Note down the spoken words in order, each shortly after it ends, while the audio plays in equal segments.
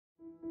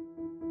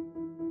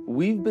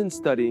We've been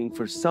studying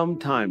for some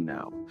time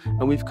now,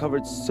 and we've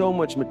covered so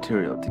much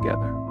material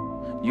together.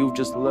 You've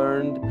just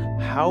learned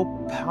how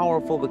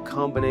powerful the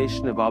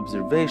combination of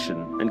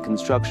observation and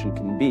construction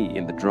can be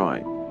in the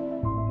drawing.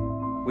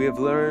 We have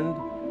learned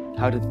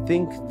how to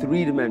think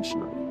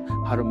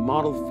three-dimensionally, how to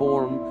model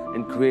form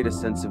and create a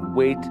sense of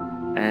weight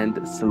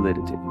and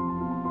solidity.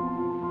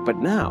 But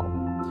now,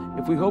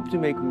 if we hope to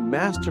make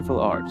masterful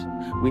art,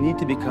 we need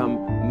to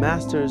become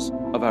masters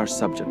of our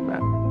subject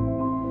matter.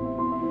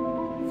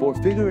 For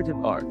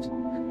figurative art,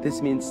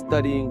 this means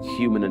studying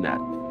human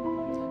anatomy.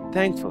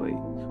 Thankfully,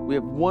 we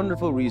have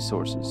wonderful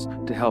resources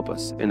to help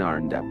us in our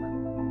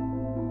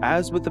endeavor.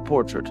 As with the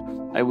portrait,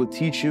 I will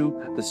teach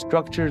you the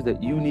structures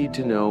that you need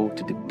to know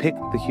to depict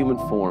the human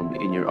form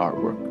in your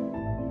artwork.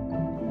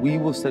 We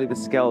will study the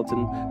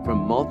skeleton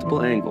from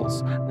multiple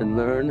angles and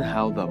learn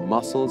how the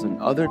muscles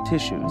and other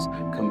tissues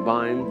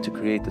combine to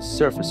create the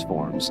surface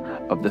forms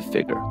of the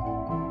figure.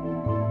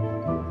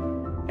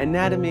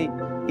 Anatomy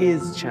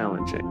is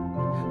challenging,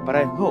 but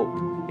I hope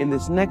in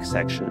this next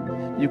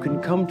section you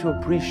can come to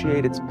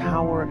appreciate its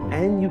power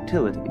and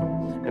utility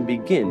and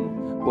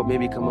begin what may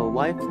become a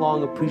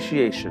lifelong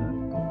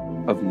appreciation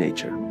of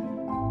nature.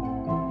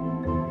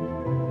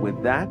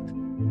 With that,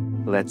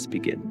 let's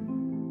begin.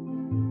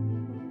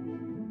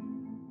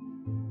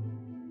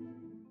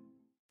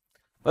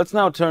 Let's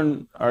now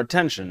turn our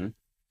attention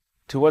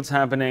to what's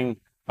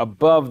happening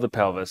above the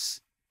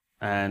pelvis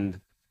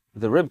and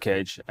the rib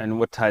cage and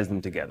what ties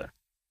them together.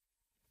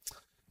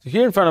 So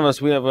here in front of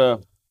us we have a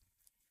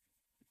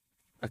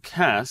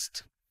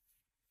cast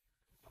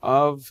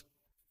of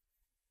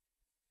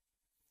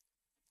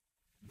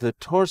the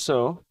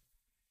torso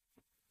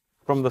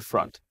from the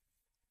front.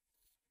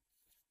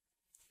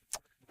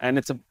 And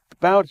it's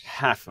about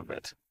half of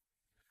it.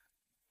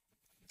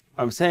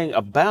 I'm saying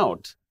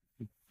about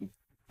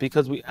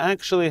because we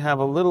actually have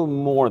a little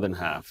more than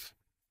half,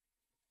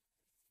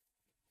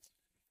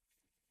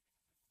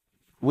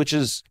 which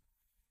is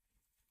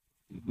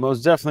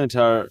most definitely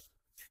to our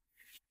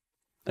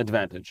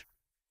advantage.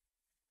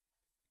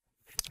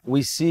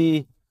 We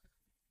see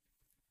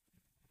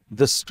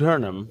the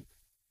sternum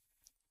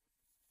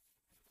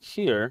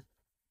here,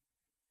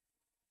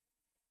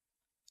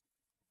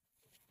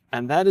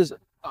 and that is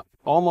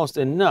almost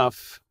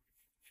enough,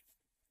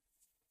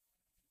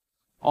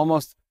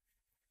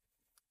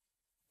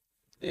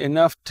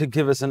 to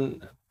give us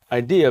an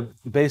idea,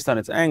 based on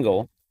its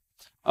angle,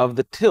 of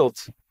the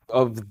tilt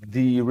of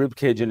the rib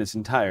cage in its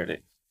entirety.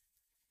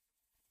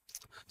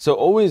 So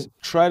always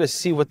try to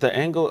see what the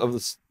angle of the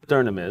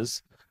sternum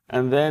is,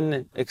 and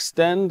then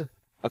extend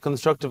a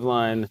constructive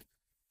line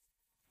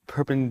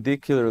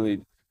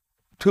perpendicularly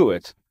to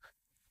it,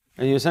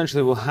 and you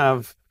essentially will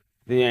have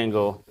the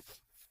angle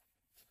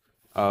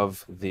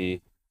of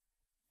the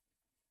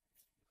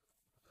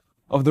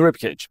rib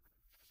cage.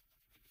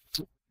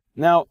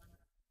 Now,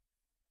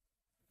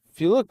 if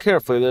you look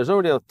carefully, there's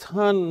already a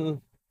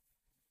ton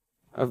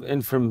of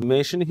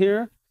information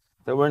here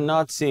that we're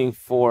not seeing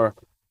for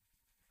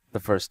the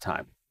first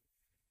time.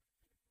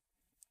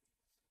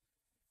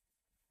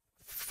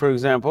 For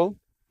example,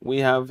 we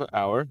have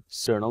our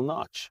sternal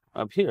notch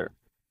up here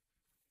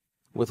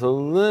with a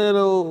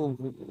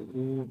little,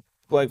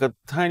 like a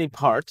tiny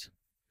part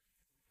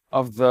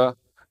of the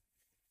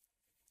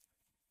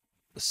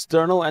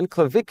sternal and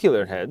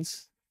clavicular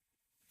heads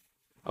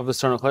of the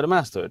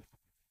sternocleidomastoid.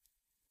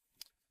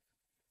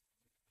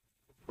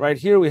 Right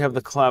here we have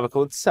the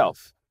clavicle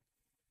itself.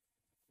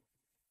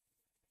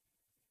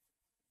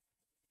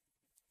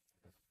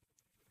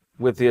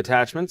 With the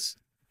attachments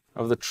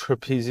of the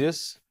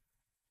trapezius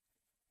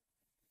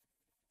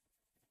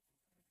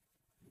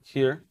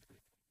here.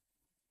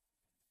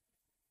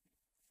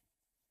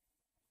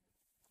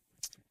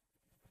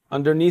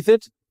 Underneath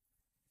it,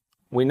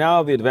 we now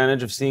have the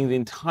advantage of seeing the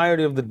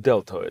entirety of the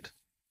deltoid,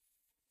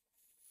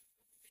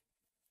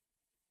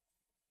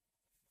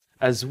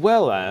 as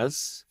well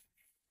as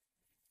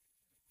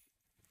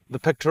the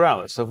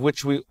pectoralis, of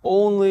which we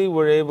only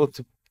were able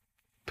to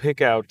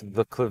pick out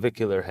the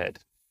clavicular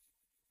head.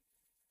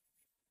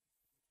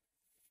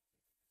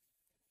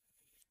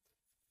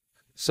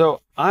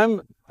 So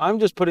I'm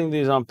just putting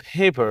these on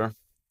paper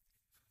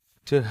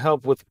to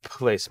help with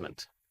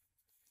placement.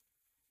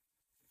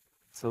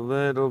 It's a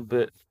little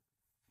bit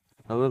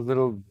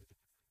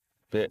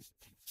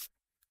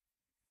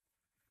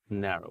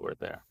narrower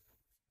there.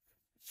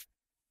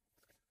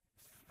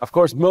 Of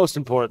course, most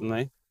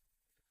importantly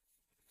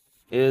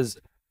is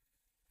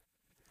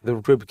the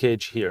rib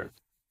cage here.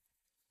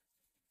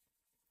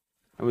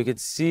 And we can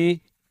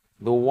see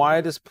the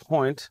widest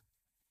point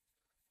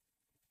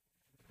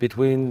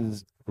between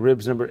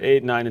ribs number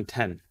 8, 9, and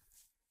 10.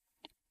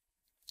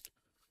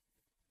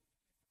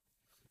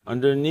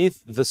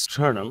 Underneath the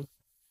sternum,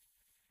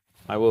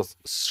 I will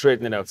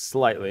straighten it out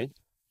slightly,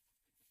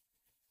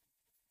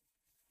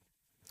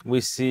 we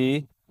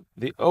see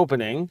the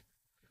opening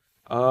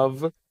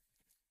of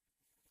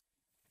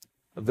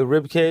the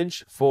rib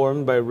cage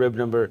formed by rib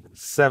number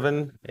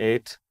 7,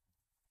 8,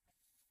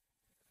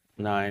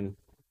 9,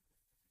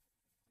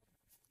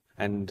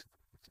 and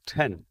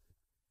 10.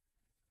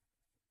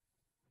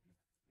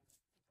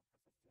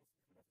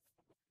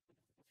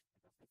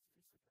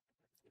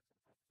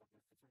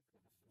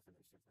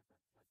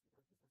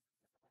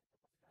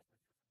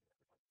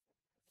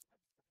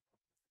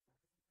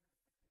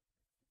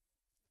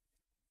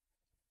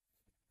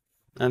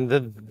 And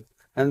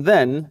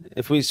then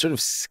if we sort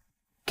of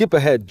skip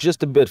ahead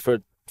just a bit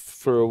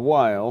for a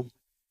while,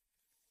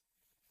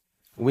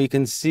 we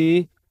can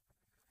see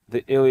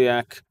the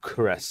iliac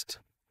crest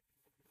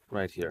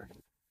right here.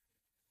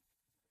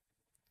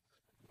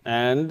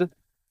 And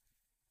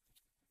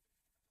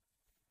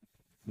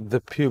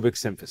the pubic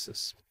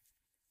symphysis.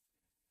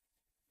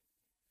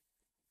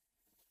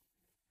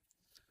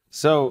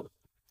 So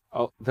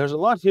there's a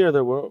lot here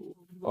that we're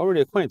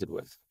already acquainted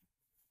with.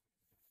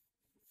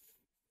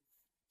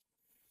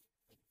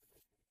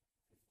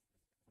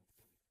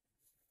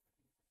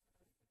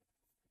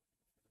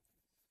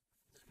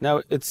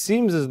 Now, it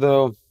seems as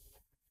though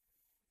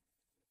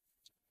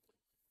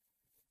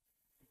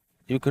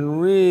you can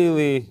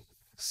really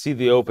see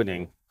the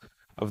opening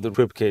of the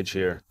ribcage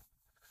here,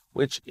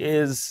 which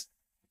is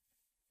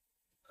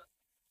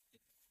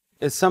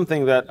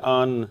something that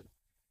on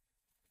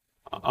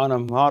a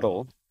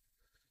model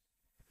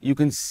you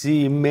can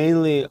see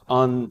mainly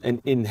on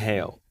an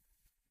inhale.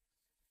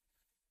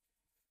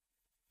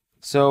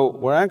 So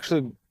we're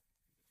actually,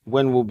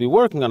 when we'll be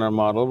working on our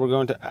model, we're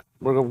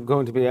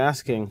going to be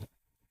asking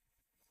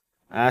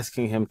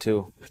him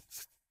to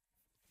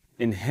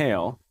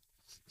inhale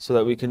so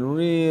that we can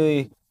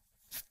really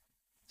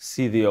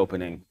see the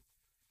opening.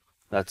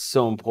 That's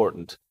so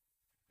important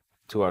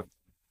to our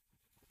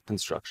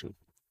construction.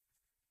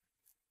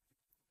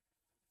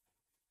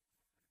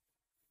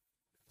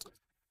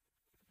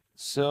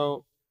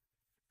 So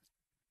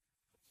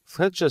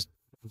let's just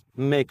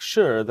make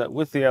sure that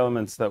with the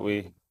elements that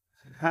we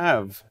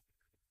have,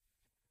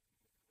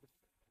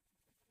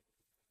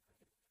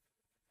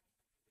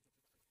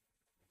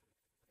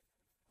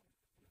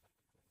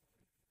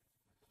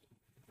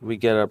 we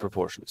get our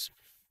proportions.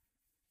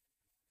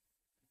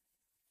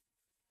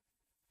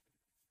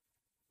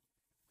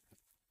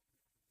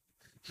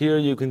 Here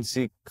you can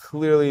see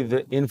clearly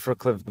the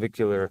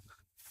infraclavicular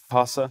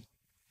fossa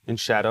in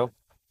shadow,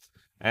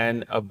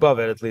 and above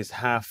it at least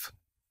half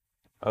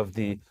of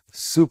the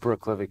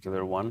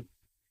supraclavicular one.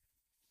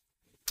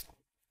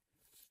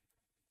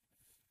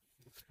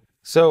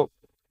 So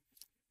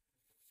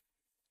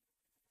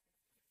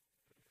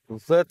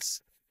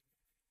let's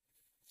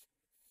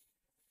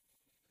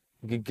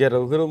get a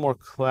little more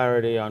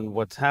clarity on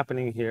what's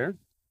happening here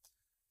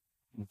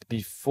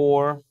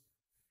before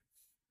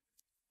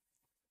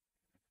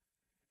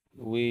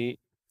we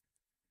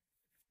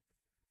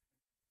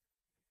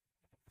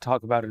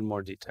talk about it in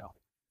more detail.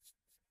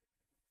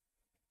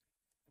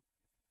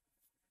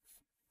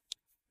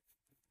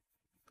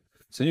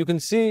 So you can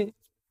see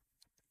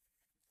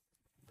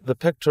the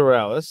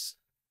pectoralis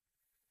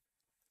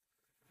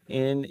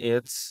in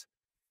its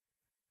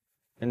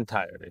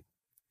entirety.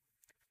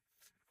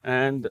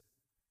 And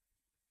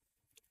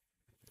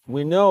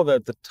we know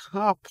that the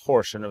top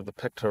portion of the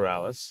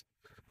pectoralis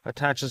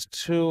attaches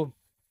to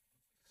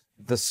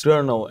the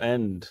sternal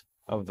end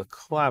of the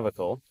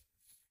clavicle,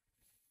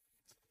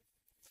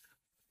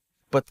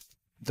 but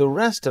the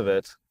rest of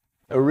it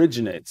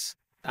originates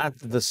at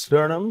the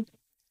sternum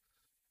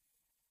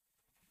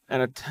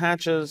and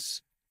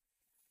attaches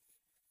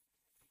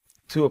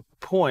to a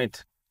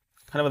point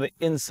kind of on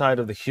the inside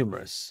of the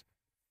humerus.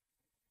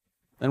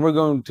 And we're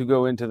going to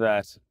go into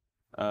that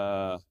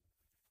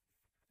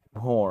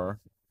more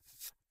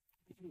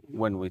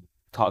when we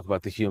talk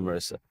about the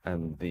humerus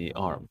and the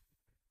arm.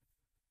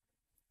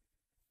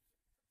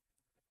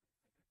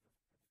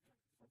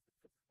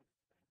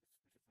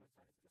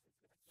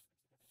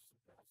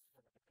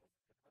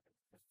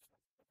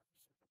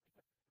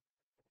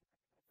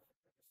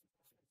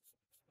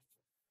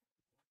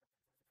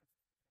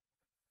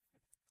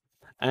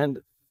 And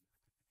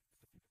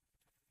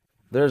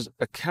there's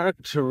a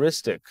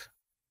characteristic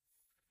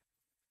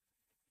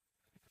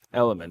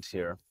element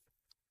here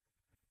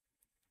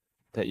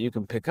that you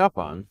can pick up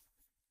on,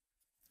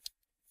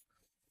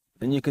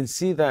 and you can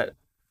see that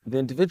the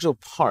individual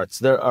parts,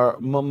 there are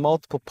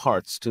multiple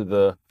parts to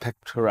the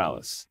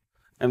pectoralis.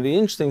 And the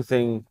interesting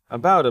thing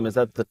about them is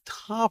that the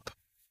top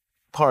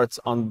parts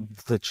on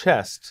the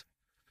chest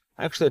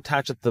actually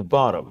attach at the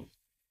bottom.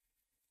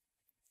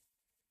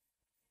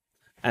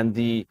 And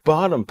the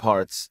bottom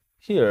parts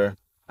here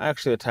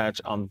actually attach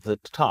on the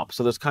top.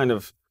 So there's kind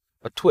of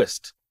a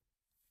twist.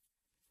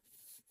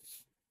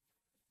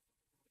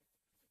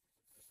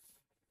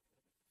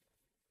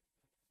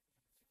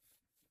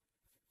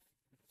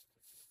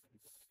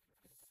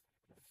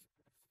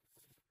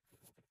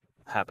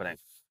 Happening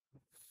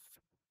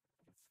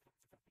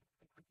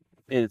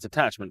in its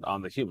attachment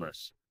on the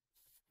humerus.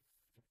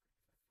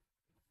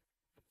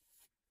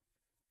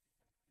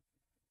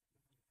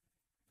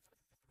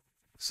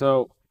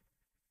 So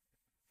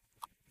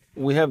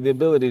we have the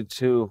ability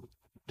to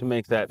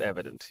make that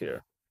evident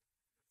here.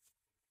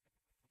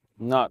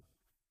 Not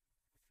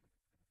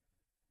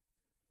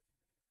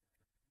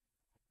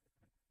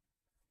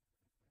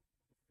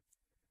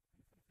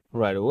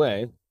right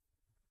away,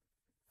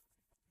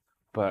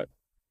 but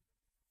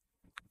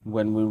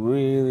when we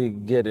really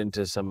get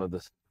into some of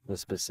the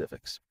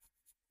specifics.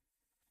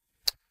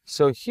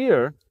 So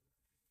here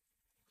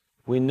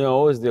we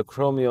know is the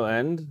acromial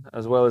end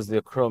as well as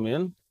the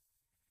acromion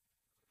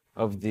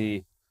of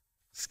the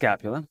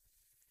scapula.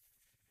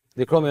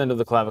 The acromion end of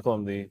the clavicle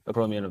and the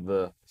acromion of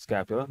the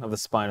scapula, of the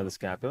spine of the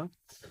scapula.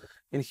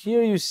 And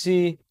here you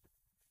see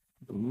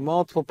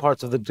multiple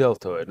parts of the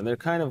deltoid, and they're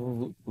kind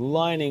of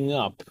lining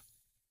up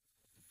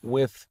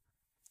with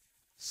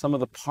some of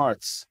the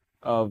parts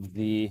of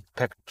the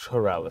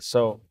pectoralis.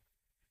 So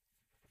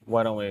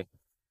why don't we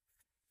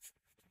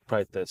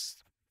write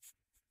this?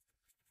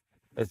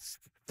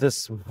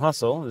 This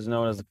muscle is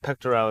known as the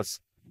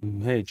pectoralis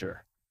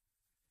major.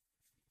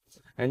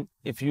 And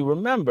if you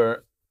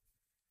remember,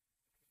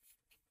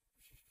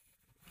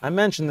 I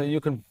mentioned that you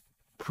can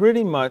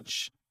pretty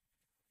much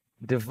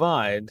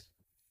divide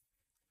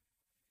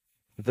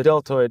the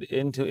deltoid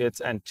into its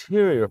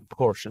anterior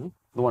portion,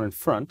 the one in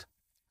front,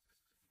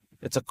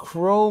 its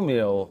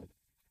acromial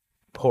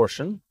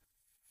portion,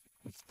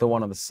 the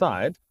one on the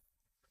side,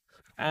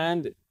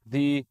 and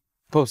the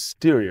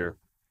posterior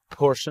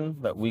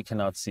portion that we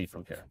cannot see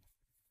from here.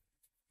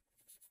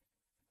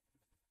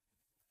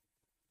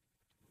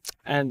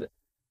 And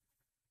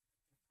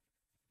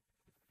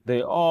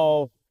they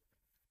all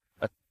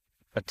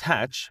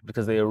attach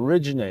because they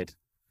originate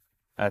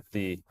at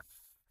the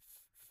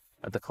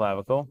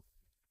clavicle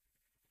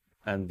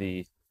and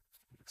the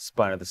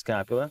spine of the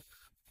scapula,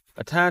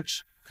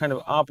 attach kind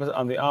of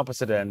on the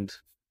opposite end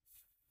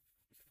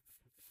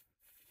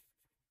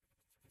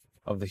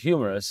of the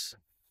humerus.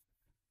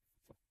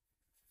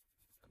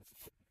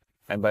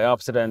 And by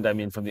opposite end, I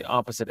mean from the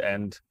opposite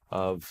end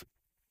of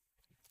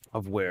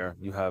where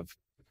you have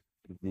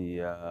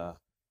the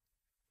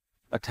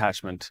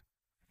attachment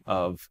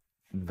of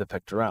the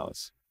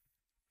pectoralis.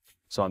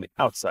 So on the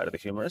outside of the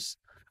humerus,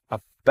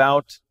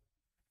 about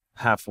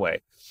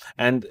halfway.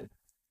 And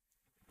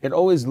it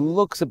always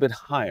looks a bit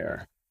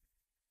higher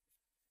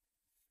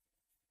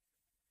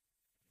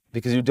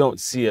because you don't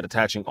see it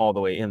attaching all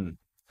the way in.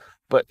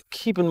 But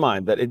keep in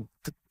mind that it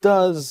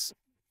does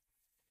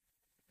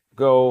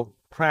go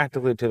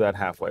practically to that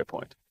halfway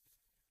point.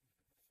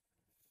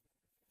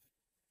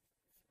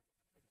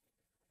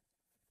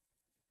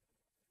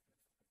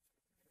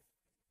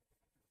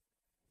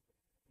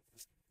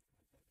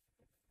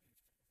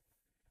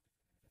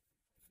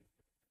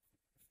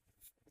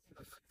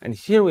 And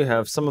here we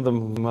have some of the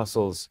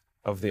muscles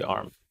of the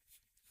arm.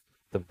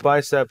 The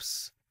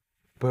biceps,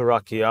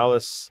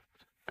 brachialis,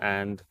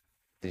 and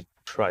the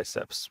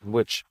triceps,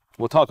 which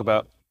we'll talk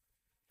about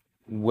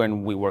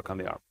when we work on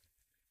the arm.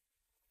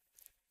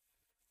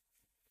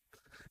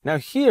 Now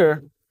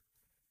here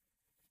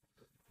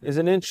is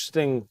an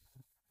interesting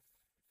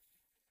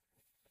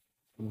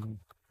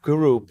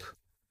group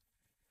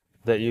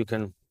that you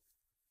can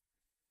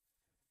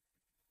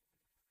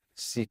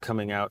see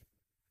coming out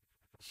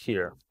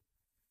here.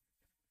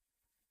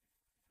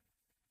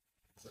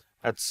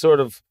 That's sort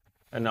of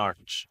an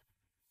arch.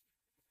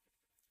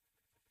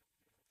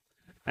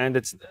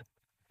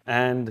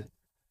 And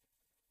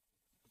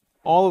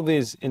all of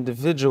these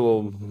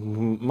individual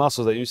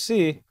muscles that you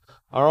see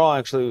are all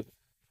actually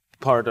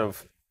part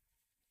of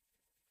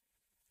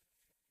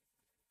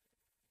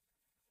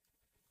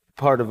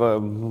a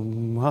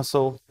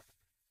muscle.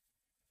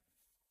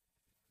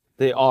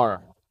 They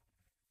are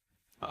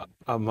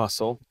a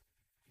muscle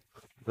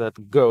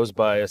that goes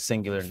by a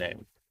singular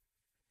name.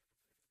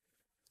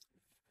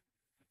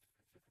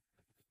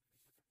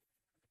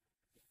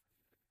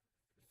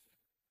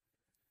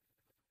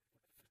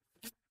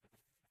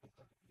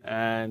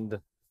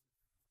 And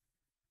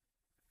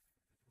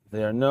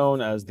they are known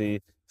as the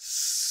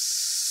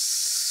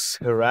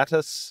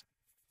serratus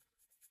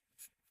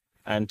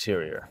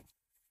anterior.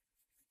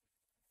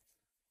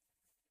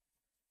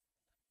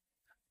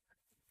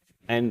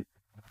 And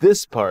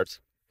this part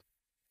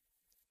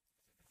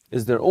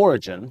is their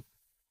origin,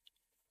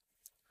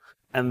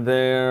 and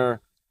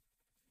their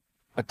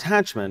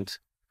attachment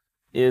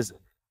is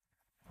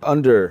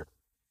under,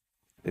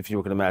 if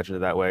you can imagine it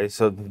that way.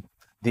 So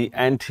the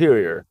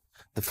anterior,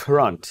 the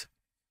front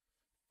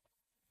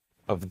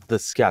of the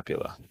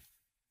scapula.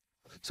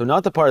 So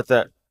not the part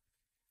that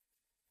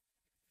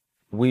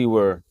we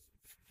were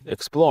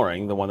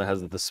exploring, the one that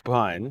has the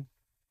spine,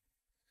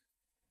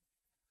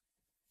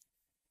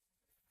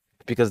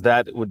 because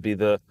that would be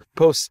the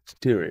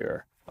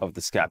posterior of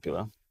the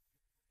scapula.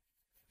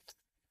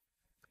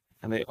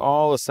 And they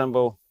all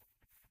assemble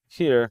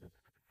here,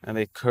 and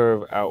they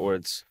curve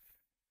outwards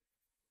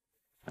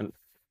and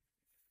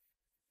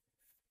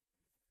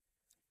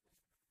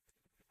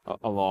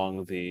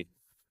along the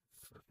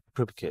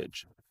rib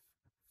cage.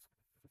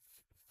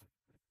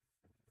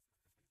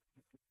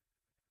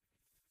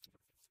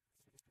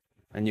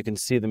 And you can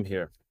see them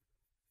here.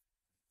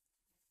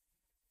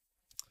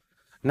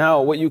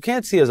 Now, what you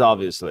can't see as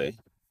obviously,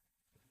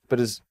 but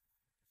is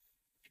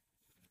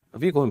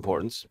of equal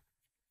importance,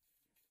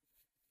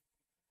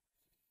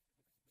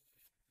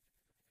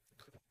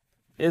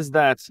 is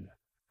that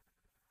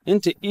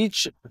into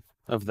each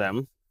of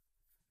them,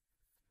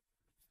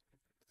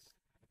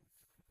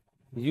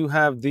 you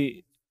have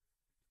the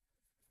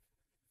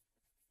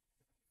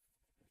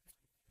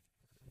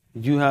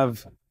you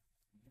have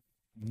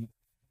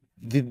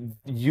the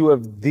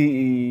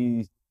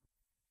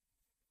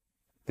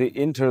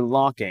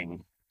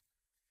interlocking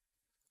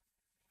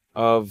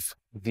of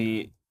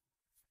the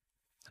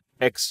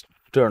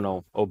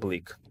external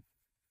oblique.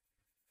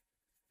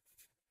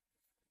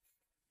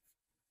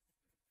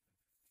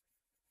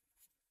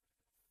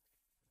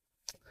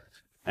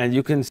 And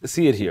you can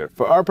see it here.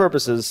 For our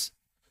purposes,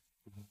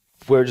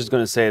 we're just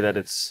going to say that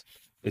it's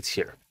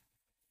here.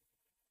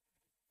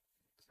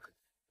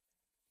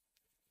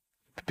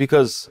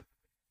 Because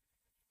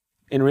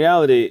in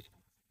reality,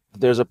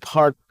 there's a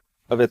part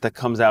of it that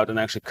comes out and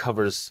actually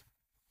covers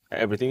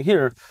everything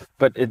here,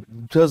 but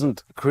it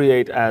doesn't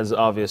create as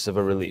obvious of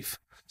a relief.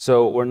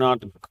 So we're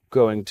not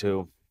going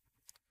to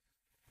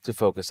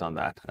focus on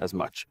that as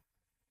much.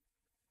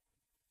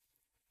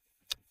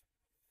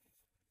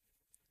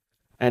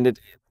 And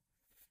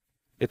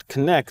it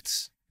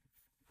connects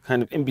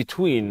kind of in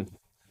between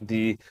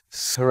the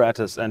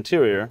serratus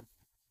anterior,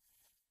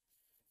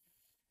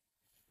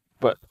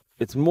 but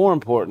it's more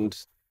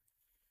important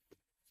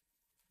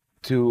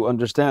to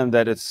understand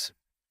that its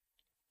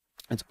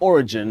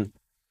origin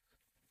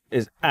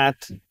is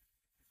at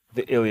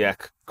the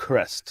iliac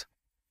crest.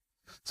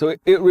 So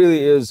it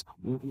really is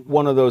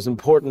one of those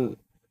important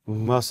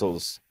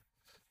muscles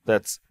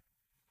that's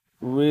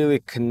really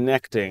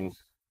connecting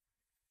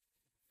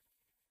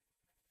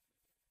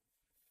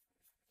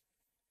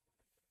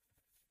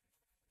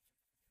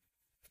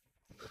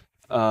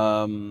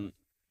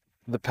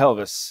the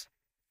pelvis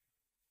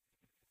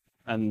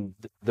and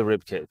the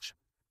rib cage.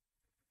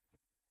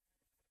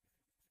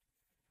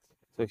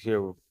 So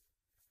here,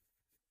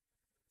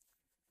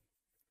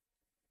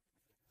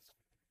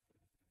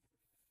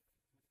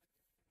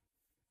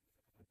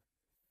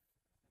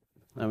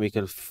 and we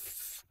can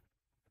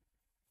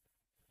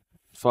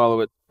follow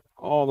it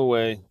all the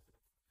way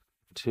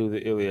to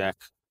the iliac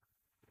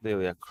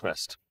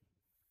crest.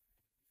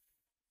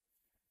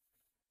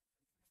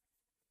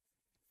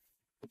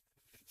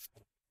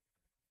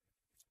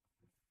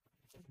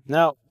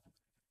 Now,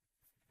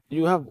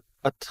 you have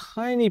a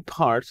tiny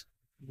part.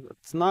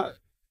 It's not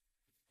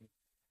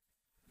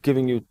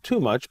giving you too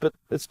much, but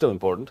it's still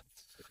important.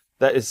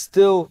 That is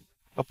still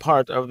a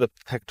part of the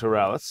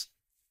pectoralis.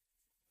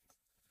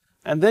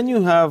 And then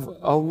you have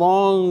a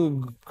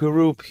long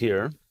group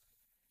here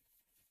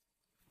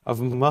of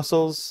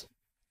muscles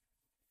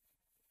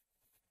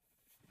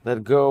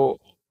that go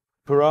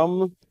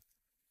from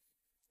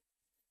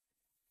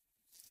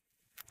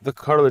the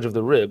cartilage of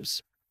the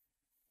ribs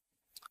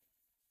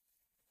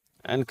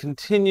and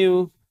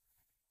continue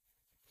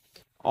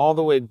all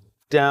the way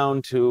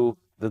down to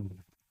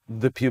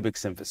the pubic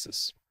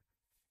symphysis.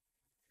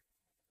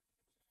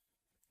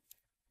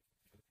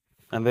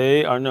 And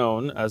they are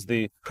known as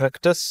the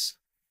rectus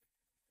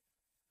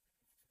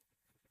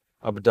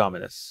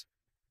abdominis.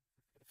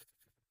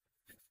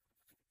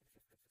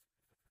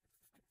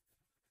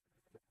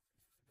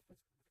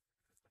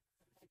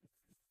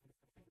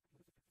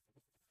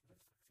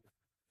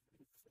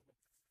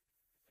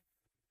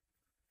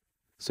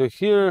 So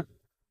here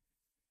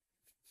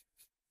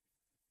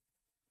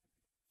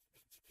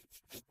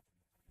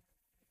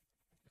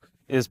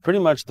is pretty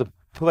much the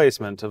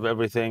placement of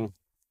everything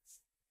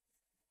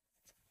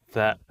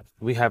that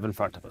we have in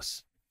front of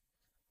us,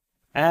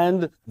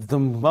 and the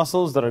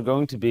muscles that are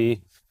going to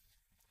be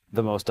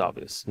the most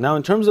obvious. Now,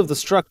 in terms of the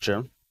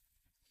structure,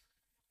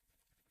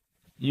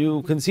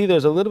 you can see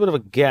there's a little bit of a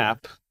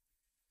gap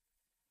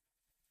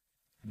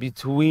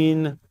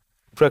between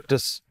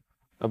rectus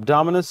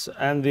abdominis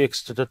and the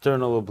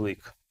external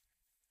oblique.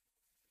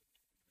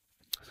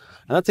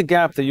 And that's a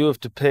gap that you have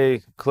to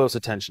pay close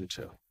attention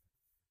to.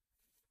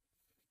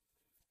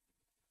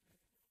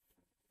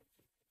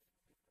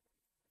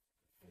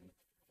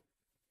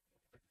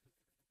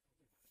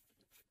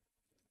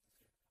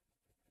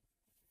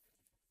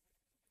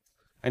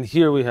 And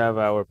here we have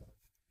our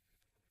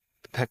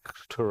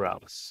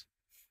pectoralis.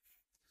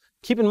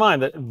 Keep in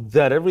mind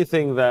that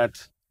everything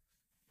that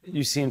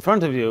you see in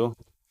front of you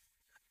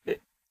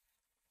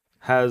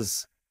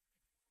has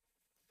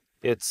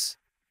its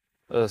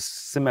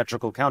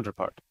symmetrical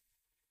counterpart.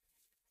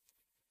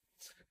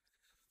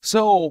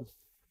 So,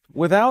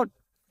 without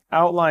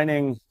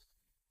outlining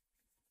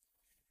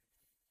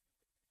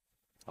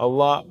a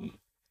lot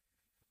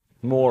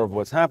more of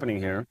what's happening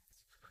here,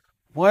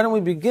 why don't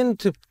we begin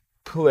to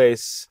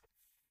place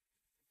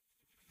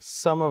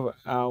some of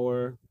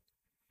our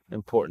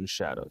important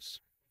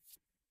shadows.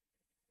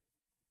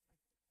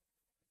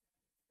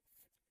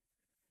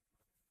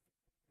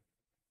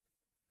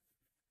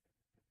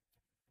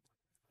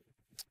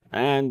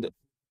 And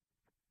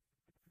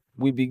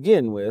we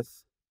begin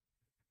with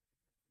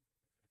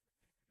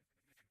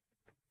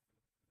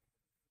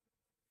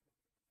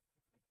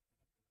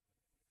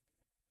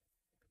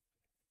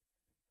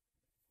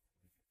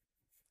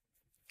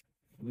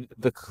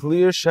the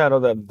clear shadow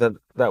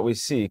that we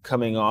see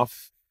coming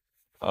off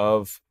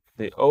of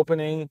the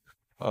opening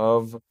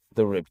of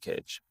the rib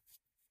cage,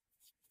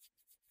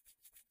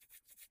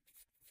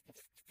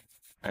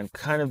 and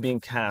kind of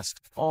being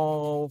cast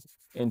all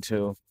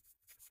into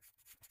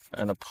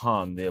and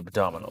upon the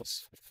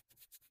abdominals.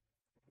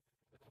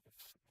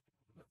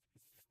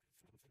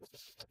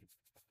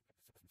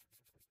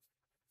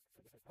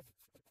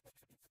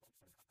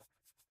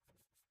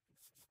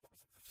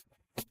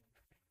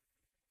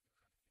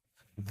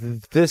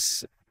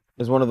 This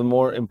is one of the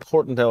more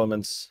important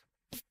elements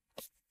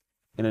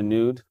in a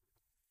nude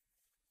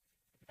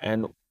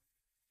and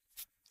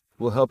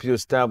will help you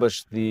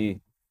establish the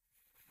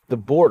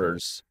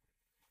borders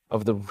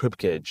of the rib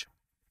cage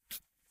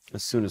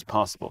as soon as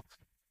possible.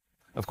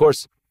 Of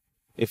course,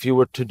 if you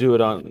were to do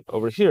it on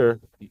over here,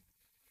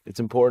 it's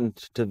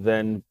important to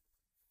then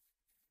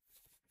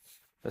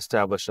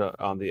establish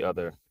on the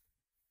other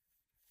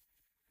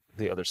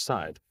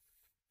side.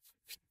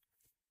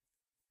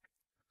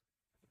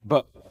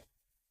 But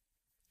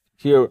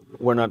here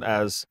we're not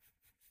as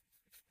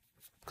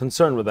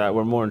concerned with that.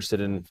 We're more interested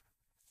in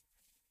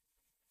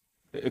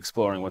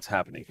exploring what's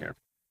happening here.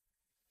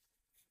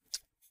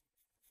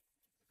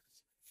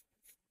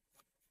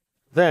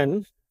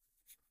 Then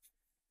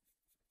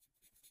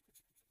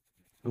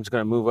I'm just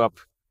going to move up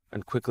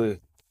and quickly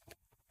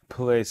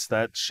place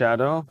that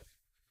shadow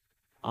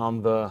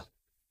on the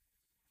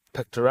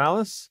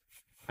pectoralis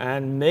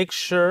and make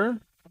sure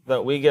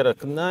that we get a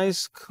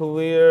nice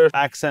clear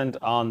accent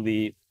on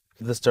the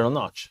sternal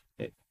notch.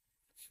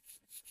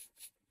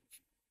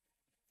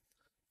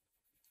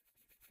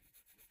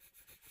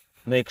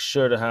 Make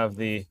sure to have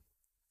the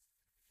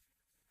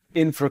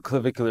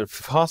infraclavicular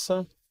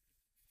fossa,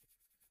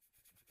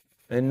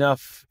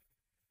 enough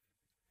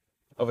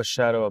of a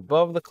shadow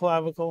above the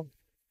clavicle,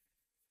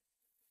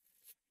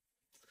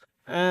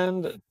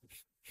 and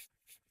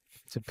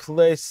to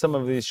place some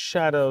of these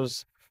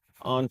shadows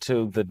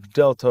onto the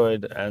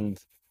deltoid and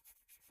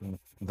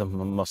the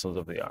muscles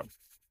of the arm.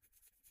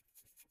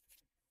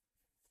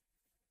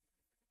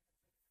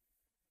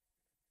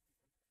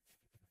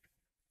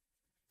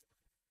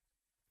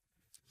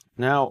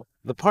 Now,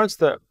 the parts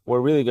that we're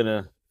really going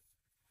to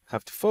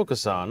have to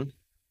focus on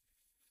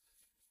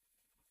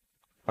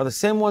are the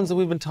same ones that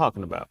we've been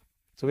talking about.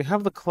 So we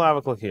have the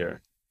clavicle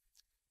here.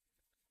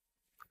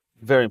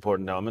 Very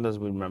important element, as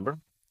we remember.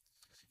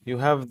 You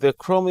have the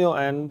acromial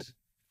end,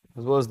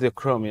 as well as the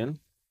acromion.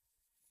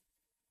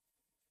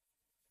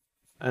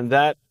 And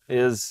that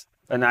is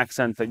an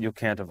accent that you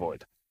can't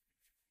avoid.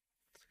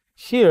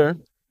 Here,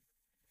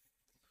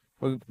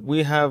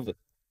 we have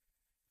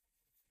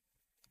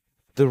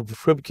the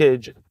rib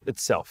cage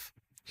itself,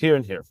 here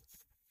and here.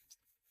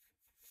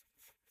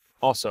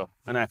 Also,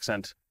 an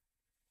accent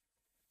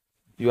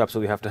you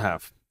absolutely have to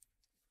have.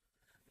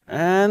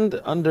 And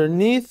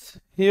underneath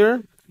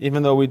here,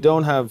 even though we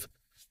don't have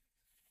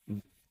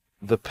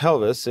the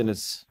pelvis in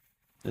its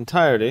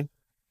entirety,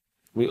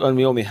 we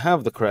only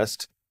have the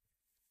crest,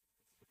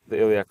 the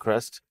iliac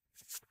crest,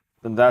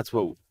 then that's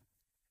what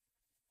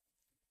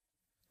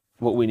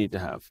we need to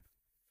have.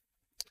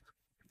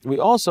 We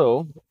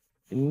also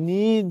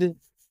need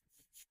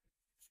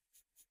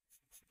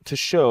to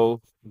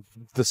show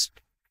the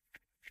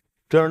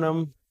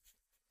sternum,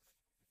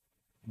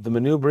 the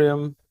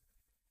manubrium,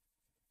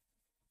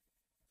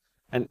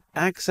 and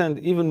accent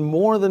even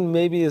more than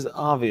maybe is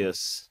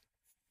obvious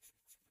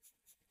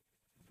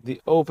the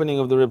opening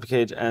of the rib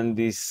cage and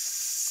the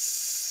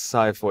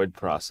xiphoid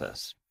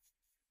process.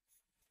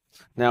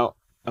 Now,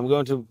 I'm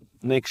going to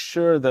make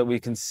sure that we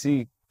can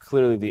see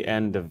clearly the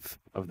end of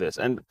this.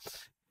 And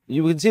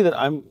you can see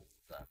that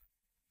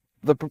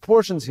the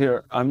proportions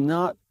here, I'm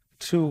not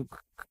too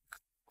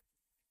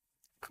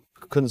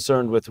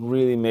concerned with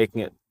really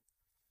making it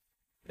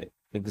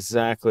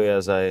exactly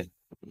as I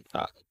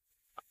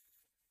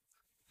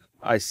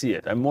see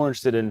it. I'm more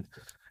interested in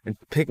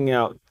picking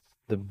out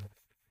the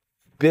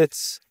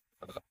bits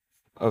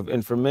of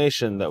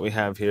information that we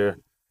have here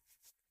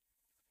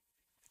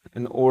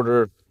in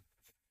order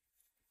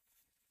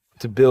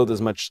to build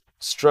as much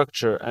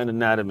structure and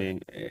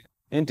anatomy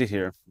into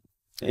here,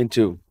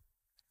 into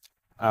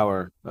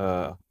our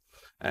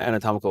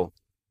anatomical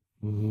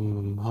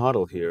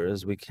model here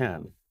as we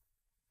can.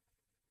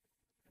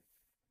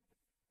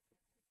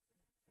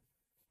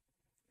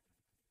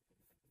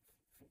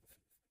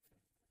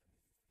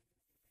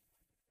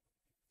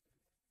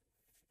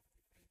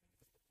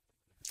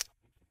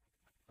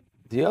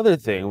 The other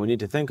thing we need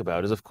to think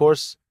about is, of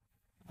course,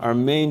 our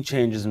main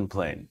changes in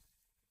plane.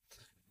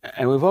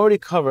 And we've already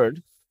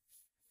covered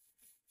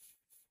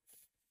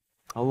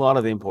a lot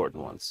of the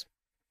important ones.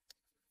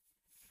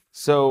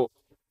 So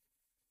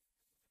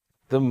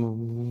the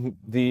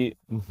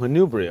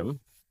manubrium,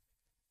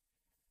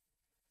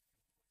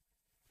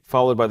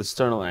 followed by the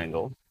sternal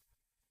angle,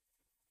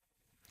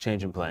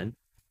 change in plane.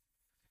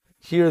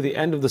 Here, the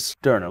end of the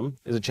sternum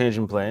is a change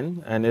in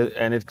plane, and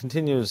it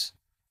continues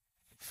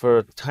for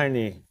a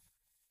tiny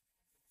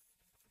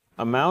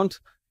amount,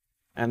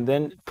 and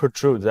then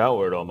protrudes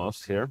outward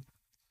almost here,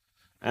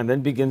 and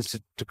then begins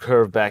to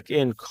curve back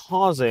in,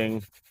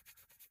 causing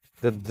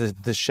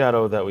the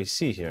shadow that we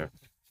see here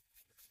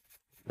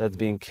that's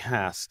being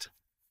cast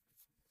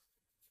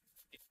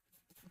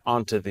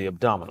onto the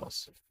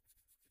abdominals.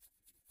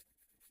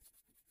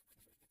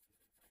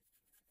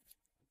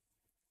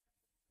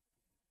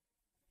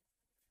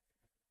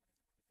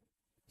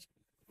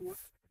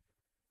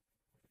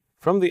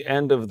 from the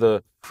end of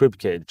the rib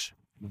cage,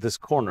 this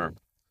corner,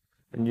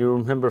 and you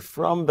remember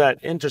from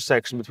that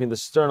intersection between the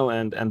sternal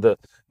end and the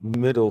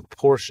middle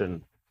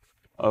portion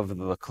of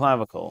the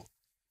clavicle,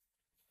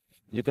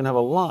 you can have a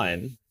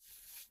line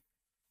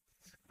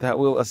that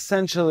will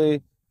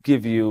essentially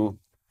give you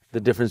the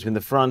difference between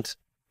the front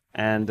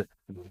and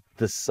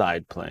the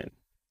side plane.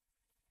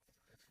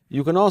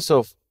 You can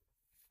also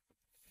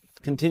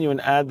continue and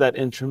add that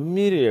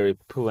intermediary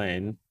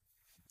plane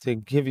to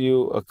give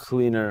you a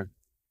cleaner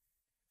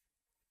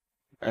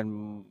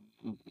and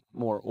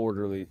more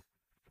orderly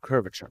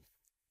curvature.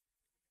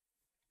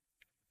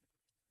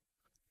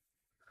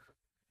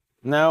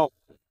 Now,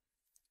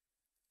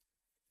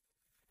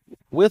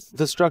 with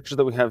the structure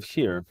that we have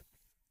here,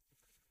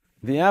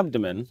 the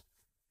abdomen,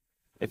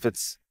 if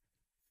it's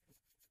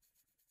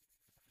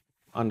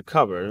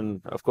uncovered,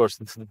 and of course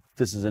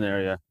this is an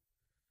area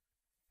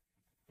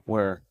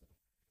where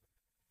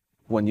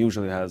one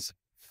usually has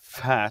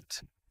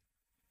fat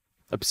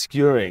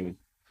obscuring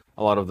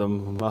a lot of the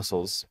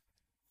muscles,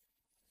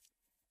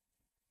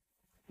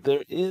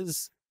 there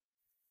is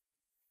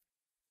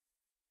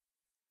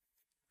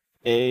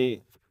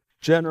a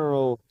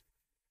general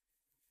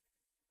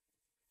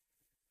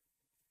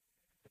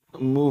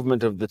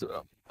movement of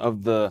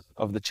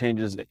the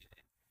changes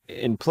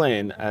in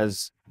plane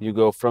as you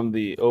go from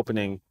the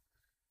opening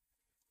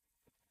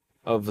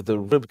of the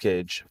rib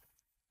cage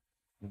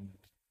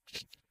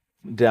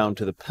down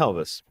to the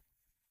pelvis.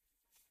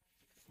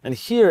 And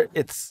here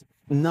it's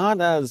not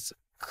as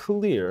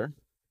clear,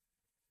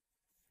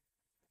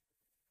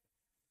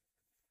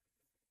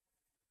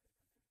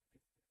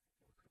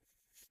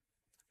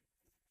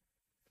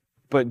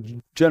 but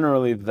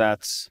generally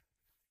that's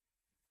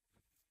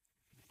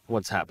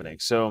what's happening.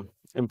 So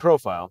in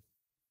profile,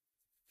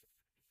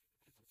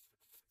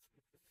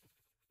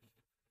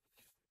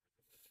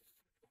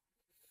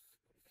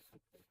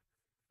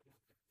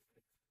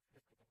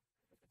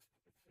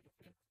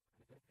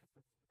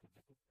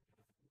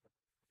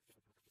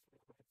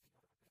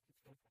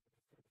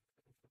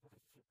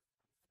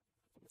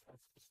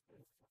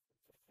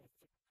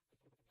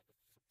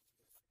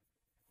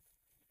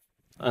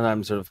 and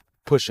I'm sort of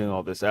pushing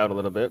all this out a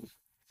little bit,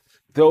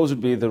 those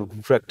would be the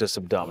rectus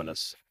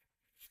abdominis.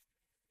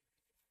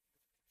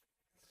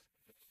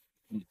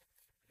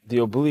 The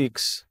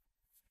obliques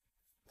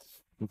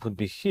would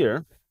be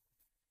here.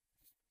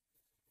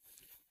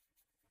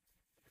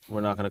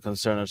 We're not going to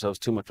concern ourselves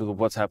too much with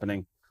what's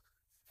happening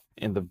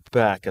in the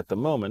back at the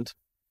moment.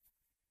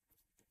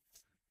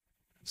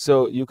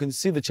 So you can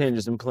see the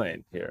changes in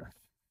plane here.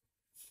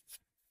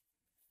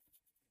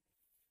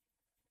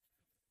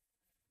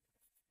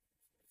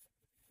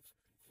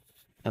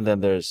 And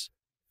then there's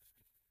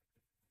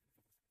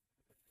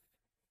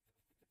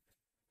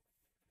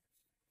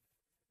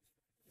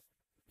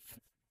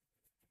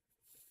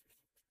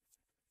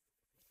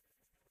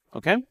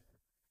okay?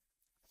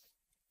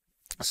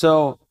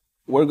 So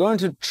we're going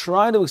to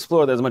try to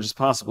explore that as much as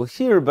possible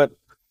here, but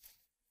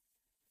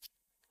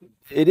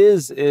it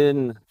is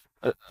in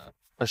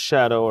a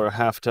shadow or a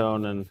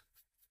halftone, and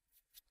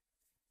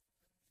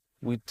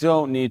we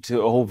don't need to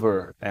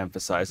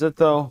overemphasize it,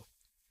 though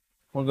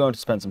we're going to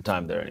spend some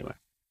time there anyway.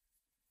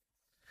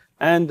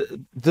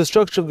 And the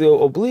structure of the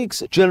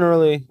obliques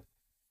generally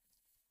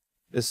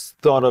is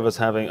thought of as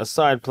having a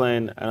side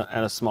plane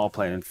and a small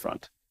plane in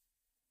front.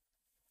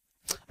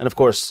 And of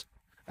course,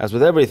 as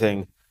with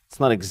everything,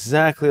 it's not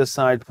exactly a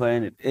side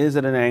plane. It is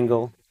at an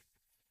angle.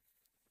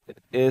 It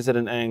is at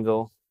an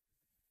angle.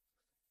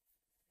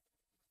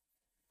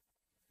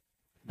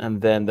 And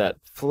then that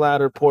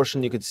flatter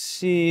portion, you could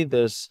see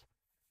there's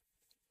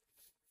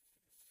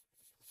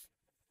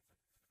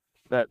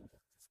that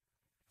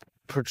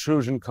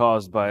protrusion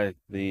caused by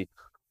the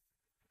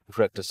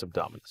rectus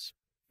abdominis.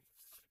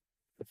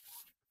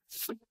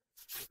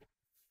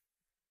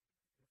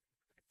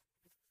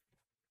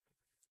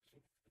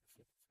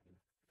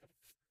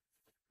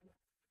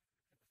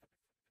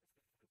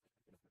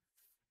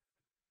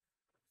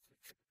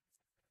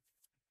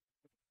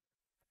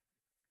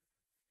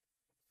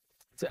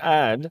 To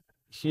add,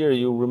 here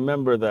you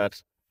remember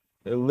that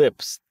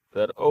ellipse,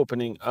 that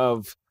opening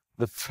of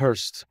the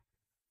first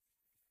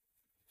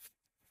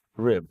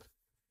rib.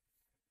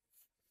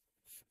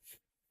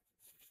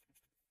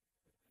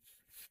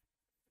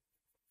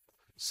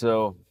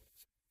 So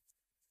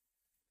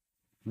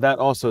that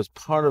also is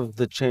part of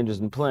the changes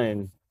in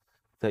plane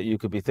that you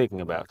could be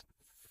thinking about.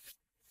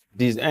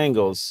 These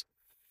angles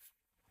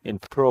in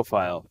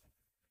profile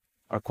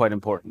are quite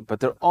important, but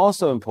they're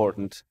also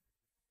important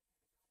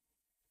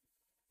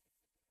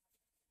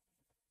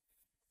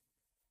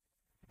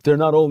they're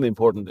not only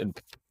important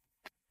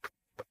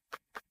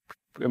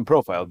in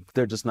profile,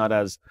 they're just not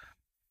as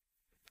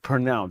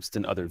pronounced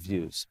in other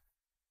views.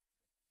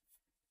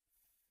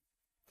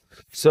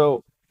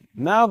 So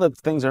now that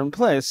things are in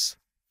place,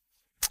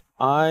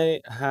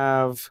 I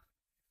have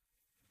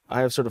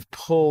sort of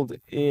pulled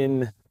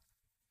in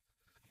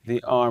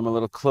the arm a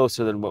little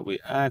closer than what we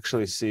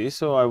actually see,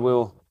 so I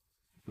will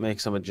make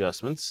some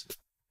adjustments.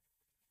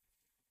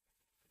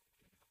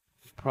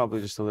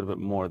 probably just a little bit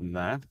more than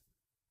that.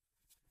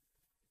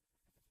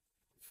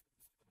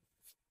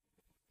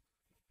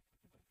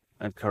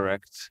 And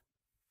correct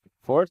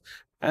for it.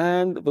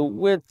 And the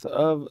width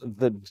of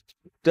the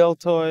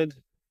deltoid,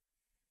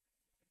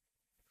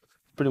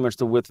 pretty much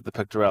the width of the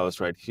pectoralis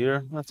right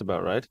here. That's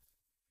about right.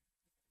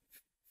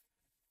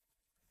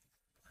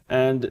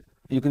 And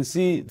you can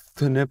see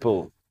the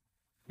nipple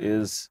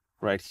is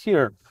right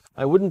here.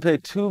 I wouldn't pay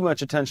too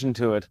much attention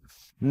to it,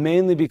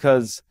 mainly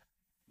because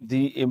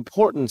the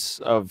importance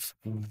of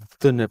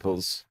the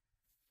nipples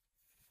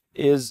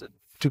is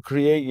to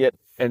create yet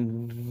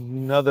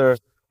another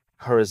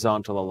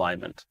horizontal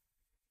alignment.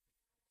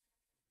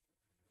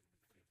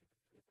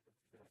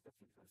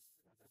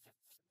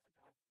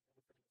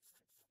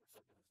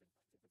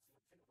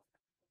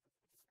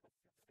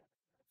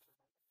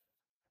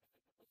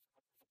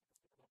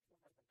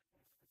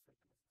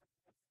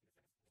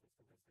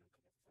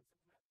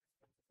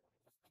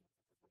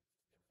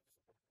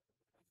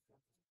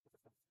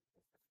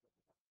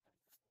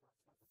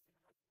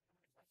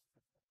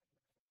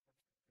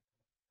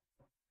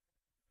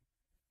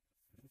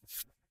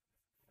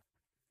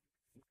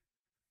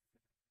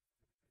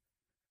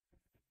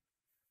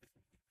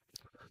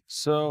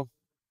 So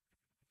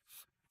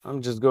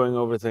I'm just going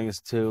over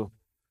things to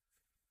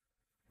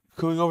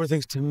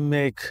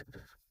make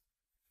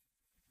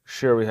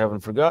sure we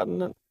haven't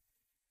forgotten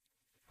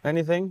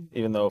anything,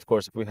 even though of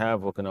course if we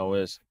have,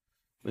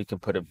 we can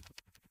put it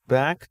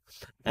back,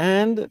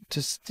 and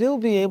to still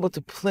be able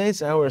to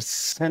place our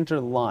center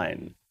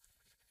line,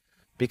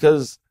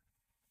 because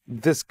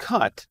this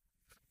cut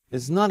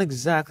is not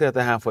exactly at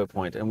the halfway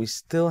point and we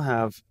still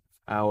have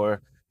our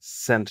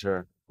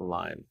center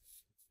line.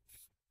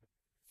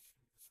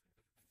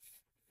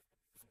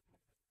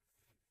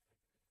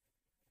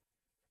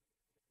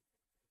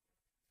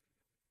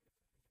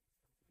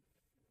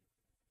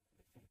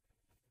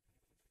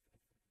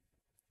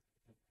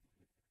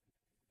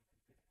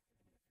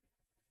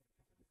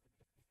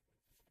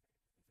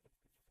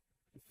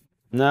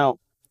 Now,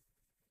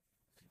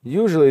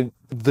 usually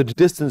the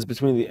distance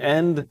between the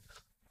end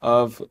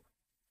of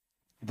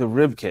the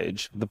rib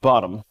cage, the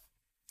bottom,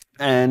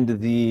 and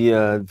the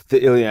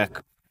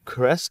iliac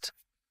crest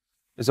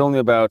is only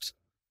about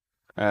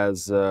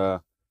as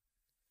wide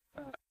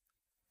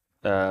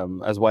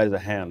as a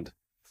hand.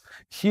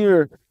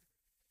 Here,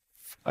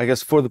 I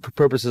guess for the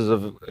purposes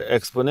of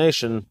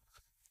explanation,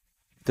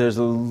 there's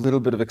a little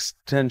bit of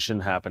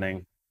extension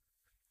happening.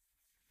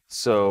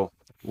 So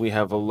we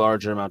have a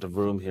larger amount of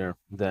room here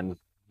than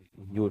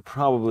you would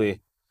probably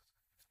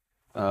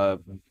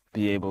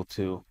be able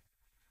to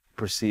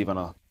perceive on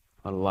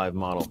a live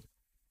model.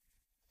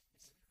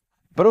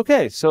 But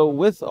okay, so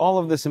with all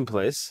of this in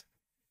place,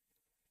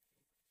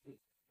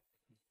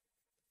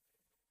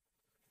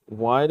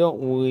 why don't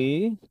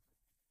we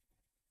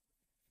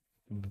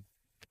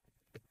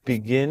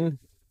begin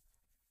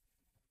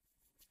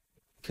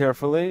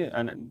carefully,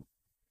 and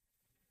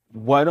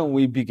why don't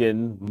we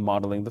begin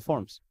modeling the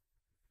forms?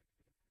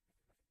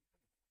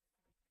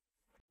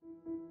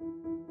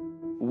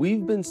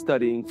 We've been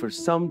studying for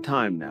some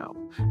time now,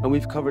 and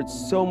we've covered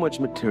so much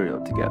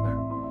material together.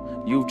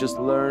 You've just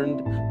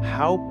learned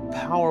how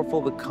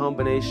powerful the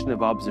combination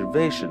of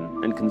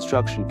observation and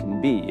construction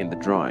can be in the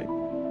drawing.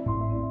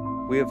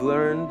 We have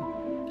learned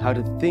how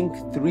to think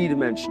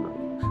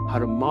three-dimensionally, how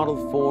to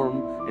model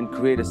form and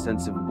create a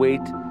sense of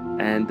weight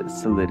and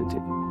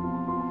solidity.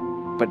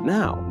 But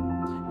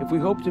now, if we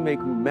hope to make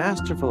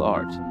masterful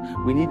art,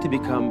 we need to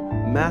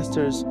become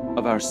masters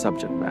of our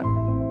subject matter.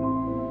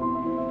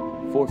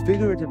 For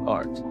figurative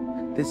art,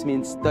 this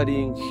means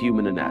studying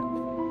human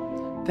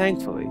anatomy.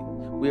 Thankfully,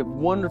 we have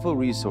wonderful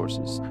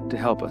resources to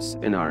help us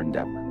in our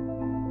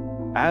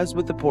endeavor. As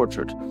with the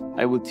portrait,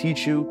 I will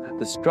teach you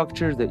the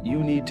structure that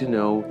you need to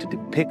know to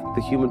depict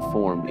the human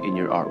form in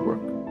your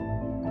artwork.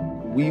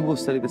 We will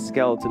study the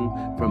skeleton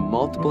from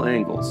multiple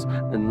angles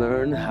and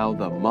learn how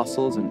the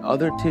muscles and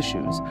other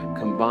tissues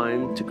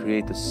combine to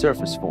create the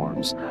surface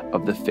forms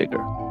of the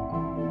figure.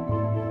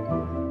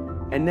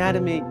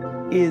 Anatomy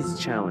is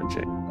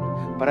challenging,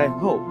 but I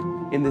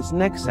hope in this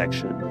next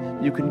section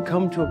you can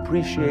come to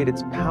appreciate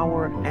its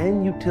power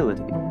and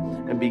utility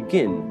and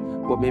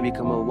begin what may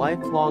become a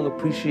lifelong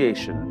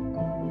appreciation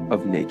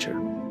of nature.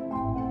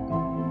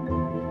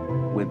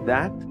 With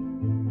that,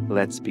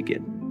 let's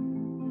begin.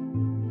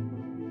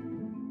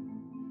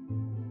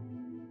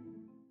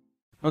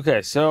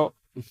 Okay, so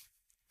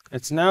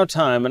it's now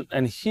time,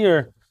 and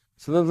here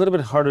it's a little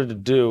bit harder to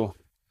do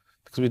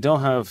because we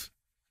don't have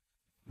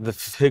the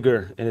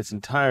figure in its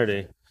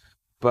entirety,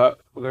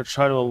 but we're going to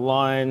try to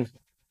align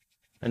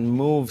and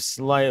move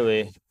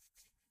slightly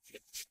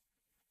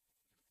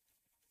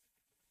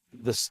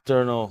the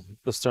sternal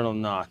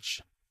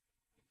notch.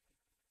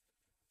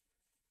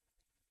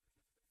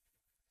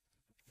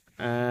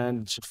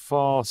 And it should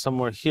fall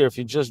somewhere here. If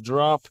you just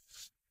drop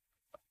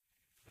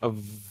a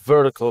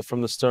vertical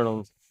from the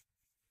sternal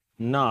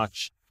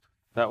notch,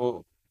 that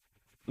will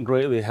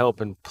greatly help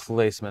in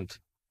placement.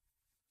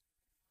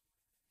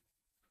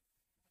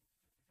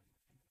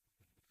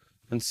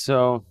 And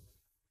so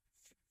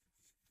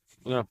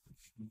I'm gonna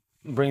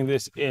bring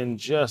this in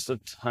just a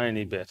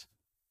tiny bit.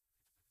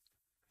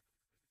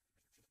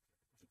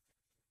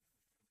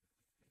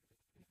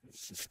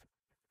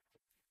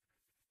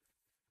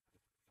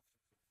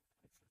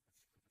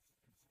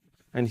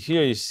 And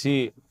here you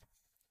see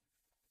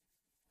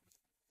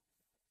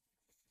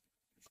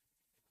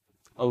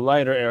a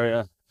lighter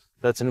area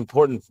that's an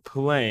important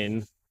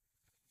plane,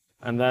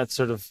 and that's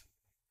sort of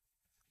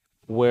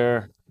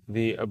where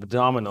the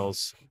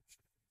abdominals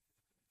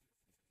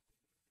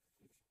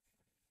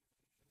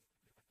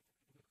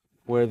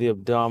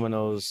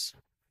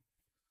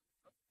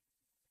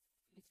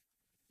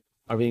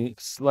are being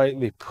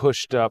slightly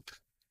pushed up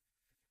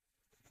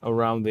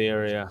around the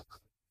area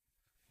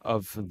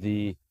of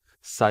the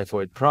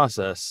xiphoid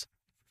process,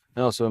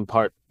 and also in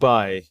part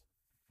by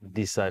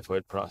the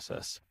xiphoid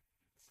process.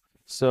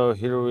 So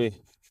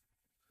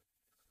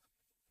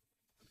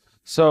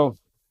so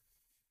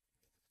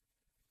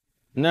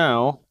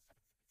now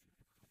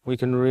we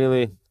can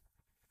really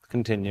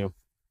continue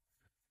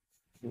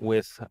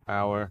with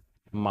our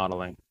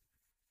modeling.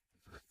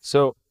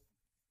 So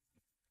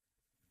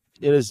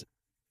it is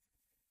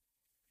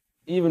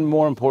even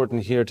more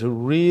important here to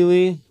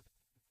really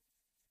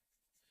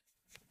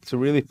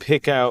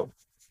pick out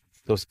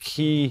those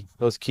key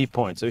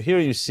points. So here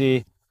you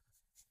see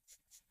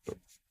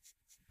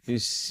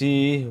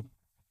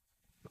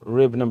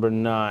rib number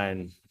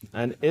 9,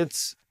 and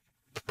its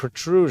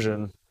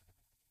protrusion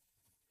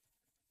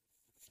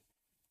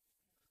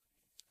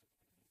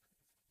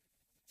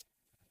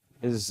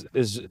is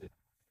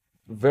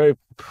very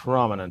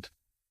prominent,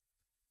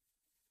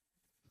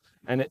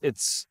 and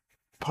it's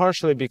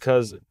partially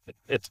because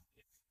it's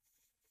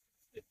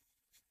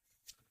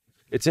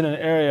in an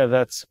area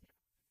that's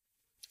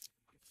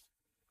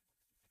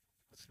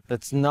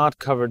not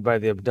covered by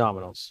the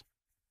abdominals.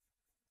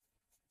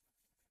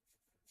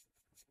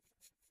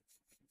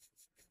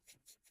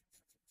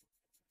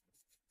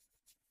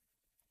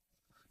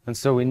 And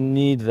so we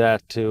need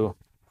that to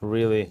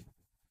really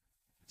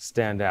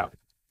stand out.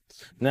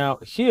 Now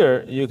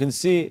here you can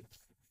see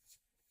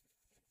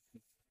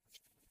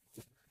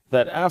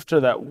that after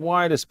that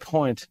widest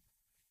point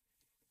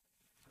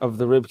of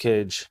the rib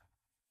cage,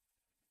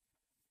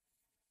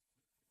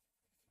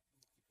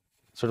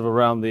 sort of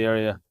around the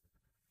area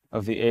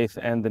of the 8th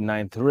and the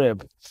 9th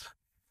rib,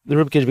 the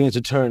rib cage begins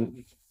to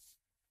turn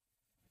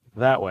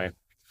that way.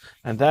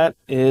 And that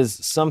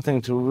is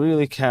something to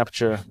really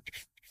capture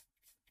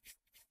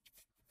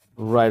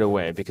right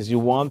away, because you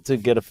want to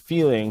get a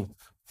feeling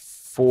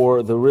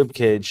for the rib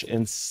cage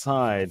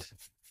inside.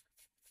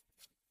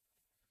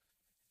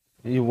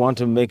 You want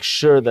to make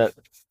sure that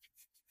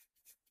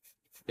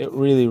it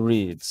really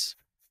reads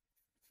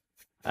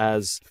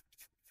as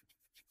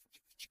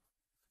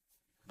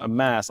a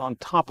mass on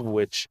top of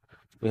which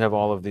we have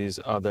all of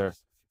these other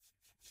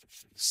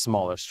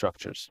smaller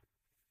structures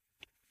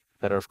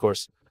that are, of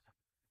course,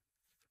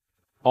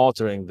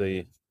 altering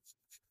the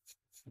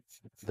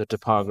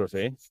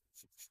topography.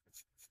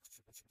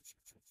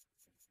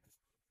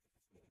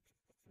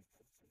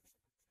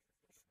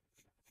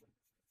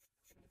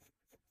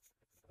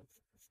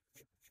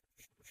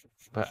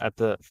 But at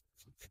the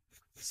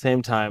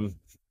same time,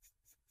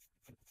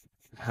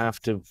 have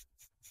to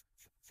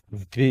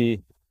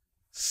be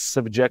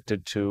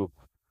subjected to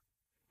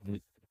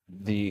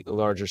the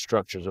larger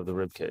structures of the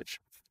rib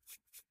cage,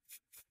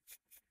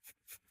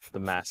 the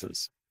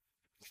masses.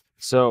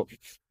 So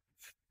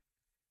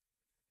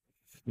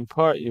in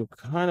part, you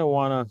kind of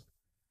want to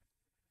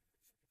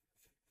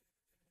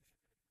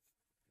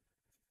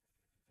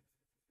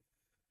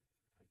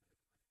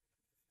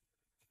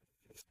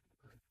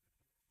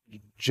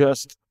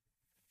just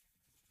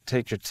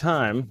take your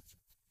time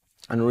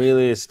and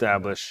really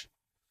establish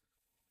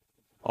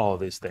all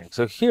of these things.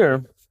 So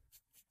here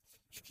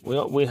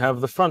we have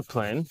the front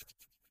plane,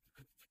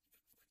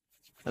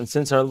 and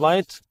since our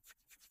light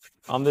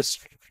on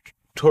this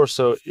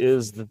torso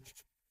is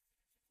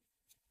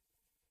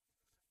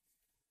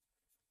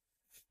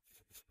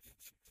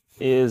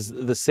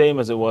the same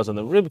as it was on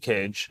the rib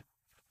cage,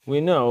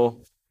 we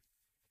know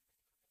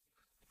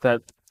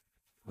that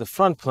the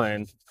front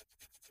plane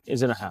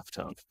is in a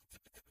halftone.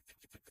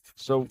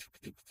 So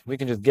we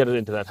can just get it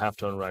into that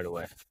halftone right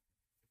away.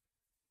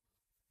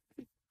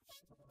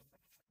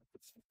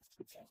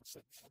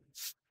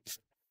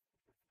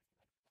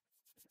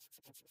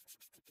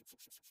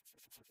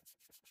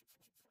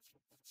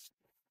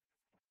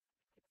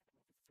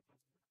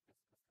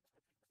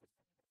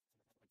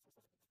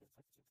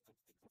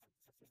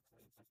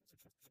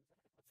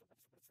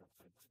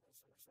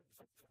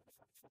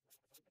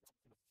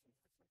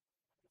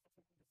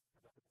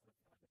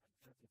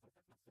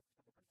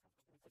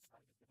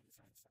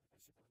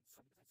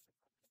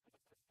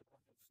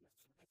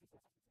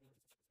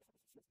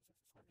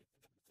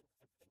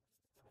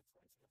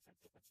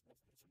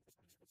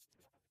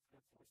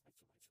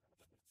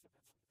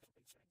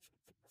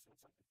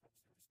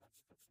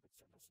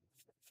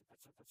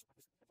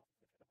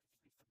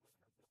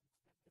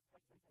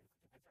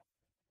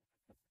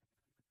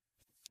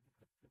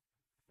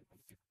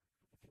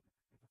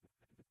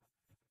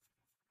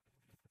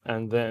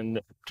 and then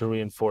to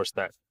reinforce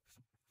that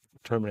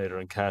terminator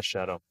and cast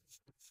shadow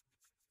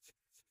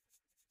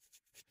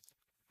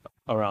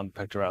around the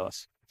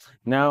pectoralis.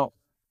 Now,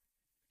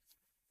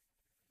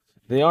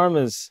 the arm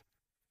is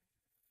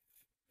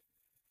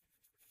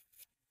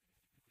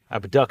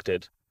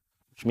abducted,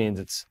 which means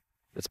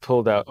it's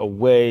pulled out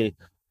away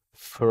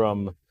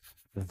from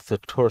the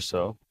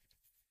torso,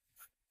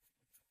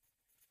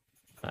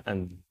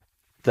 and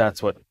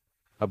that's what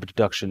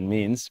abduction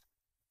means.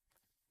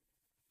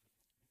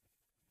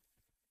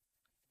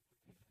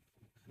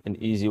 An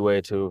easy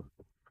way to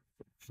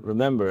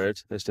remember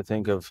it is to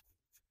think of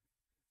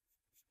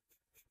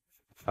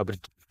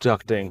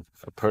abducting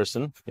a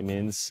person. It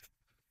means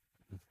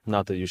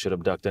not that you should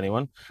abduct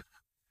anyone,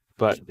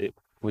 but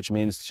which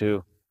means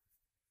to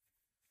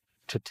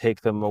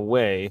take them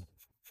away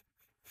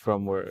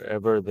from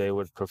wherever they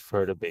would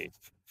prefer to be.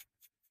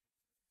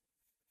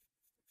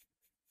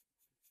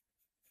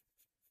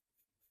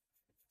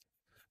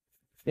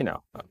 You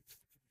know,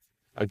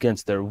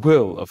 against their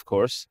will, of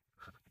course.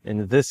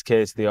 In this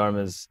case, the arm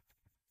is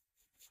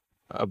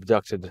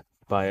abducted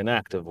by an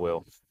act of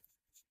will.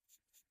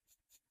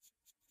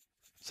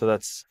 So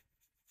that's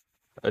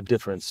a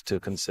difference to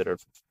consider.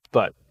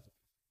 But,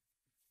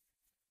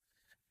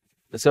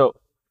 so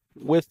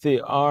with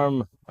the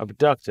arm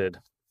abducted,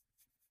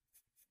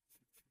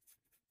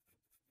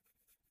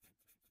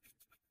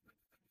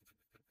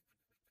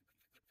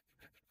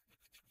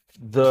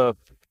 the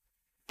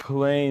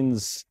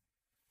planes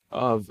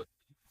of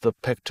the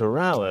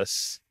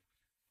pectoralis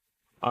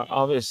are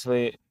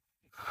obviously,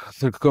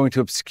 they're going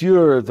to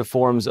obscure the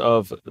forms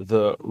of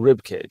the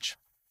rib cage.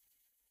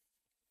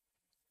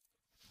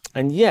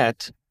 And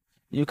yet,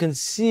 you can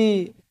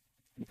see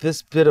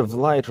this bit of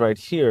light right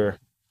here,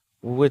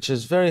 which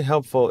is very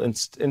helpful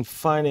in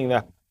finding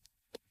that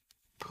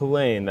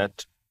plane,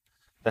 that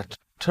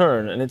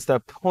turn. And it's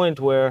that point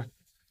where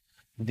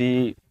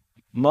the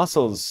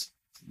muscles,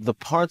 the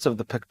parts of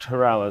the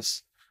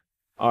pectoralis,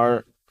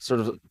 are sort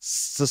of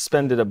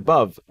suspended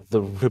above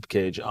the rib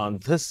cage on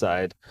this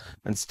side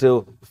and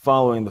still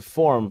following the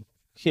form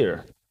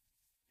here,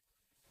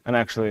 and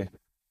actually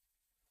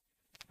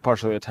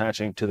partially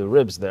attaching to the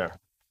ribs there.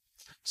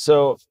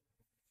 So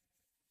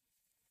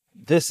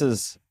this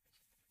is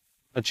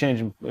a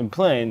change in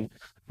plane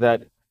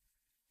that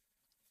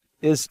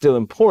is still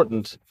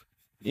important,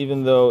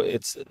 even though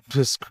it's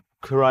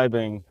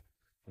describing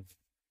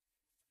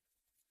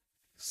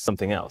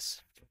something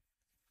else.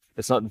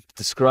 It's not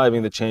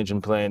describing the change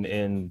in plane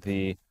in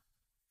the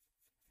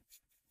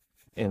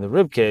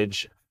rib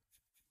cage,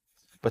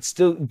 but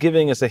still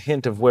giving us a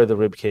hint of where the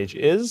rib cage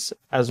is,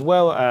 as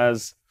well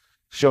as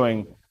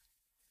showing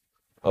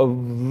a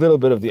little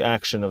bit of the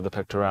action of the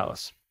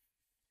pectoralis.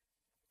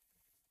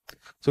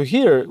 So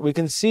here we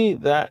can see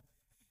that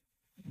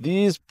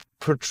these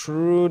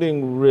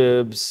protruding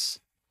ribs,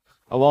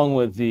 along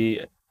with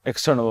the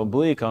external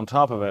oblique on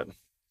top of it,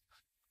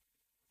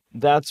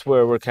 that's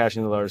where we're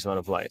catching the largest amount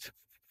of light.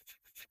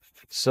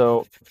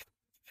 So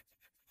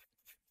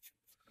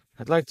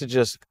I'd like to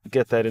just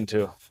get that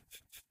into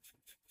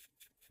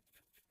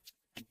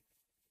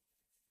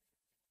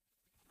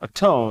a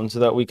tone so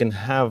that we can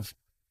have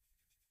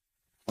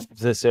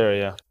this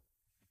area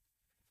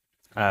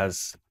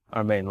as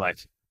our main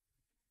light.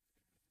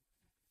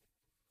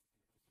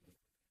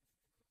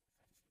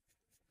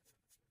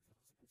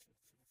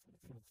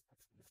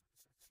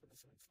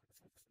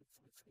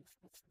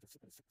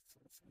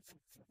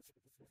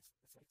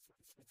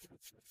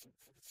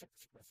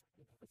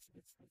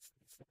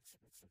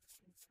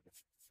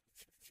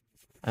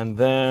 And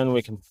then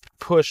we can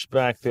push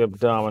back the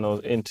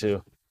abdominals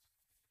into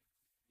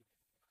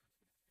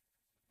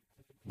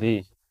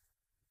the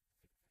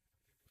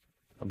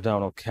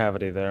abdominal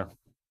cavity there.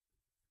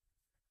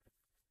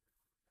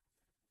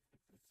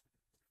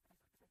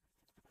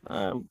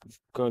 I'm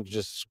going to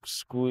just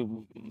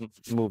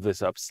move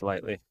this up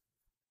slightly.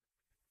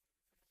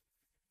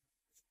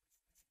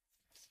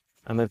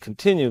 And then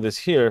continue this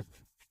here,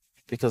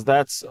 because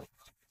that's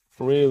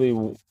really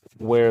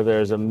where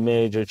there's a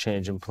major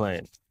change in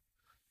plane.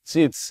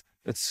 See, it's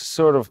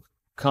sort of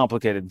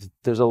complicated.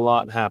 There's a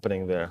lot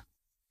happening there.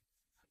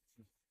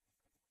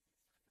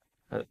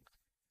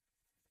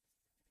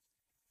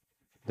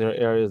 There are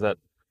areas that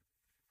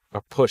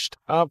are pushed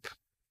up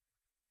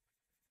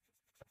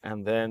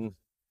and then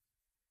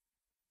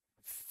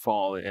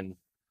fall in,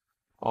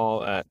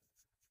 all at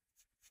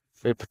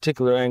very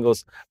particular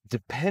angles,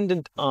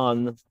 dependent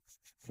on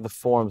the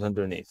forms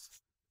underneath.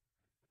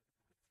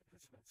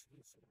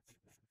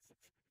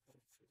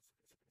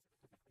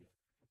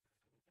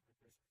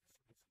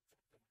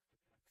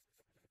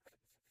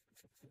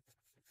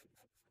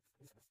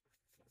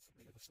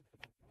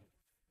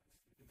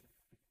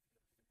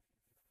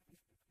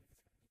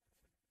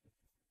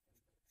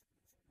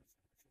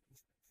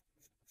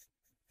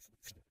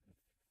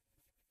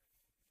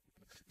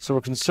 So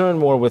we're concerned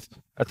more with,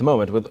 at the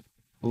moment, with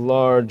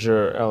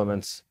larger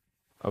elements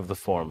of the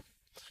form.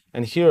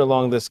 And here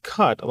along this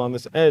cut, along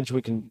this edge,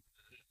 we can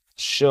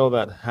show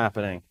that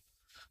happening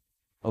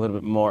a little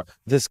bit more.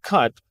 This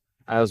cut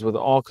as with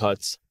all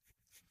cuts,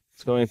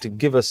 it's going to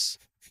give us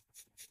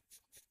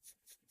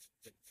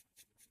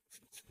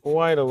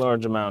quite a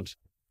large amount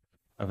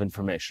of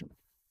information.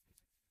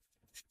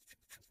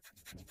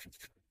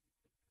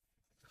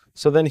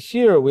 So then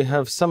here we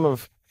have some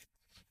of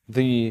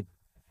the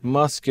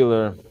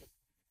muscular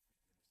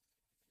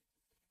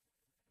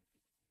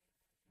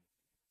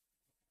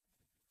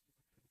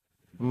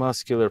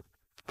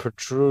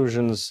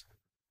protrusions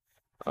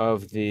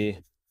of the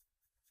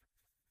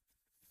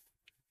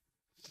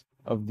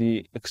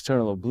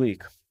external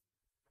oblique.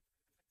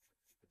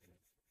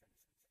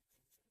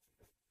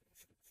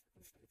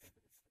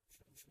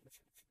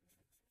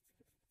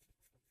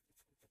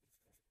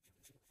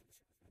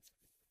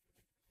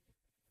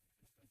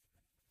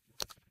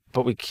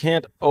 But we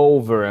can't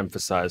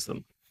overemphasize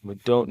them. We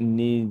don't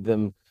need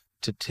them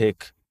to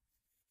take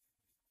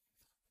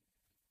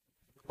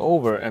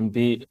over and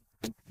be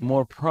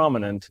more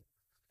prominent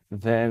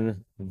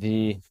than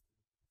the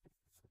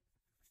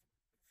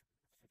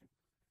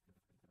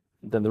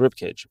rib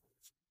cage.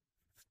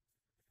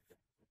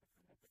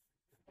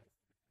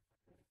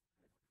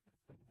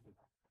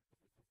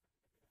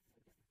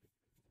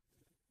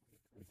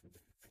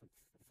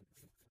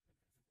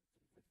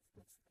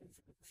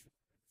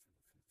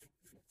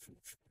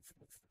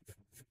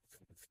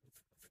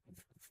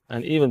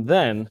 And even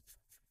then,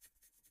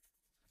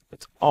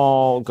 it's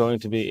all going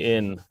to be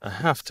in a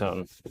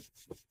halftone.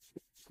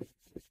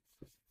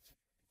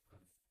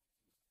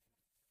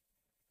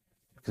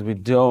 Because we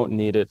don't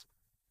need it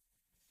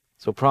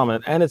so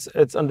prominent. And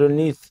it's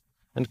underneath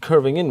and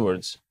curving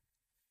inwards.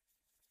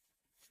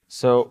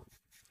 So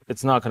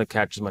it's not going to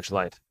catch as much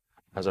light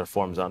as our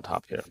forms on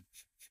top here.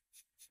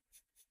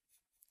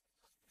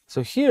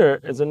 So here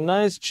is a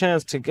nice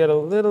chance to get a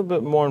little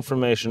bit more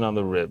information on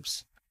the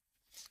ribs.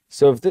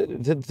 So if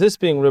this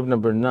being rib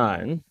number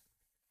 9,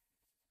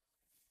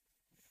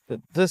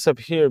 this up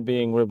here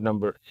being rib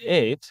number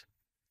 8,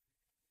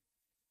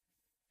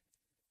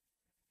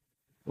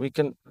 we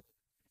can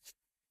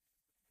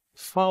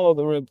follow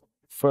the rib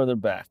further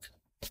back.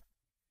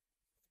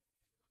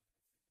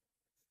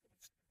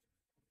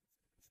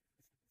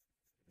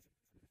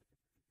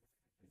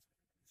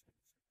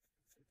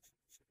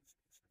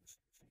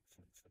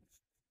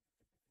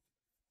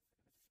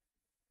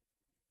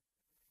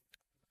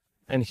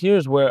 And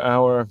here's where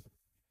our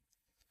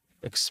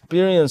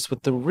experience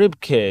with the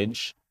rib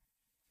cage,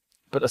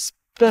 but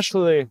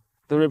especially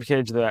the rib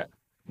cage that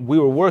we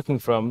were working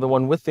from, the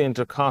one with the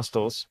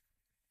intercostals,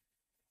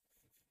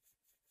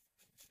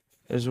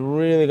 is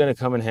really going to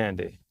come in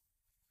handy.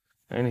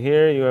 And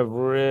here you have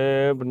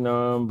rib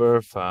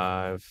number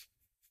 5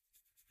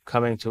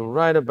 coming to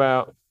right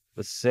about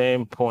the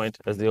same point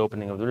as the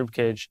opening of the rib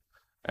cage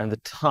and the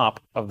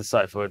top of the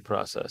xiphoid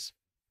process.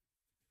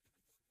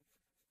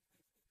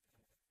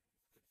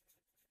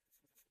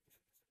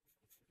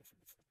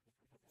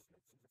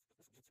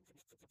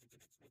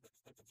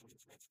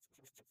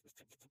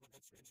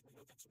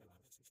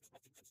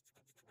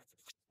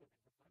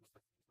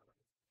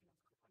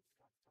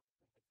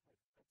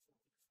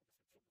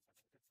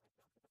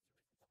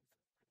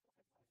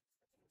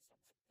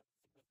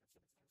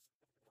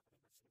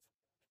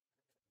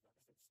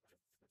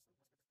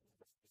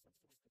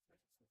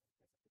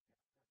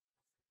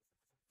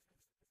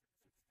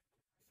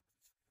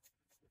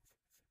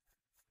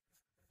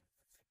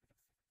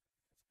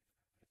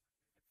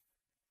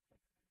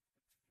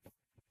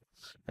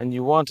 And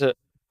you want to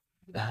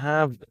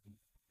have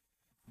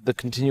the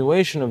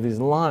continuation of these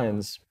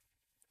lines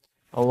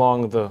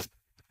along the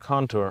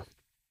contour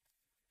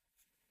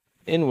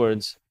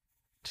inwards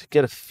to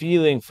get a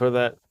feeling for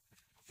that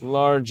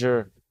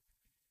larger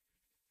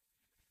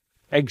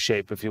egg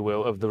shape, if you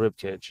will, of the rib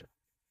cage.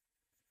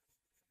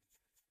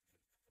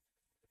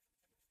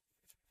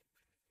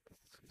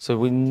 So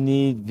we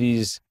need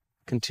these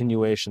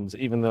continuations,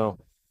 even though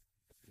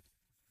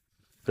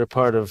they're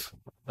part of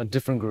a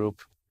different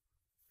group.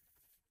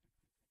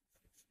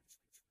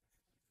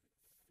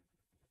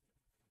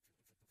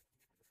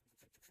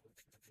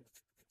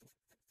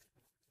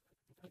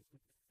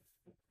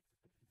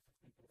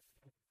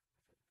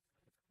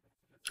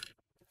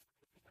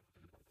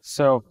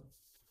 So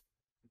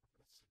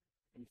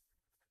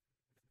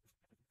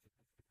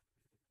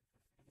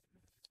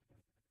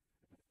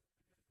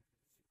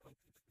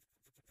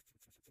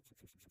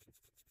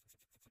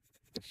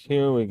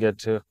here we get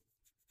to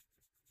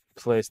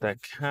place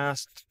that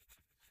cast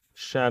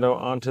shadow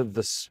onto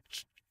the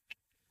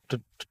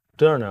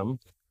sternum,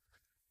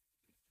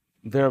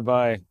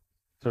 thereby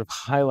sort of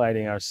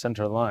highlighting our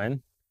center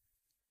line.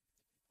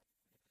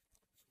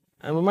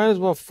 And we might as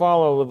well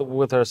follow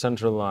with our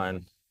center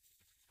line.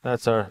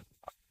 That's the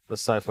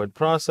xiphoid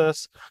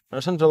process.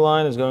 Our center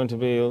line is going to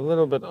be a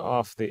little bit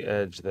off the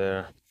edge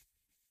there.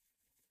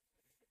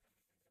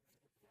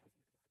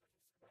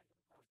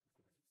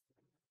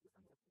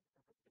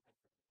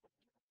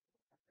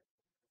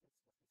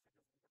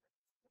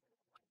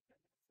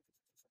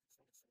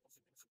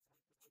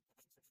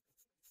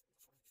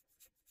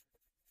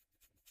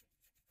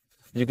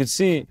 You can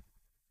see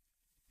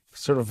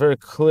sort of very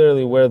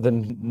clearly where the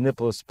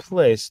nipple is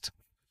placed,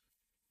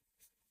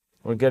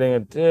 we're getting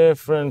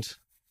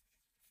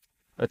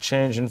a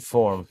change in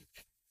form.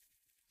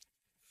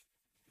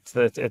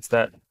 It's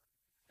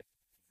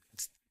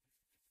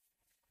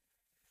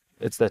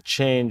that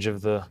change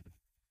of the,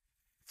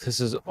 this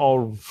is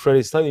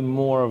already slightly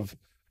more of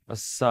a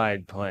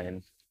side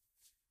plane.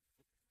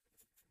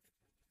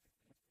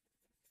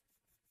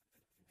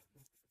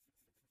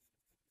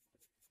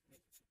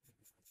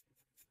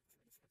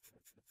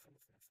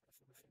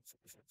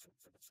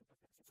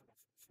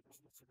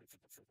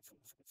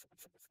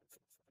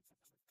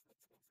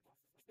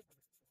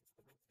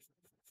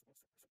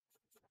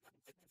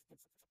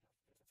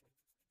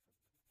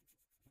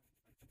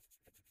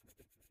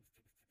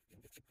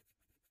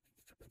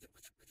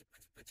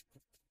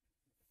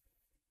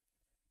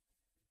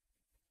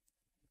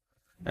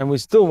 And we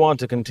still want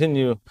to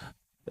continue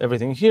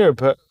everything here,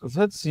 but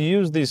let's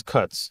use these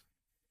cuts.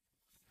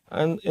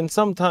 And in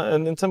some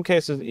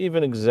cases,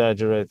 even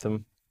exaggerate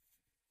them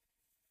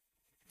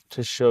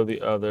to show the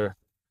other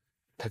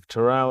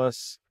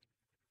pectoralis.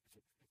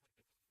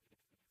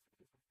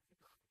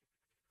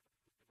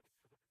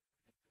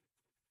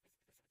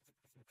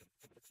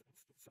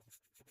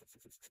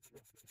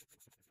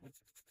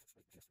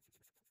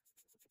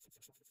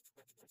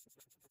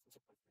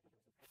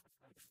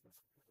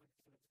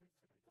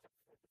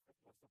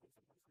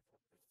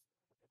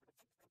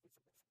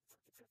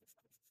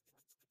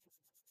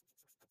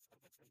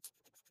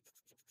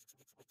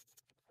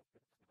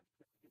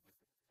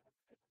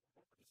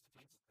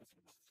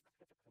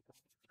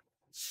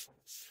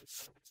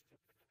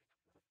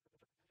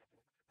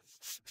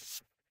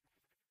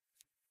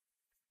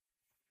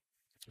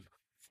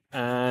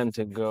 And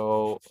to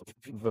go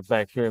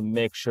back here and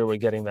make sure we're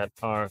getting that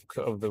arc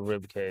of the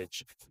rib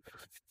cage.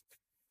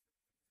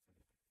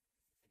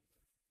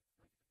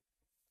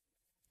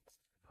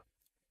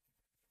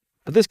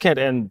 But this can't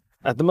end,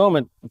 at the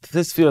moment,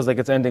 this feels like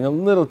it's ending a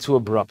little too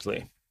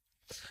abruptly.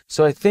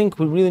 So I think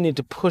we really need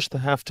to push the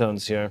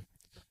halftones here,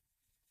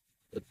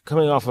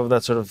 coming off of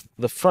that sort of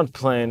the front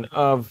plane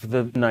of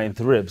the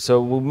ninth rib.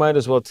 So we might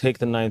as well take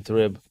the ninth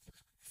rib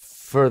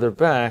further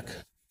back,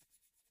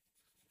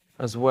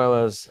 as well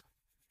as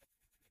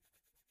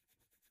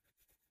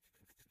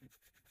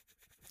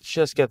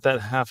just get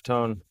that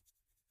halftone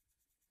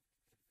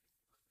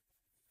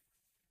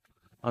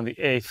on the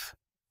eighth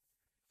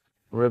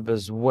rib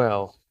as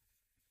well,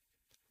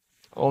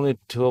 only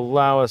to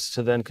allow us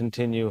to then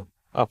continue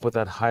up with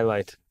that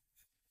highlight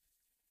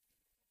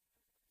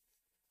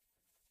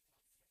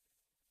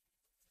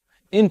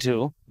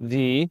into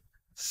the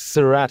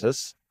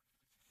serratus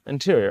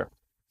anterior.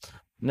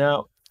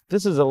 Now,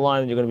 this is a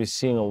line that you're going to be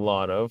seeing a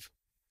lot of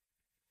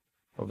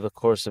over the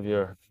course of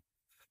your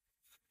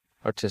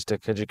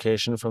artistic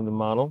education from the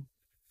model.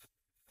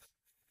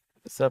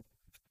 It's a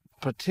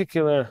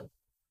particular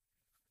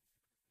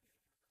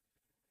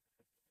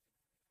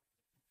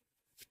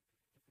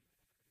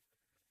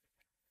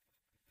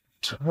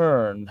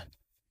turn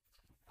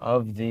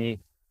of the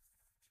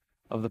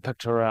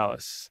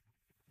pectoralis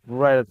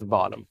right at the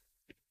bottom.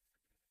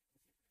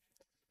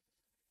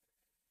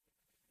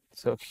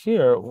 So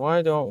here,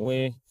 why don't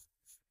we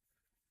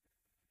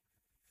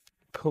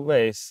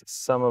place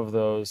some of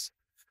those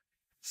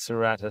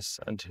serratus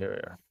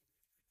anterior?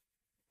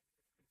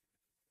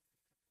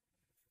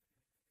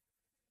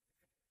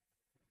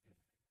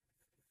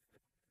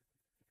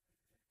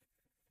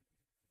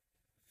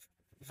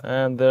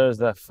 And there's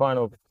that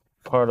final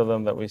part of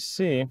them that we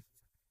see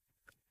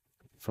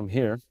from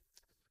here.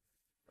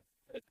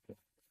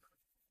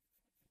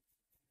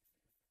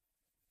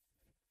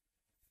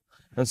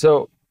 And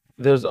so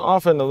there's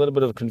often a little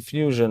bit of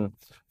confusion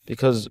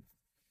because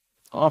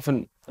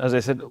often, as I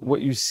said,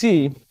 what you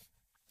see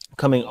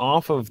coming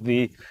off of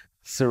the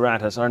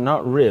serratus are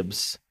not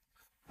ribs,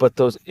 but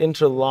those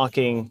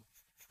interlocking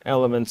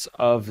elements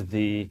of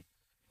the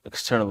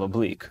external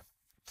oblique.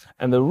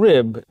 And the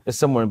rib is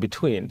somewhere in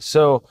between.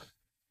 So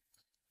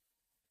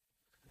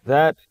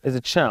that is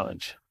a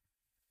challenge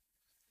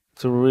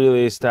to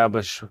really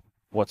establish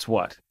what's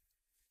what.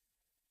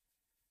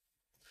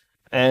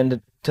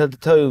 And to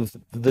tell you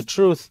the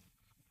truth,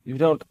 you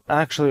don't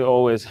actually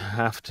always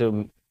have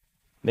to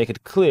make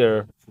it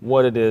clear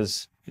what it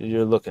is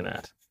you're looking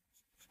at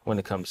when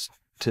it comes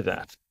to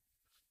that.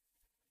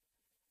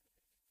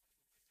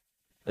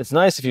 It's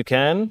nice if you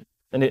can,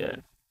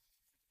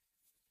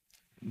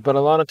 but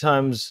a lot of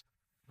times,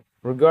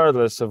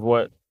 regardless of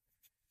what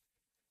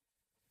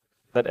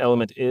that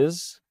element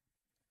is,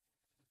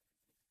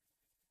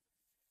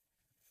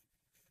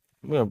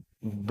 I'm going to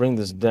bring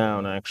this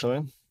down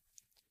actually.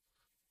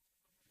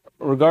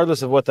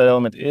 Regardless of what that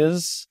element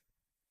is,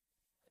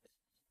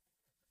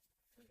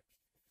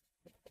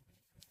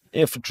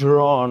 if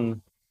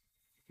drawn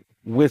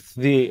with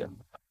the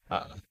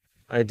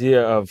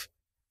idea of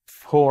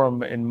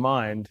form in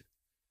mind,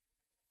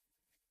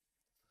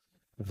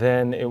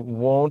 then it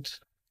won't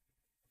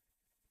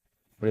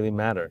really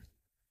matter.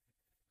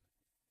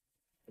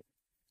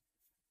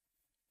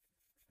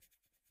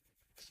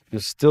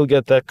 You'll still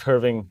get that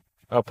curving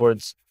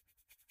upwards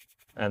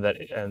and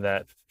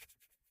that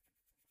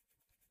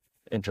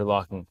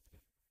interlocking.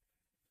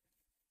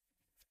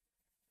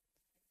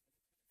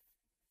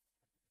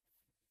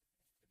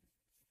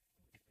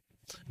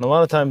 And a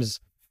lot of times,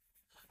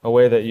 a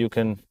way that you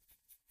can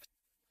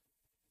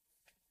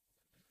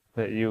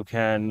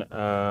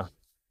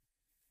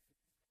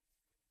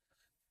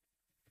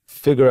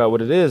figure out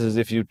what it is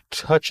if you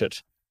touch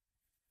it.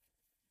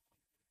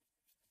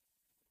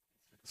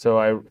 So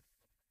I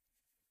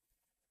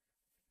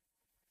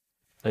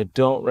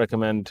don't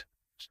recommend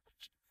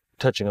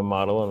touching a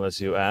model unless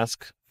you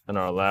ask and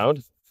are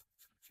allowed.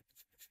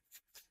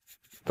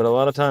 But a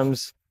lot of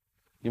times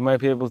you might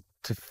be able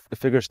to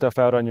figure stuff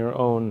out on your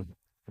own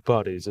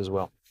bodies as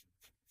well.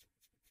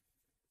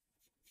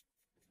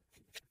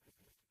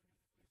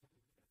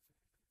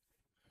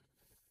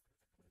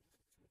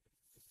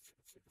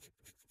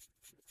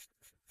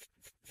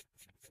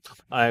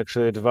 I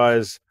actually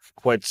advise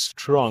quite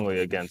strongly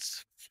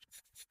against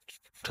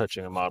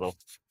touching a model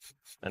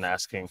and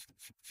asking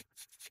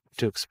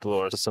to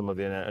explore some of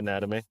the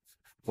anatomy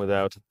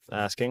without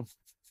asking.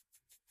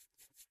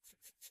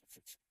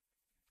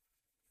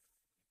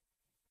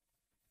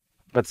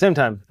 But at the same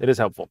time, it is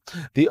helpful.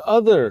 The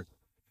other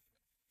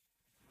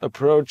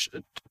approach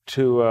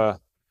to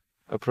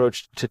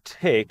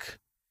take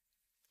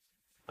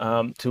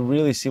to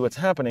really see what's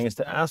happening is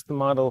to ask the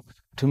model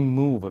to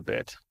move a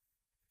bit,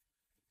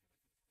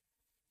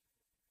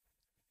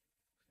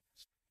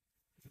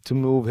 to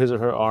move his or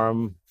her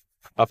arm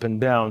up and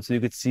down, so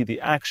you could see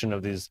the action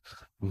of these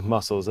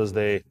muscles as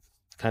they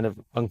kind of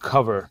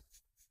uncover,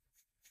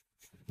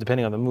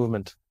 depending on the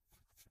movement,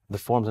 the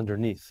forms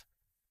underneath.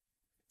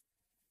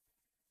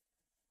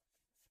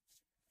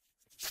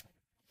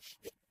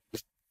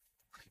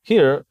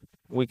 Here,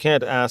 we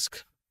can't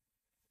ask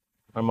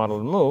our model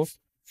to move,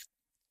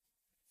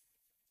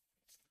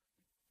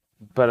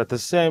 but at the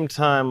same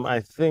time, I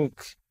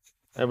think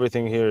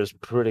everything here is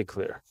pretty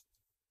clear.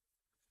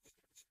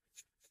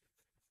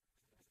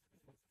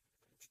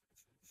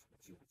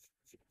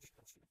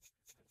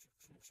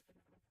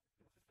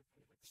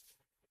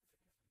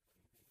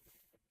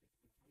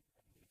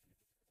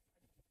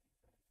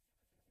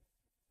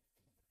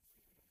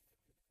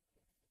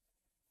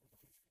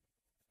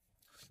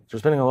 So we're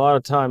spending a lot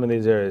of time in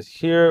these areas.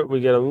 Here, we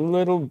get a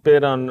little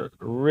bit on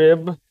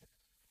rib,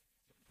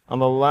 on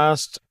the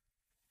last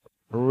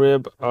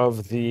rib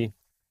of the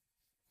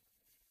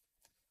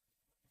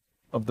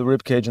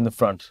rib cage in the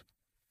front.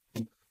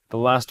 The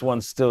last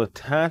one's still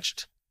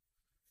attached.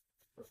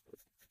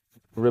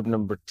 Rib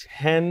number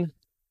 10.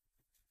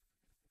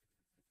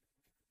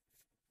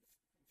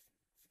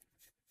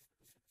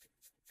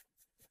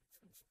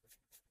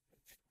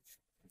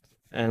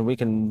 And we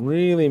can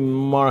really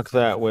mark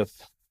that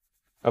with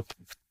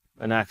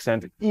an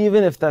accent,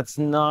 even if that's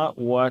not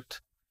what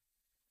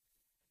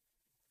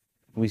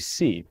we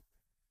see.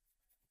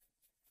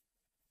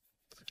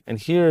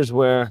 And here's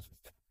where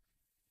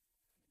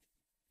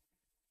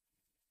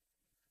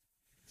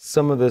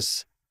some of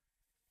this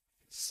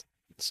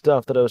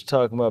stuff that I was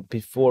talking about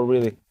before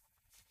really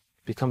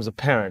becomes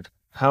apparent.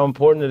 How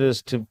important it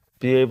is to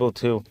be able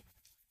to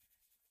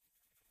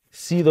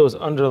see those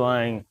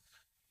underlying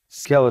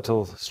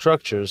skeletal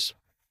structures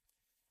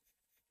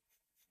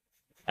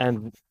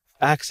and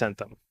accent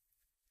them.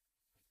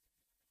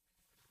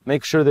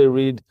 Make sure they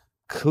read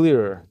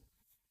clearer.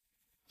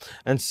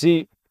 And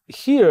see,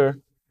 here,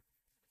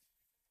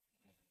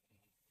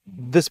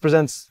 this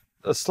presents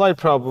a slight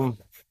problem,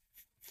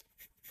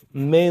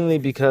 mainly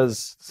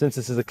because since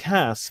this is a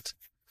cast,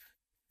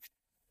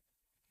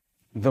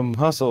 the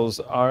muscles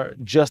are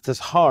just as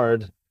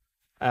hard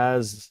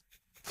as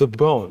the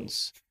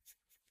bones.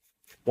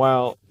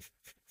 While,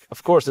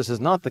 of course, this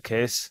is not the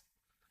case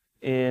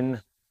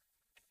in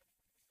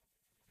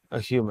a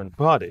human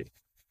body,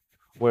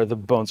 where the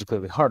bones are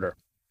clearly harder.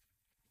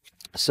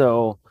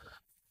 So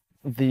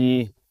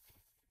the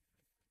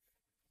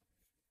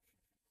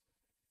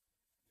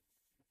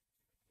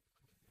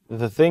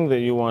thing that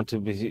you want to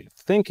be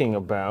thinking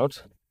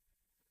about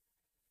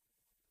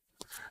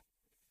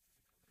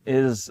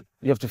is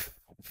you have to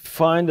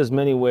find as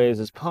many ways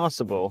as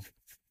possible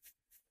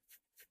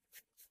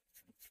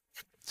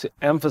to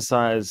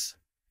emphasize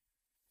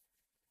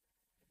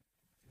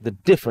the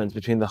difference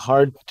between the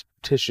hard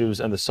tissues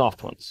and the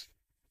soft ones.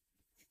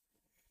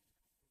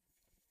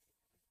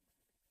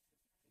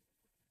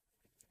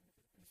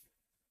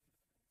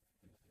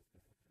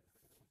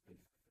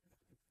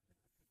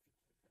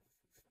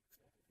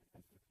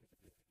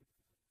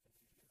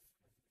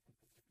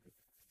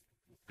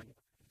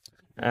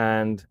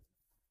 And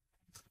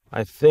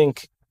I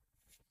think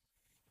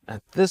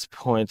at this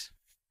point,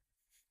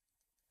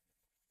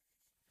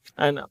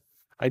 and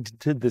I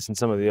did this in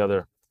some of the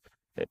other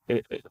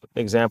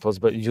examples,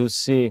 but you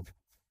see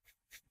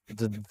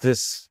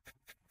this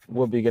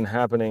will begin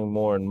happening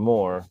more and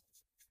more.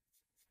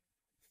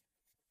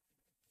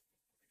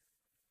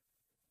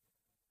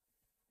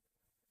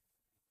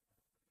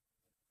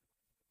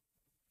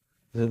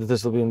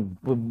 This will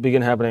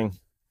begin happening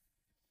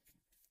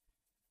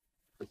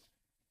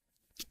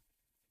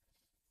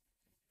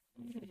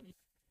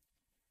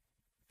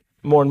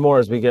more and more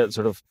as we get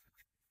sort of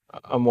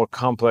a more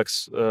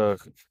complex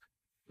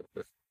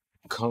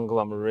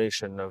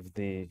conglomeration of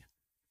the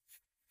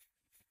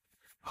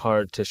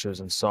hard tissues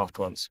and soft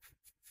ones.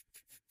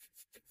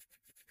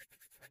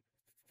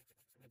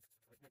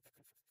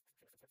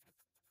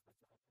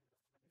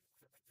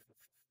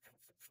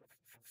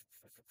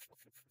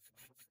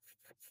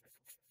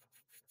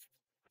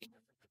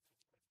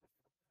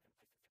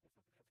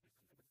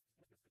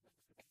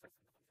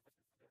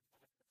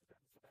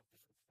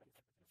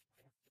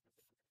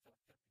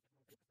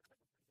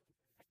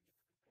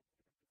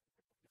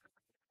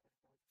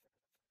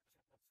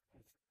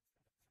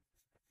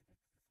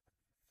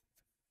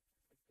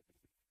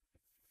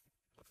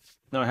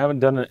 Now, I haven't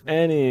done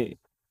any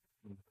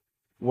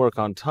work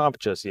on top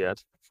just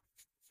yet.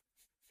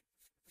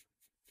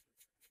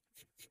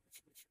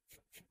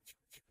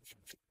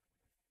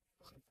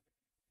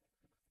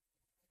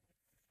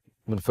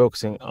 I've been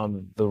focusing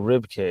on the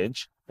rib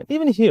cage, and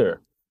even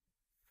here,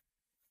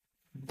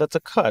 that's a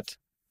cut,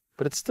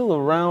 but it's still a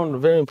round,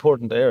 very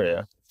important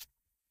area.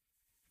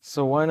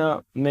 So why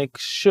not make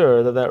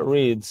sure that that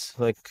reads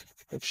like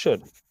it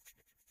should?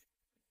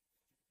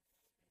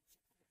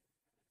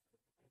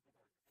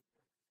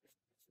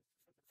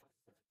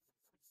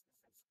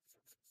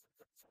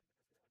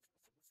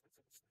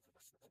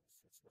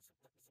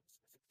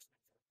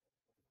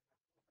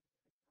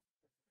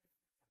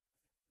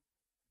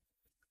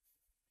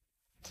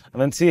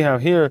 And then see how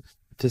here,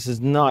 this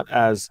is not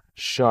as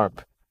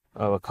sharp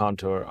of a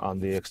contour on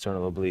the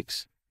external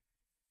obliques.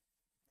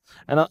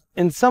 And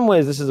in some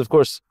ways, this is, of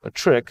course, a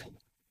trick.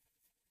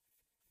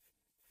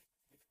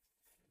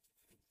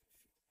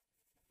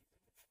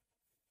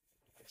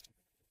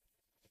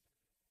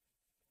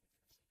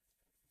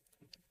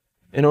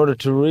 In order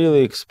to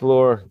really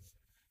explore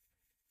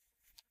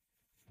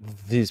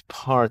these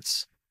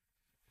parts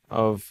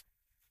of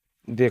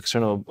the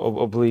external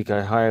oblique,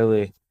 I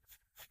highly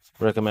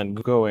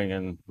recommend going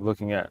and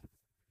looking at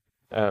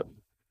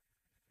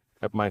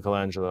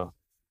Michelangelo.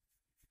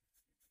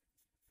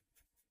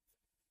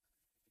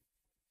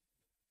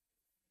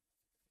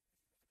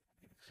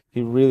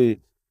 He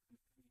really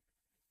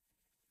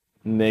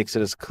makes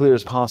it as clear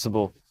as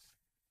possible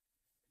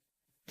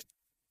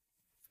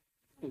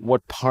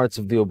what parts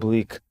of the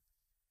oblique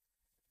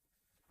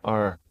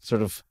are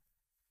sort of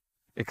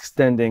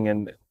extending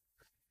and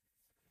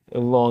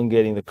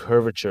elongating the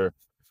curvature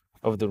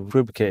of the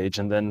rib cage,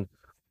 and then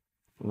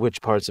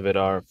which parts of it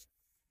are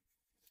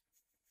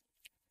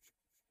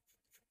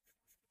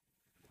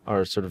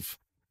sort of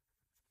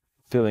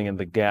filling in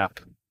the gap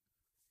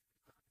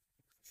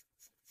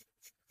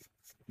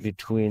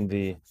between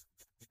the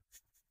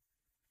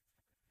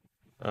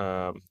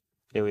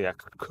iliac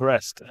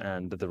crest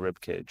and the rib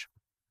cage.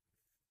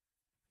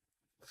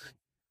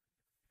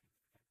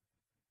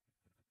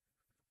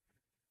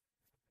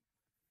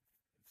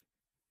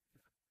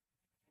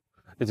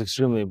 It's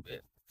extremely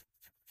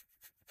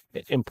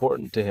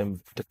important to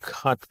him to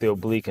cut the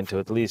oblique into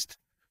at least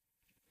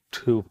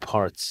two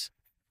parts.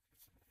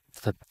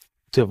 To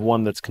have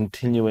one that's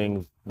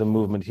continuing the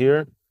movement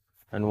here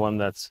and one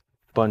that's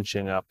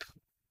bunching up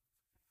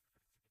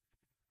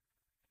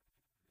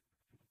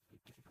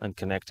and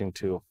connecting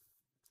to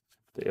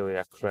the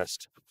iliac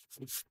crest.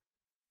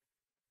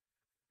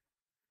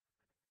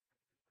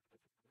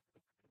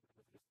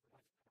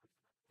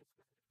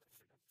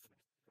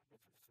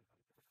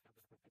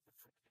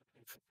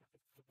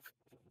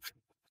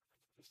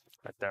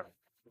 Right there.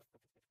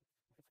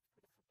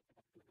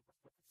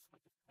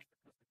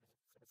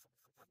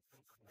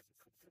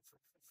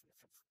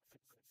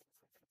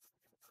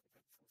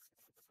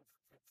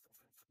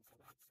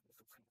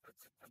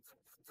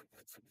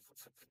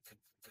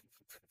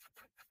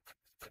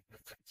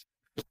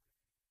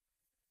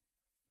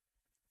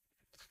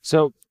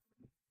 So,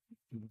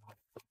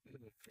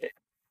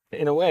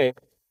 in a way,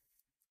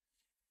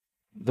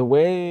 the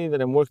way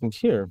that I'm working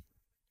here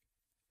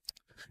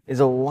is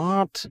a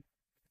lot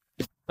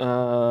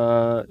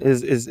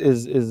is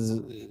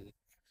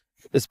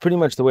pretty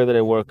much the way that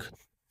I work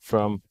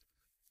from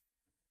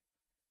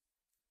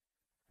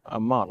a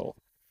model.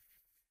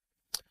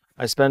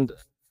 I spend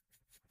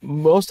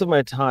most of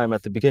my time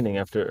at the beginning,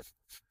 after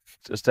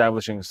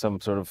establishing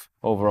some sort of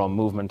overall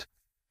movement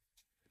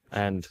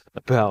and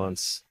a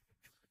balance,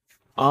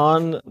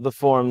 on the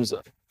forms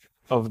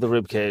of the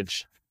rib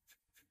cage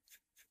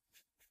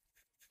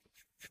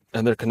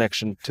and their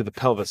connection to the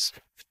pelvis.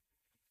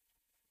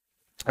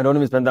 I don't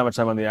even spend that much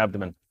time on the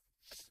abdomen,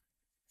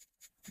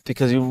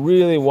 because you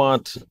really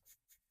want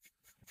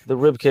the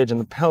rib cage and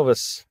the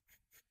pelvis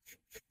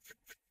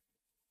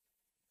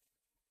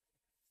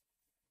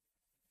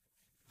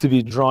to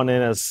be drawn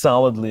in as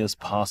solidly as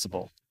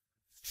possible.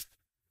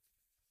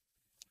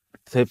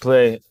 They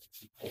play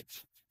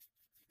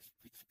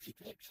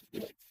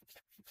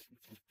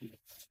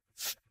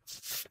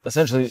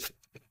essentially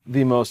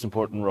the most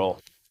important role.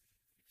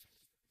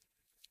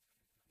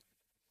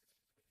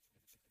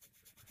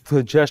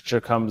 The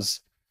gesture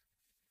comes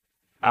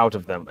out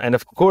of them, and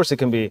of course it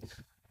can be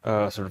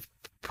sort of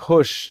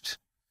pushed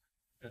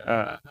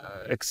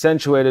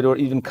accentuated or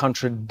even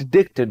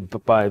contradicted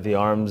by the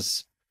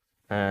arms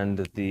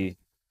and the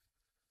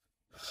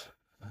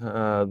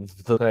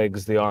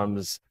legs, the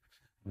arms,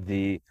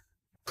 the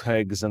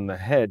pegs, and the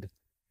head.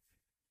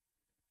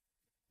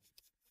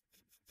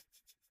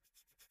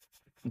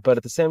 But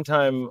at the same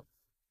time,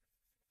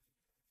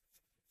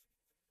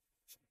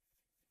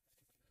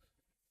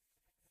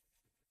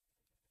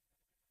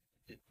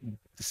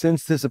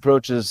 since this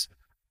approach is,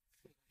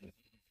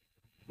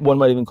 one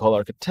might even call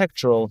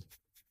architectural,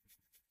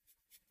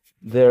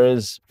 there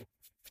is,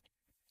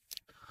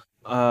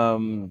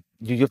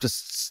 you have to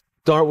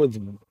start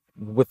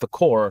with the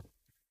core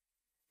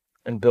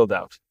and build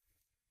out.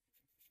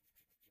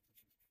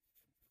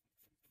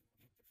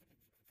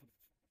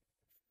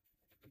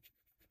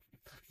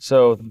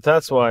 So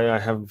that's why I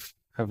have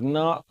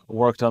not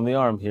worked on the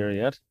arm here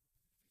yet.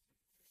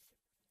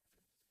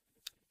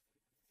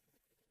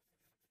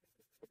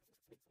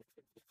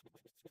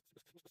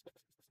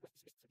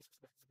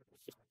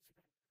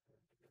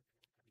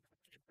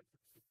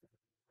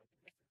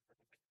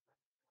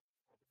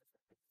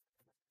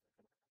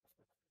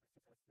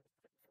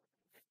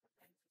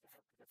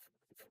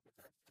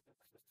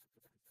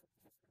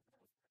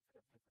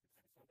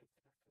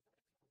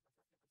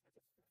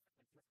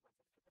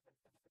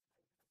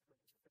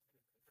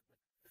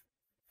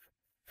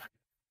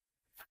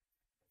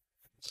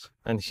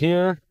 And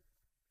here,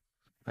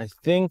 I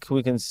think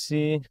we can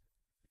see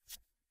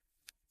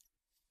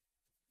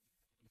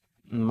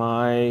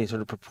my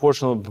sort of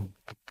proportional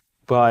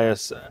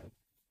bias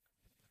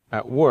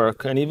at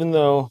work. And even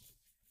though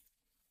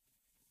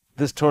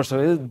this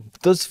torso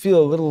does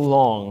feel a little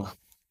long,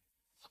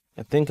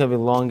 I think I've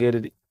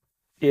elongated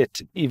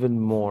it even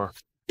more.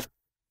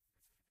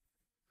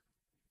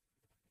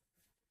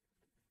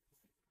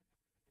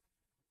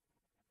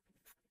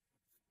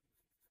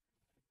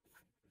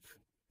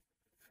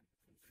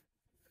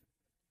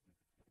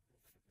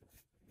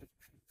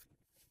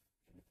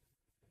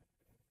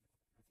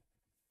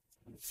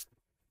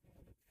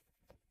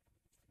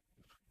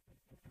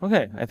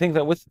 Okay, I think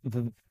that with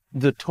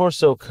the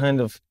torso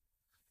kind of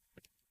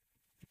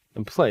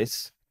in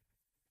place,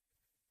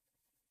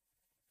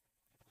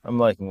 I'm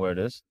liking where it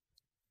is.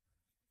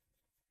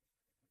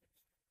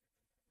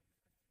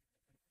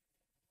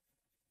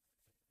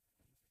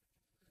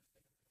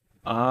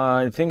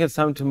 I think it's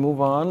time to move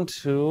on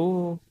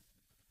to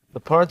the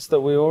parts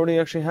that we already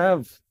actually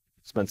have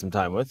spent some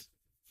time with.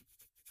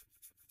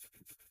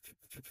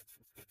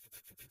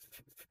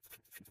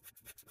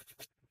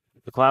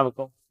 The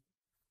clavicle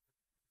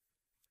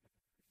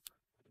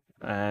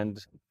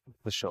and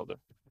the shoulder.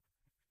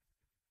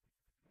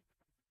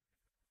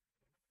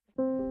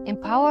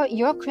 Empower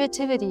your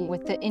creativity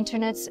with the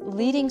internet's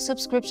leading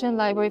subscription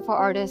library for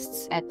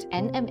artists at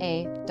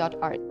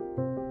nma.art.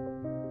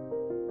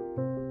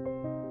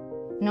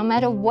 No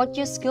matter what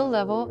your skill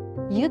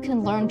level, you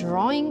can learn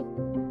drawing,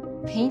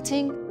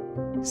 painting,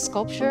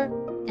 sculpture,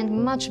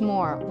 and much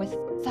more with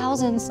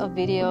thousands of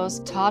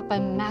videos taught by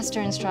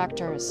master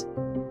instructors.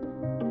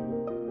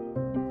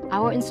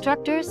 Our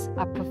instructors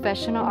are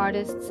professional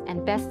artists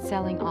and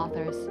best-selling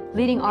authors,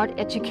 leading art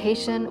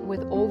education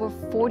with over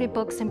 40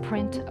 books in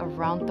print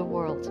around the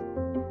world.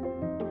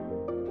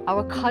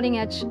 Our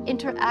cutting-edge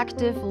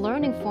interactive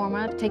learning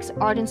format takes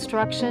art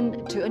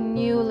instruction to a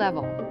new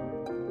level.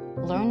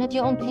 Learn at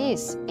your own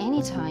pace,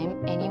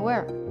 anytime,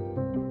 anywhere.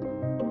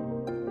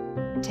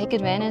 Take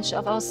advantage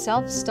of our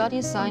self-study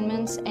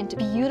assignments and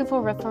beautiful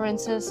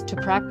references to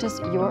practice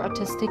your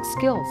artistic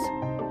skills.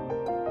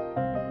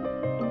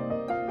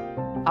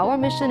 Our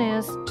mission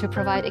is to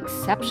provide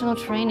exceptional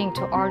training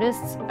to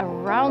artists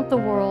around the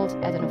world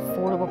at an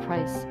affordable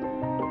price.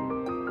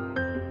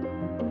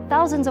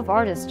 Thousands of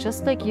artists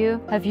just like you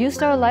have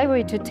used our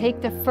library to take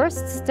their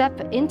first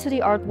step into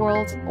the art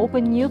world,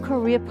 open new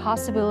career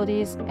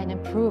possibilities, and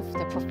improve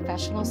their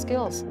professional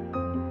skills.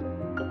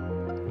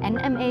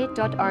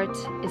 nma.art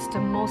is the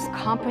most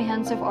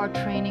comprehensive art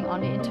training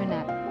on the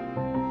internet.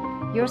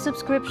 Your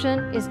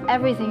subscription is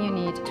everything you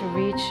need to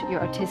reach your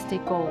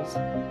artistic goals.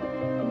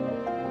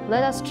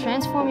 Let us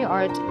transform your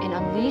art and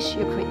unleash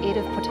your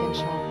creative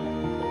potential.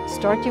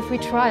 Start your free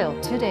trial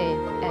today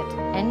at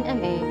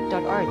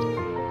nma.art.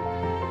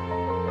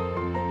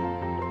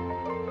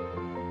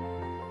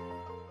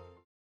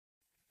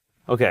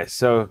 Okay,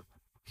 so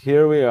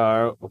here we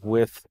are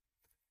with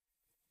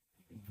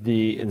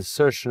the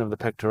insertion of the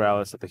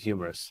pectoralis at the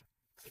humerus.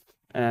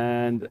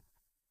 And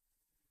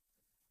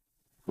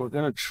we're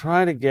going to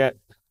try to get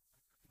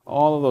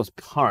all of those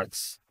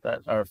parts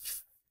that are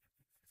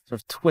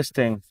sort of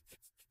twisting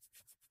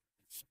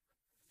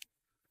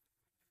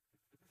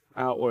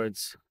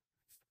outwards.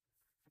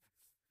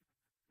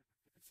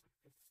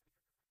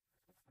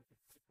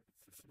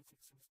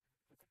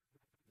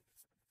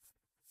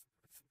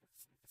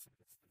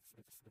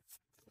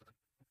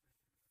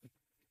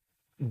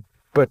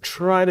 But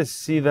try to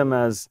see them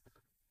as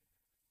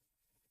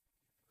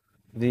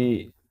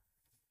the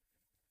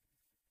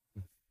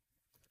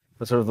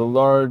sort of the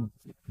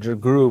larger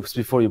groups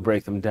before you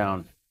break them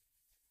down.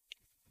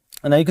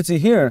 And now you can see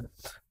here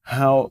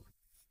how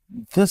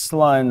this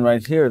line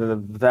right here,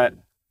 that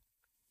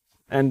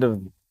end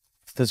of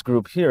this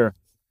group here,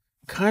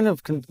 kind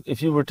of,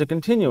 if you were to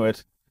continue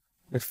it,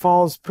 it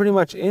falls pretty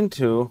much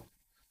into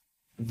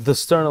the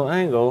sternal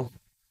angle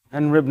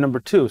and rib number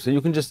 2. So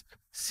you can just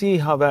see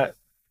how that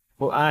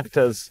will act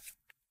as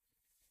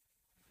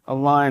a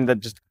line that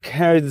just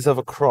carries itself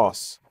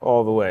across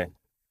all the way.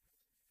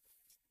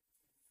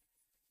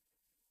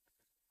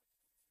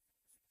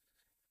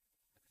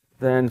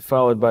 Then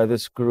followed by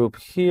this group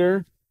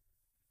here.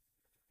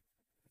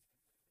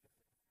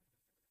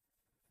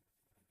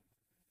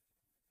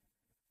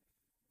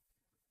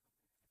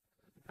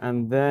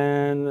 And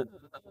then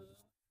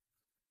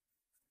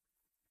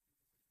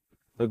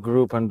the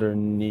group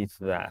underneath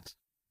that.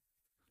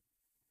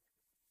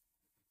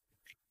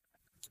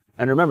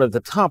 And remember, the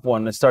top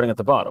one is starting at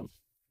the bottom.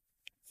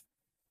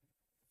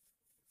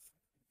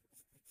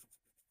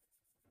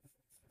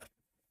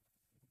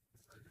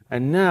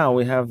 And now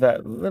we have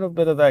that little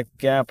bit of that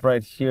gap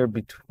right here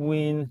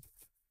between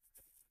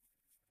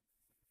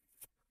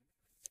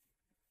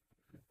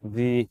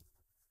the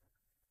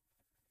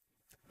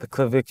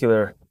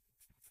clavicular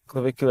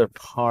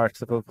part,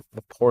 the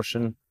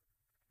portion,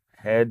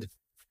 head,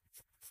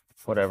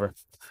 whatever,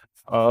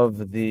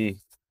 of the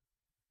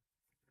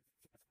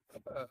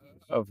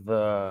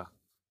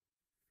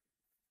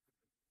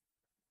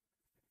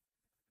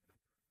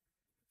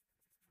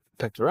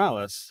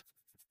pectoralis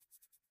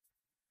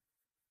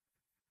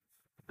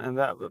and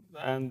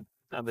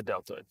the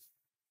deltoid.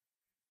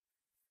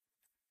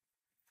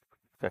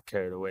 Got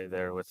carried away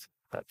there with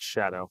that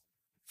shadow.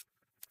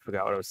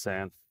 Forgot what I was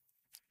saying.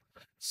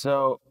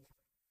 So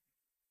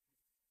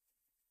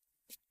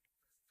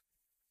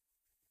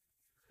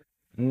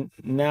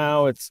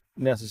now it's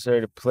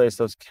necessary to place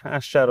those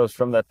cast shadows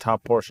from that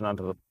top portion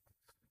onto the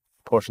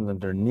portions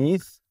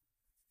underneath.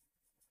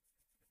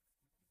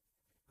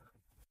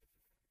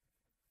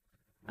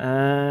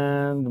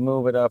 And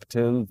move it up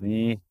to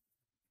the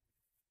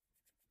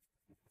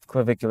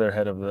clavicular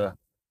head of the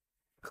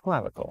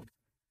clavicle.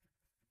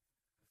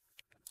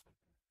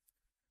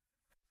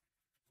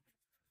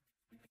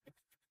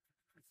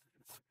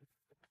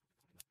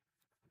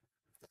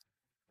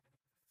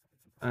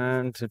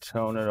 And to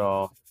tone it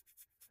all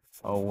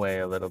away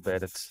a little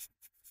bit, it's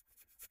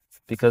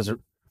because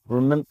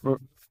remember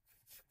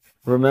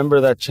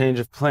that change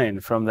of plane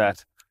from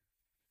that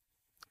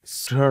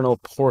sternal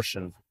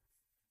portion.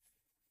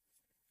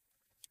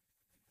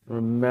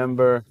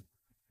 Remember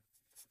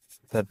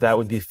that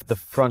would be the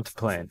front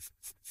plane.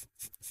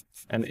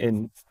 And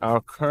in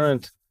our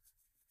current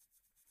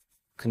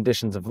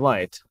conditions of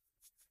light,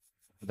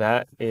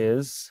 that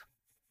is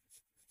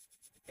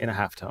in a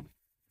halftone.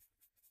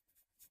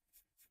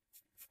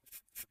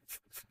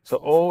 So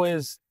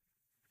always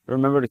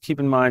remember to keep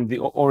in mind the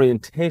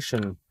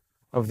orientation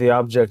of the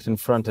object in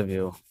front of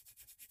you.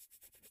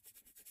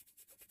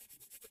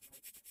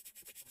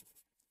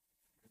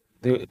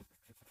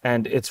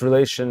 And its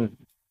relation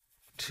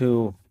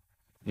to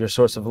your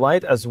source of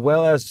light, as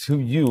well as to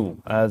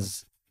you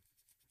as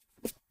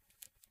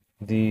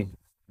the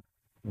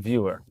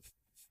viewer.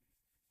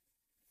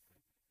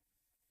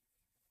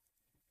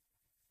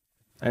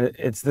 And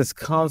it's this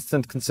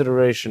constant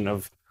consideration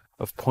of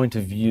point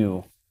of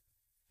view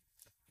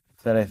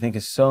that I think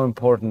is so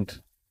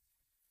important,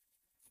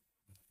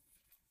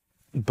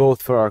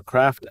 both for our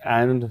craft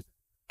and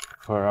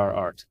for our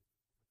art.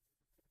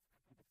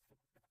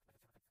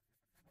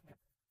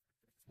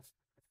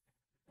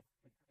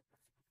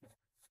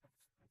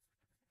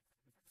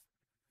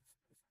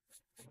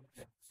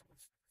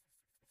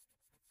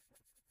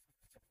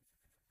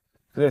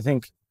 Because I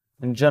think,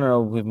 in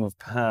general, we've moved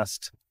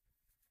past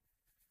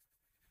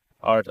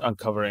art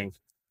uncovering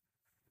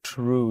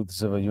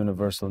truths of a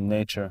universal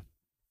nature.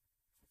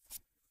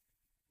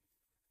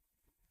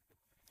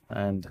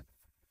 And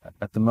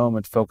at the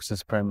moment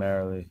focuses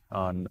primarily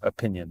on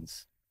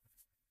opinions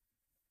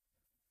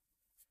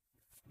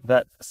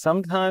that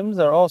sometimes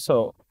are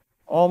also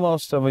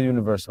almost of a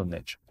universal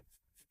nature.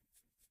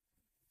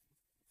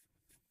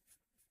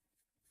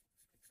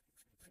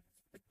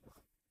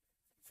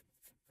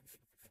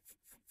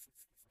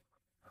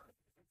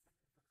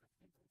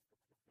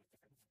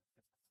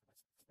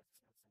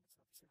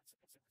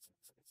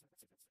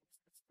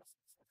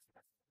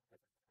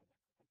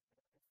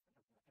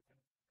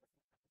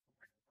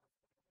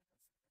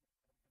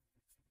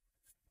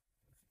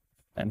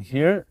 And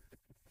here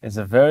is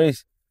a very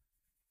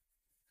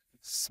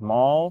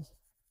small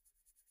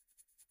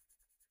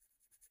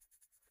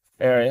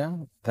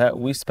area that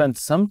we spent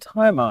some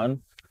time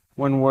on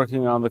when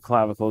working on the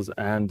clavicles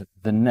and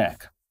the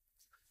neck.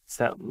 It's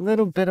that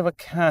little bit of a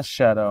cast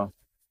shadow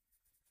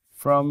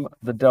from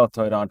the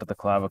deltoid onto the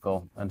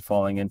clavicle and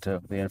falling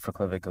into the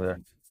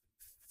infraclavicular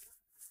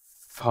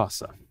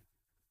fossa.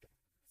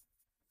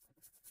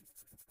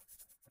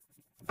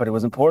 But it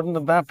was important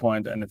at that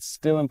point, and it's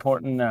still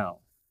important now.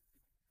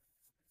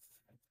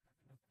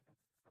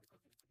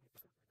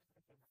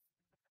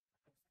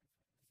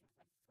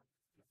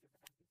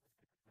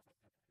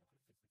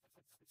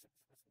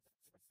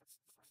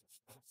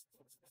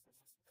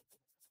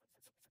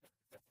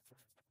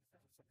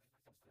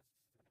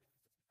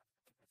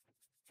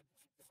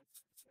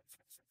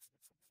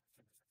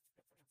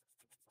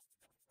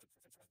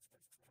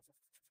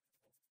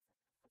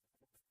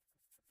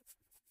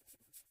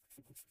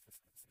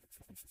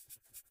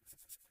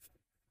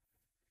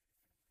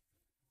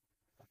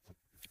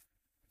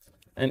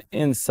 And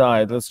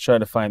inside, let's try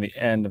to find the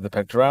end of the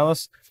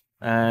pectoralis,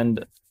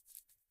 and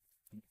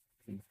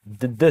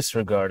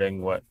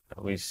disregarding what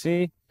we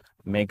see,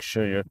 make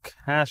sure your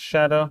cast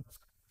shadow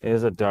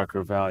is a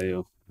darker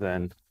value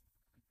than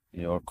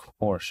your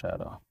core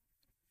shadow.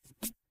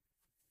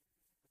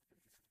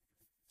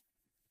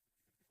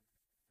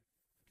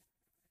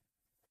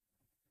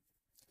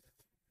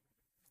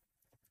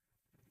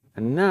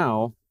 And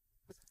now,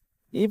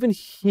 even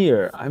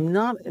here, I'm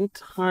not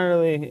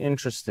entirely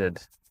interested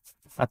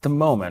at the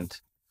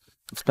moment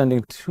in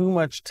spending too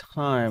much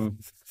time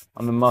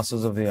on the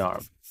muscles of the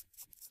arm.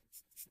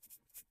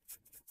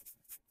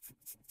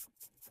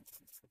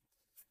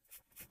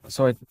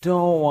 So I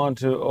don't want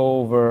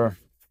to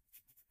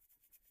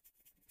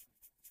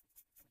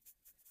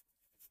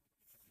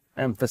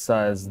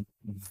emphasize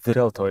the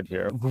deltoid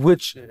here,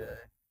 which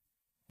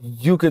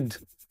you could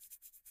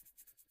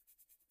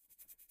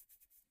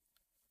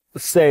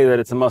say that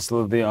it's a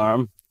muscle of the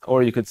arm,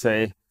 or you could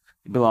say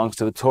it belongs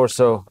to the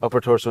torso,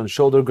 upper torso and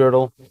shoulder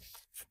girdle,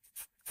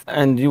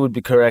 and you would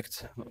be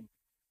correct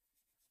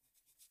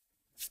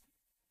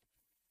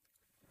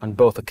on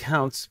both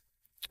accounts.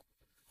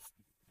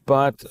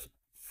 But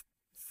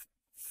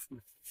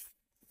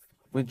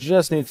we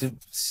just need to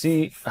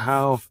see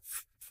how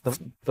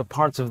the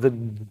parts of the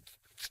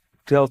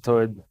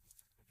deltoid,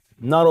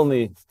 not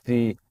only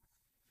the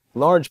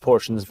large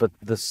portions, but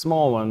the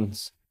small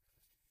ones,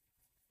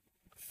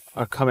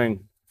 are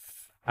coming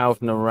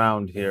out and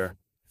around here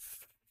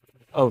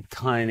a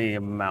tiny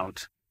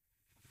amount.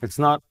 It's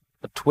not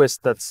a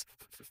twist that's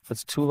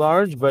too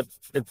large, but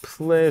it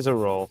plays a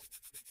role.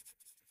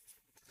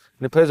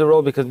 And it plays a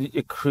role because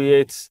it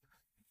creates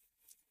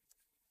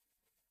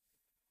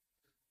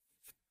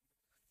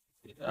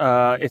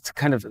it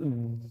kind of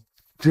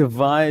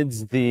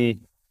divides the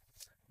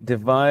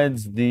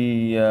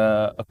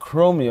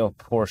acromial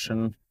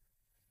portion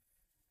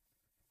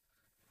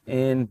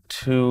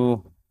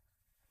into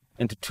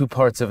two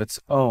parts of its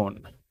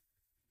own.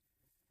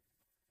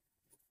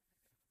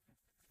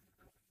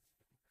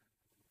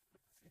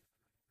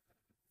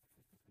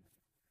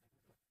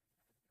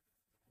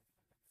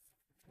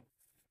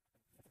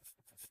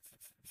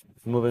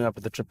 Moving up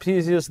at the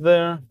trapezius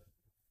there.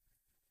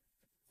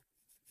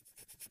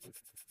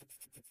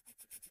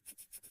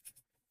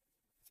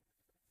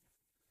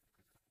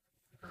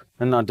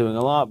 And not doing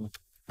a lot,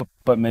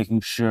 but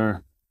making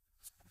sure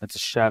it's a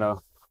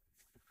shadow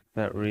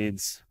that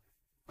reads.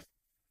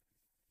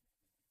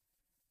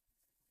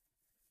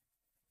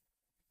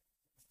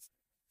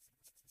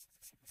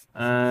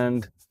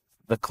 And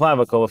the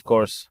clavicle, of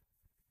course,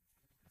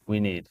 we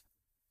need.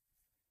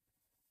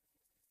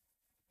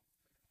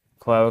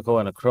 Clavicle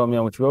and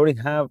acromion, which we already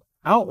have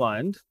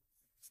outlined.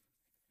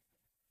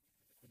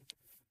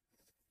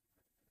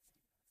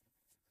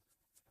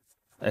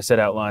 I said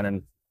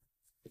outline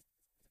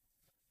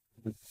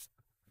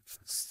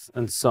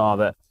and saw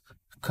that,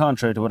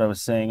 contrary to what I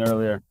was saying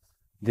earlier,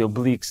 the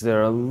obliques there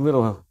are a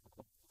little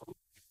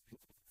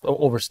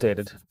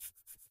overstated.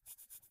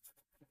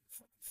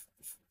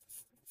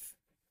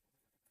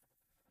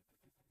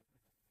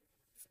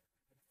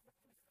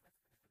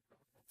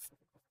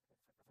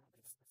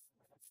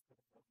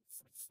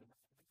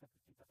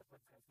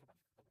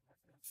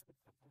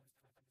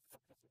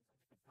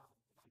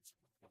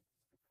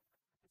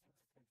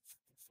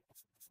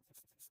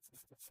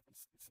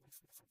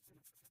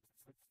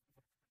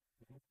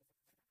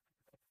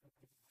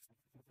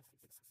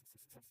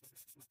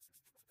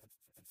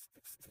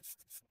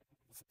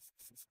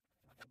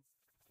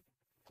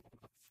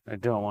 I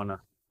don't want to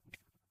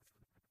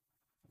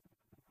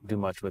do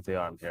much with the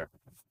arm here.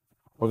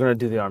 We're going to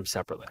do the arm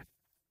separately.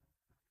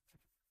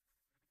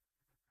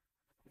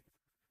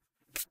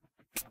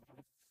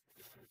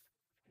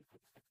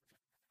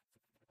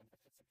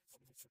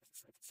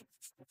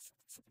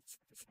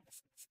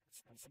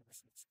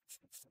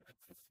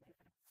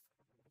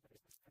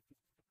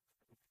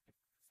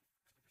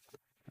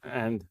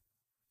 And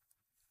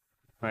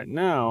right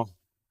now,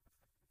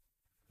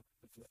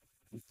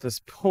 at this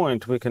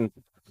point, we can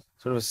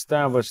sort of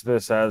establish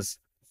this as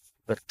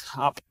the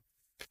top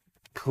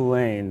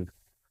plane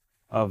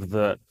of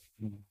the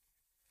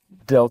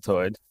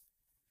deltoid.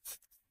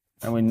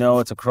 And we know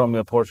its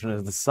acromial portion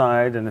is the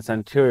side and its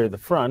anterior the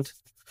front.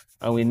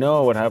 And we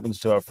know what happens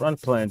to our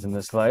front planes in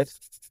this light.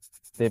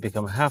 They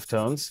become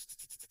halftones.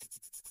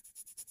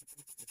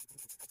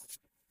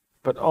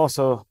 But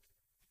also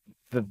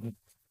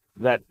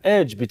that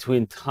edge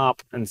between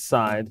top and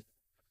side,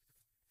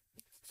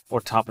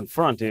 or top and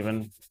front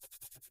even,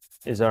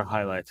 is our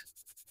highlight.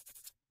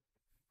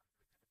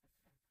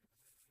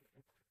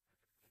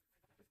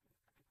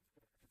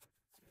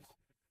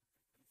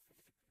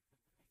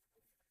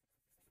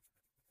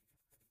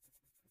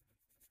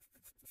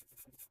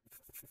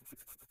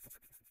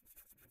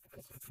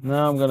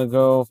 Now I'm going to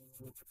go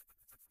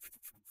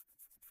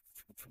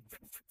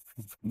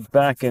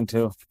back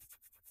into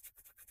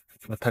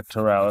the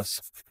pectoralis.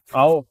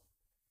 I'll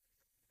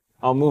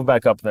move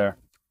back up there.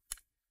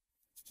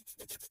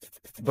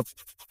 But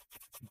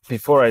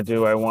before I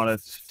do, I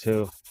wanted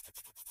to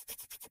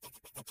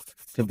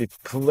to be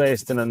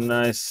placed in a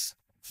nice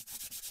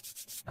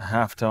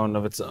halftone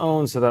of its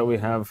own so that we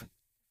have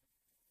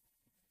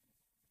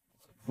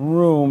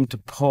room to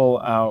pull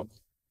out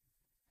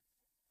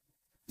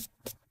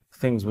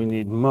things we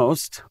need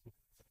most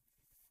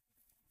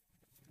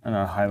and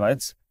our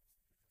highlights,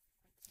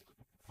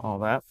 all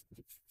that.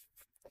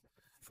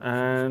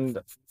 And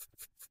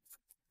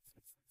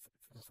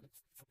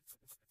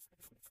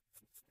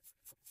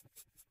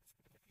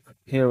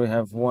here we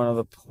have one of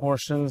the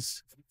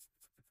portions.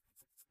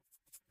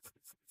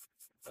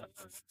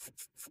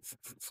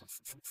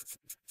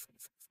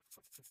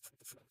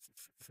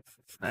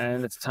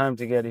 And it's time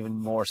to get even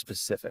more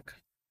specific.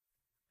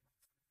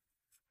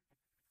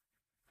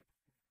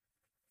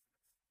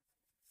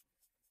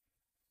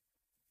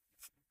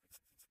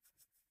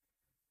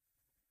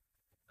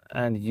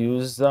 And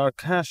use our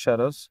cast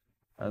shadows,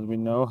 as we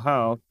know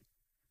how,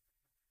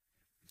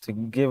 to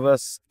give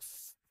us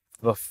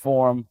the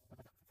form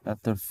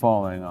that they're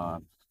falling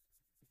on.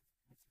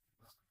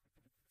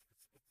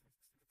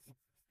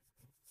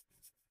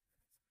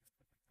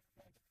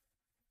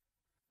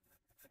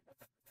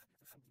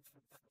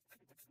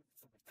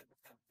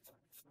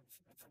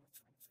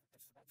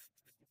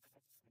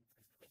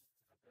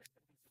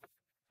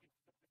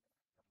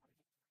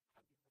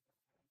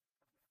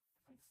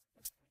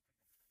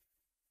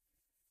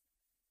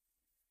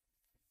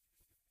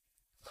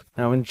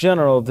 Now, in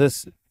general,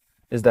 this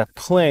is that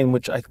plane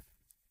which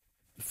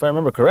if I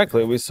remember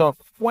correctly, we saw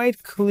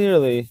quite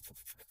clearly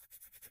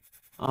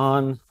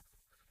on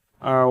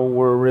our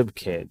rib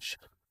cage.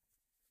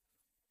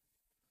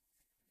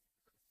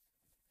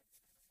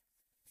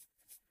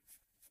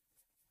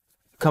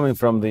 Coming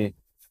from the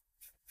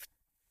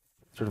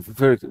sort of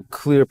very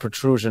clear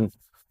protrusion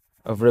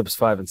of ribs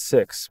 5 and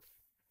 6.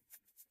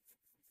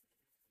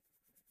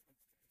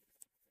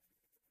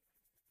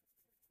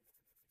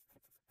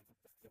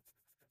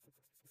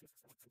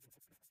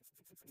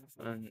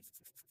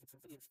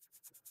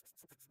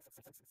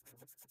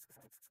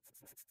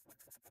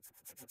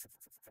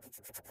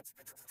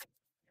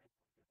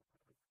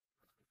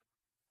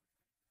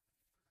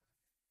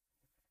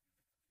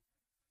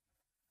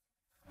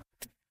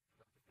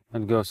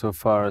 And go so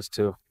far as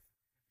to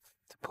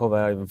pull that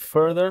out even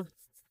further,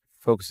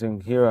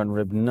 focusing here on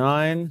rib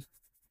 9.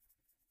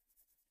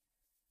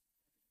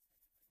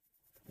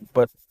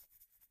 But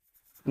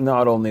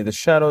not only the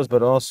shadows,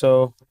 but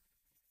also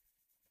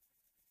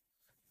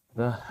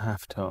the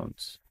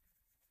halftones.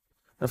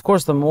 Of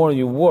course, the more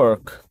you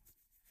work,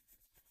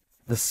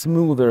 the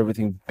smoother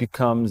everything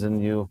becomes,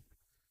 and you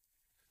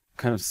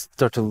kind of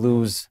start to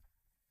lose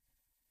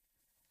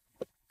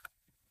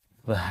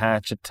the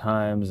hatch at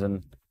times,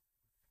 and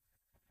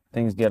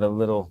things get a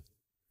little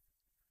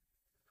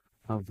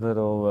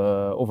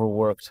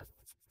overworked.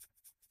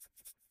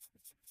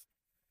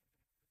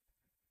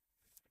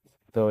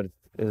 Though it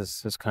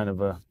is kind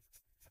of a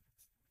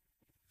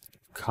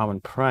common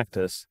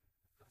practice,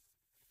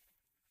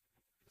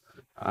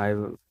 I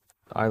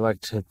like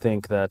to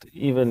think that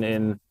even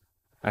in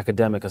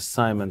academic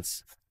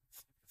assignments,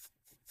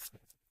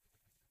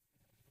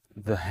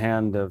 the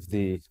hand of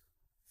the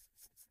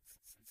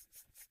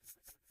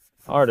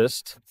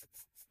artist,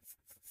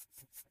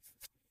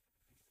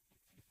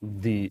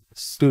 the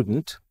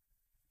student,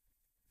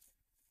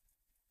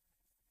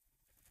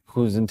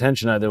 whose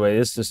intention either way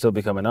is to still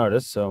become an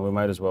artist, so we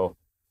might as well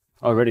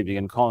already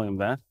begin calling him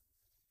that,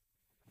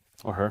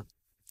 or her.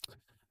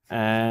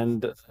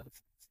 And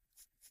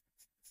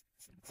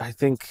I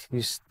think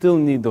you still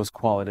need those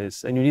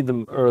qualities, and you need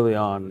them early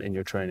on in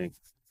your training.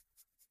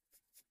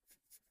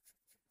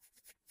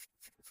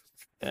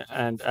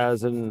 And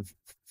as an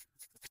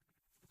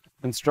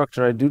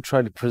instructor, I do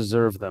try to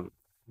preserve them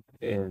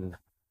in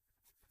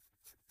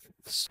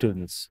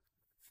students.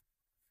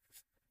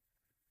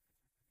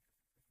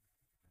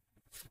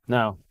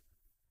 Now,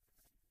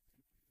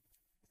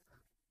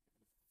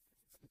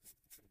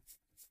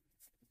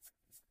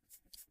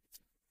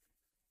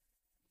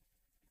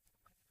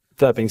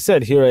 that being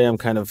said, here I am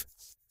kind of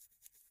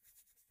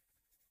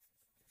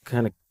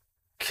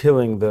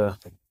killing the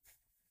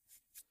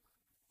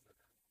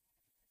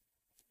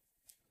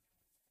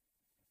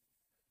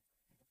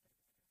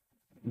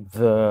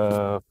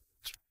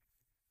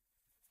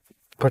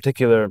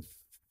particular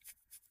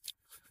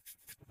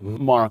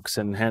marks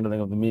and handling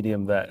of the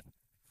medium that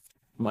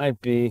might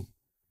be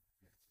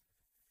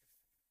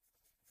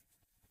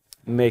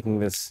making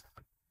this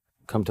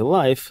come to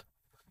life,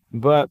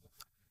 but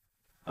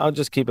I'll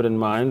just keep it in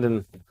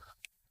mind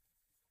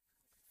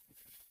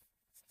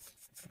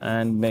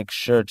and make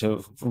sure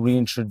to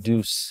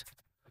reintroduce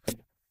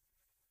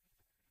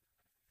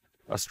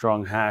a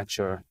strong hatch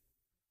or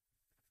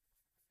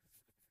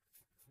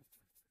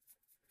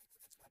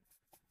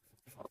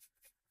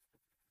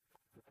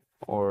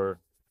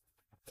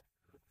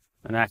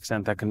an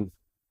accent that can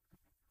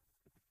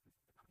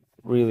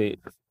really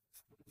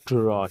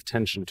draw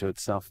attention to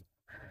itself.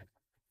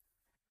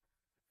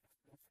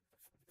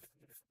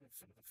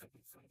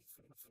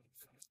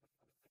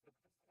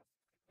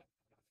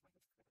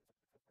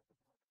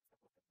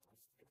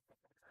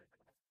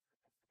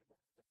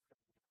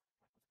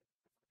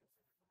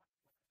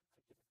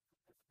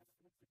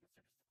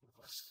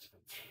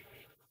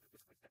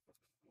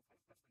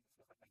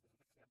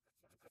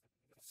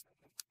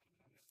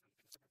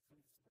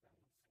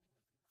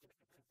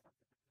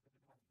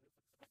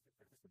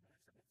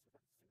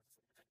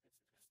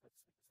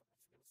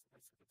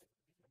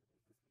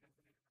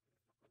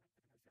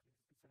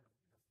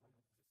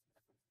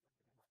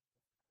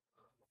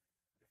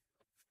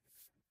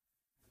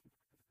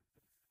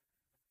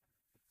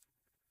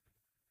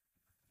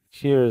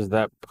 Here's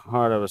that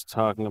part I was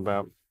talking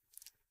about.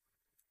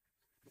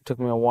 Took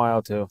me a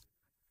while to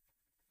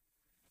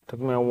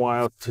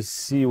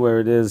see where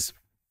it is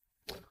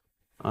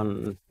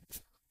on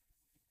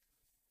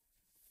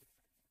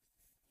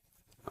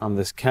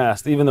this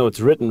cast, even though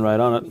it's written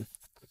right on it.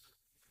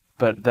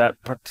 But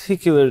that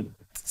particular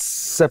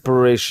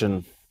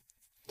separation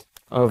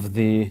of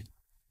the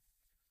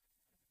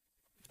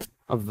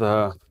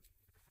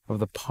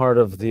part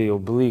of the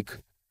oblique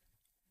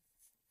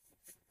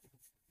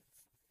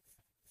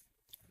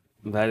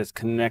that is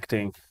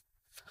connecting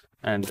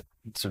and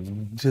sort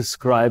of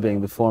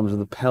describing the forms of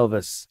the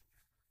pelvis,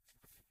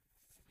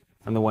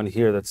 and the one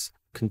here that's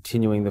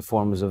continuing the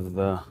forms of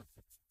the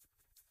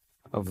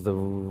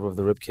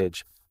rib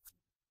cage.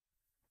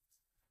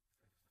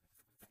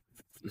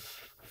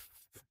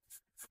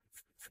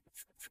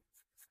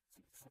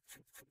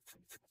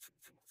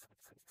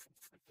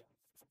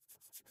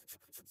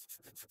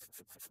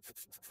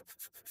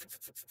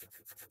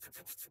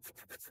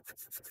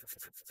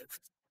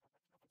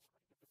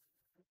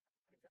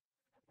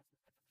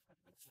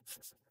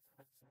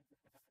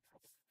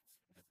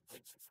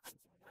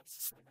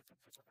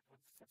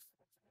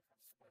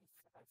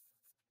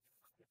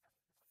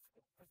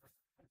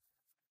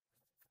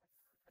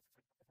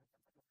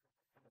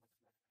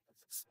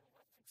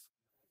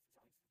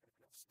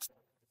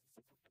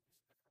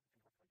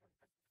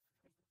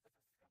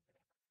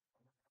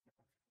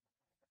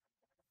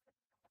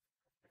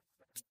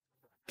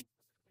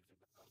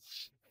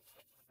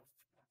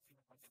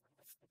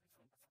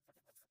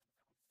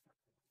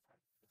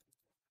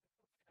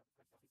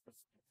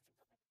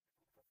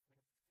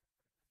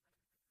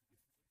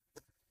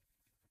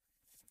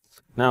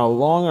 Now,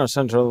 along our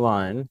central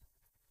line,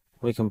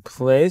 we can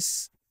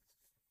place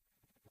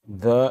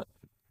the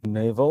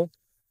navel,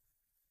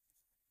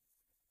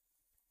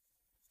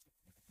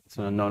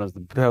 so known as the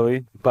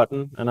belly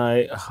button, and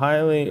I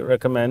highly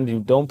recommend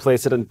you don't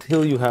place it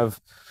until you have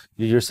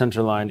your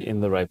center line in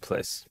the right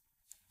place.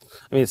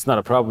 I mean, it's not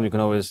a problem. You can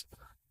always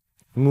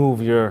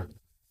move your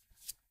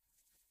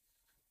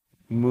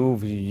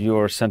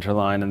center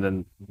line and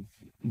then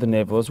the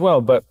navel as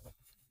well, but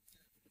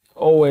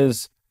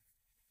always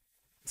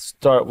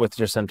start with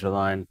your center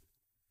line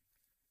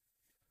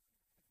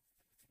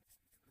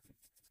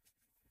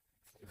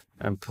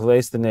and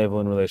place the navel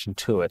in relation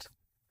to it,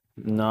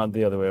 not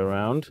the other way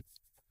around,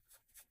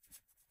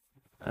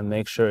 and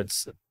make sure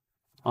it's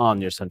on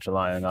your center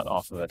line and not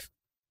off of it.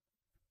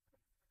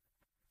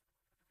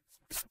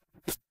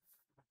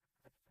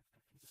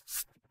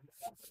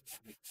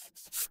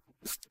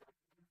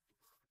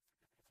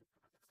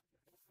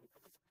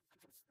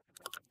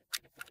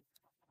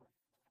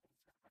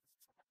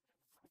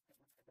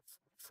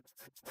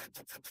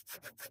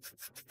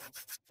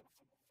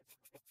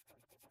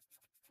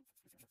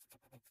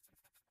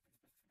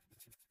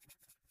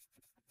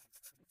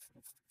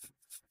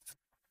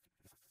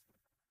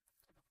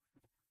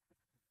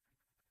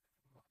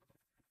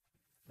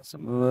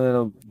 Some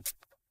little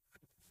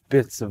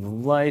bits of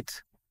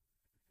light.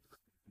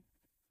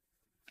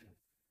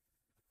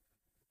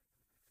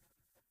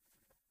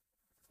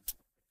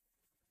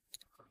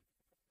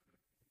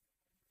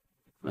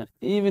 And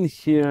even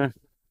here,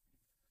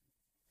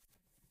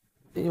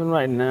 even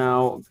right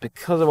now,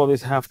 because of all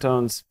these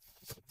halftones,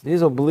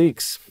 these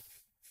obliques,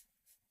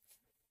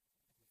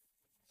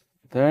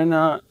 they're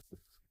not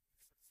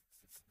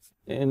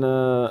in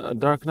a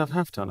dark enough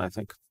halftone, I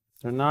think.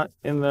 They're not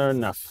in there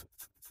enough.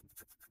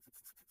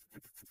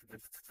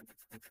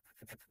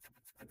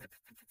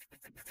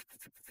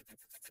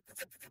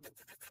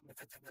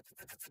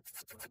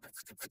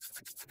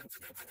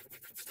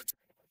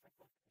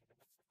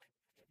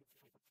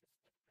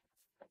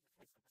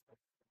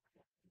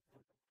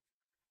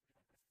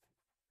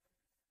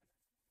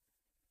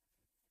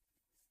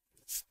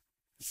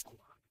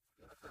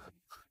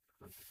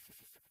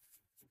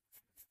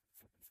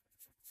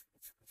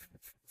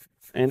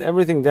 And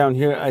everything down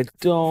here, I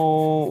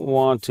don't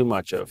want too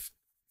much of.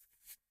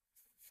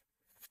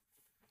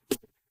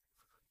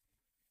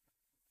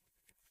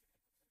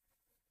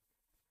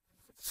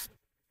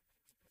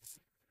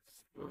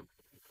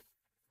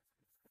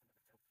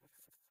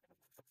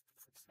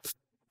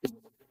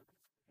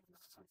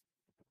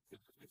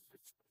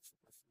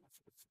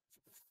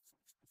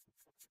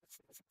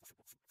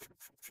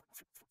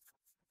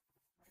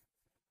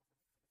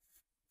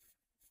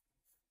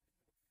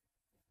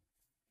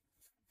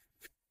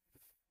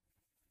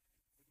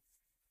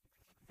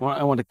 Well,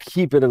 I want to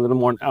keep it a little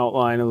more in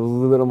outline, a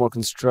little more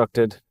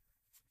constructed.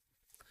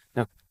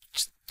 Now,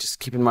 just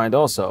keep in mind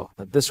also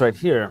that this right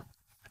here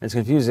is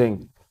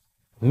confusing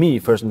me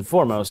first and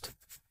foremost,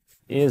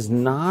 is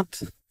not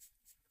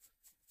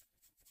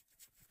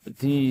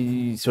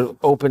the sort of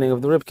opening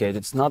of the rib cage.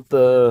 It's not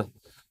the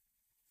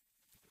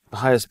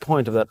highest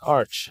point of that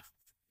arch.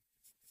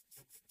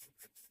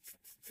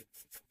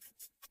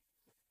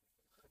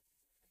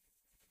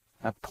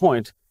 That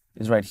point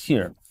is right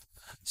here.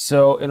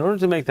 So in order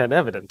to make that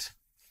evident,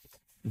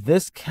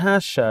 this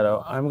cast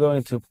shadow, I'm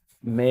going to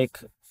make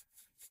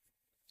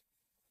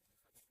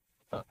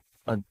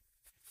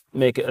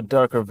make it a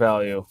darker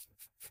value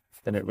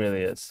than it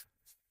really is.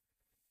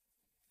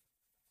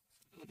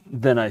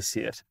 Then I see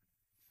it,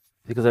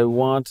 because I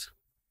want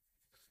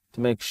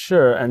to make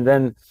sure. And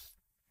then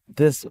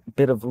this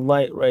bit of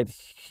light right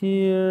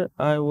here,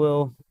 I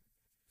will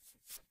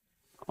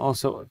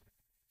also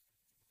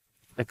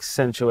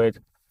accentuate,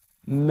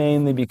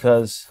 mainly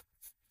because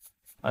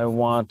I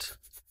want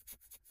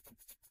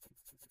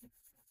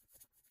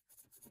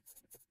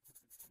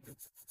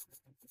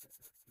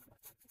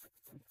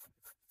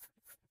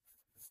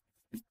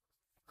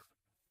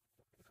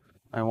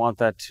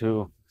that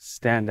to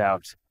stand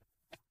out.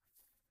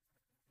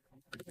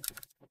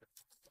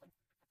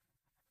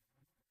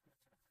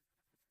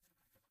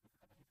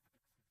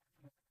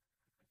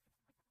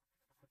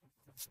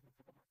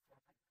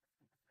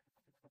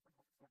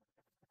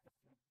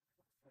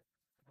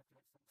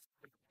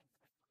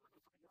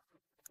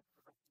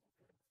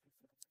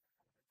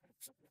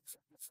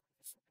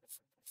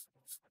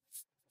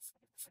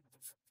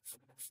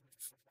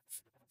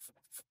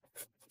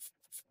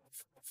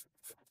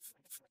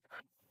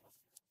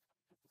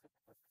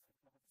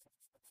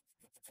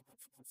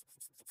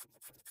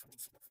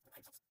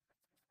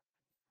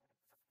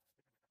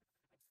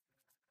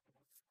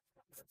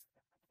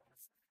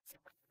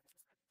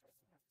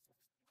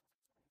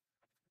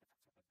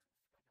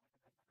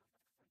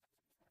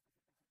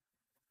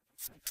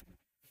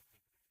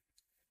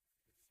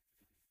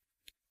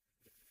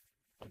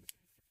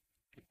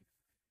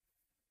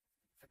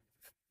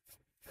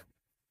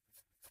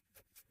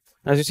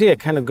 As you see, I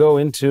kind of go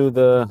into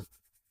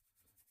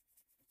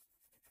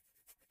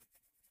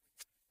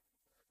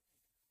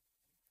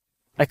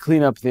I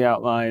clean up the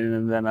outline,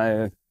 and then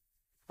I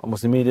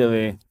almost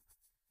immediately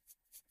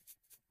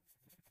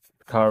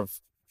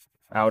carve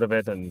out of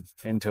it and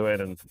into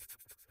it, and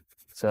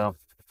so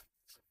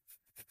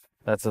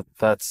that's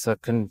a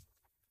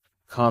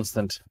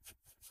constant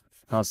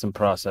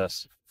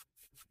process.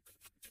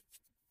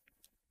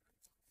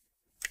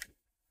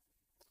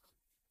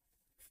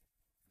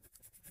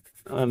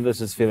 And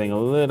this is feeling a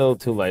little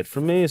too light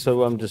for me,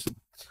 so I'm just,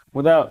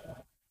 without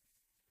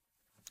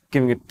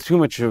giving it too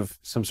much of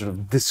some sort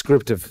of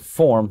descriptive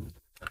form,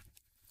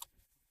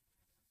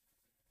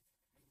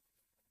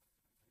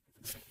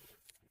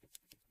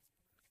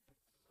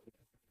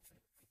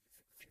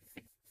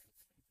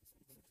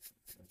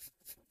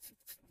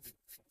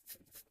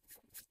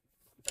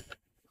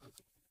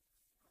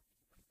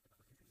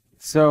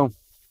 so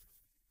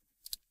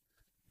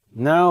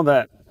now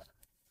that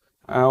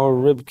our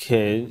rib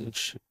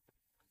cage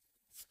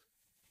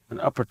and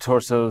upper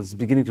torso is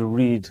beginning to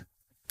read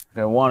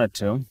like I want it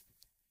to,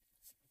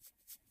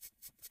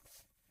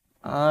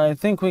 I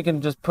think we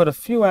can just put a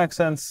few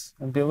accents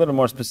and be a little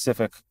more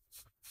specific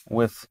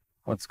with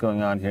what's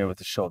going on here with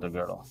the shoulder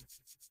girdle.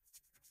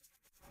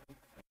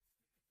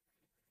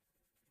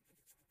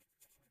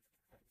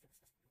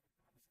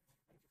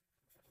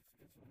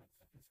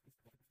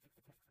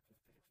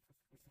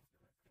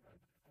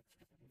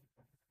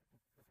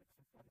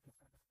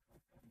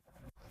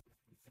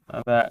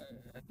 That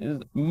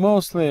is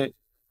mostly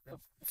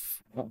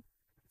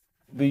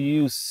the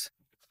use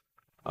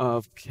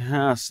of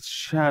cast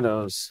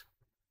shadows.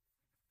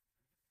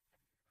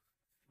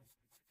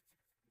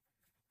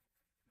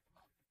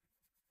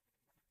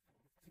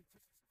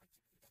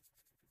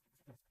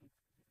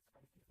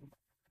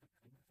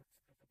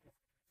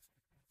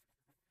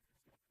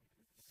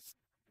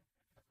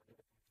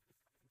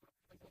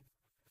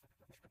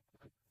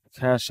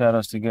 Cast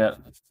shadows to get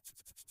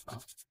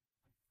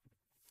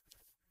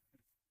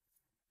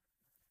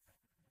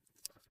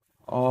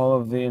all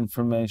of the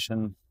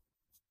information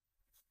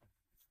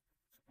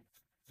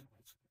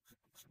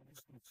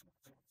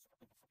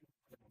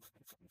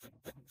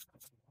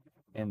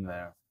in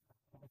there.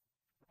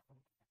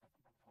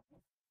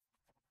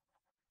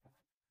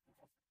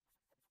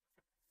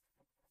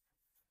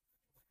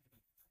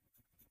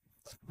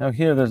 Now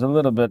here there's a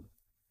little bit,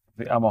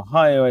 the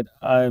amohyoid,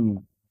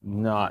 I'm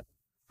not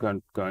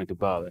going to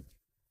bother.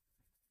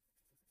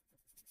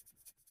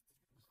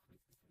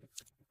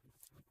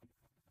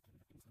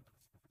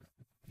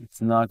 It's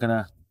not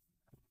gonna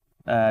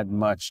add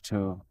much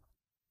to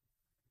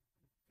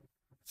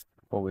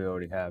what we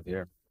already have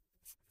here.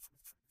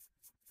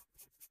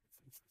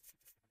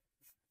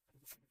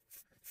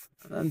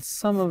 And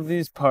some of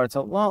these parts,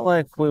 a lot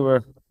like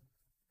we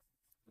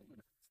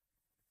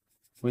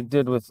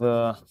did with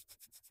the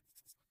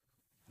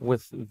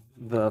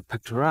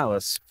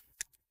pectoralis.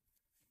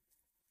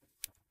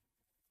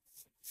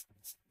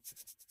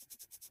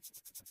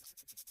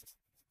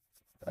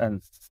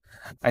 And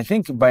I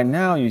think by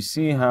now you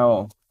see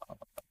how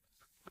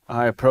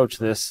I approach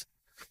this,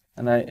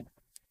 and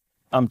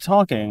I'm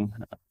talking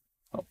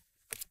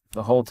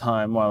the whole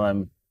time while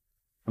I'm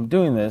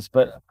doing this,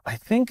 but I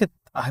think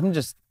I'm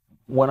just,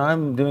 when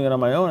I'm doing it on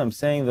my own, I'm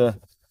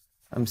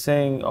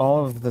saying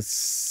all of the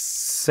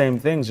same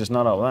things, just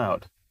not out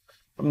loud.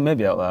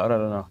 Maybe out loud, I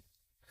don't know.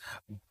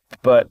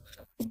 But,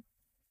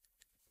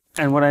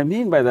 and what I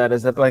mean by that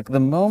is that, like, the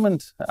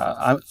moment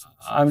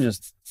I'm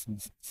just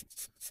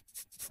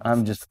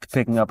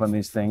picking up on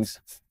these things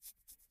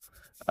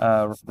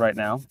right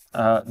now.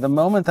 The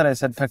moment that I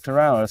said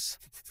pectoralis,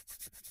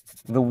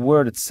 the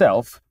word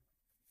itself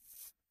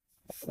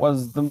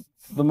was the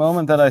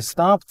moment that I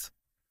stopped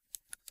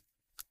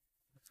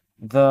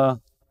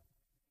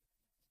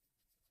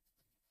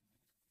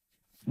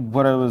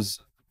what I was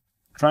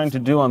trying to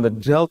do on the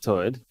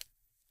deltoid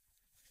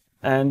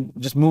and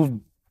just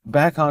moved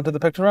back onto the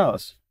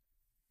pectoralis.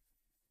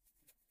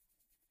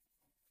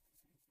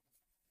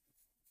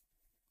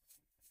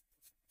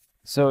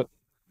 So,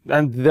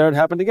 and there it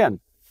happened again.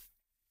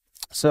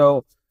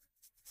 So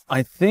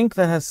I think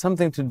that has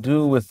something to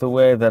do with the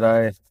way that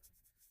I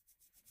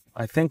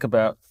think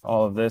about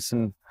all of this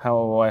and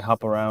how I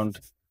hop around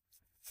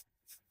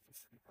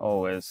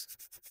always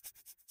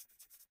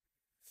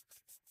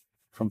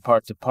from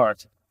part to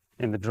part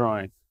in the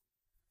drawing.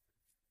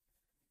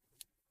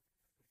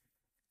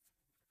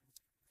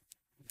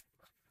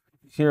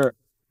 Here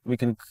we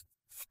can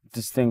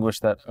distinguish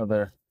that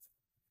other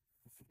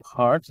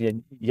part,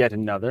 yet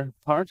another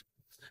part,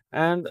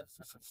 and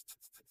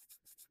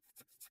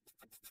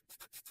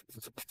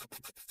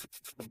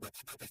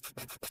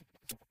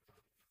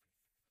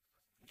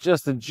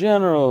just a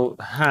general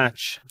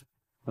hatch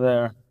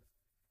there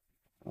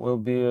will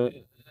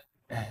be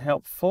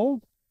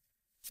helpful.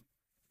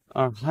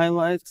 Our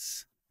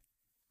highlights,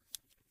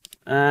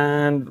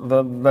 and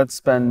let's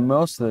spend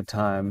most of the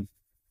time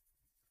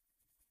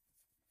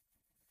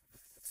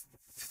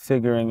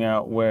figuring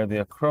out where the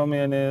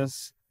acromion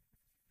is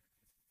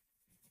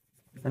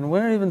and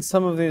where even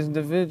some of these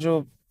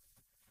individual,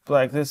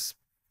 like this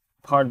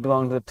part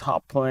belong to the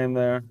top plane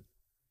there.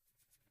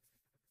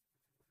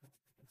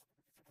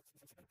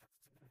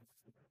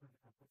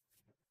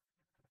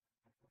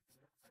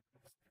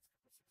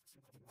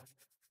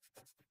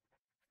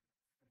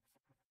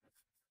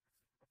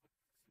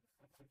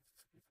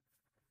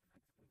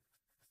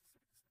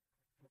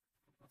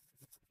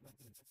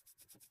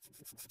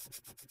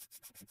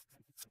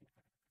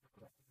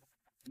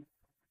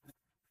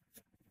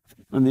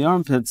 And the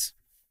armpits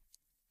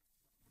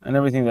and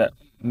everything that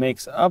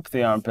makes up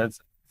the armpits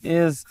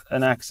is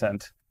an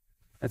accent.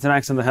 It's an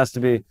accent that has to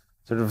be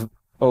that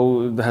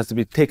has to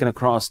be taken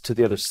across to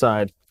the other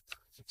side.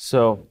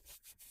 So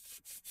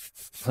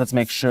let's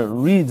make sure it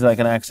reads like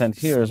an accent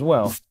here as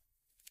well.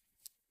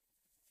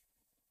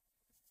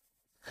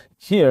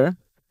 Here,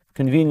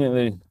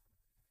 conveniently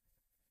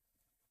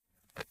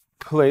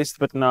placed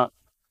but not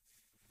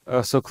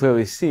so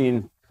clearly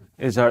seen,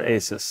 is our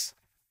ASIS,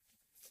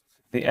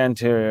 the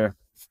anterior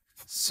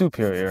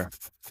superior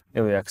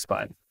iliac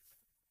spine.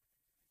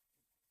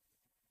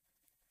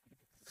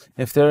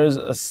 If there is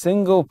a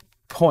single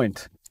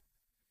point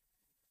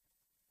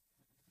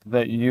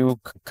that you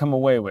come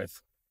away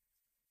with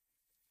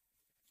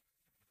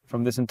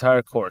from this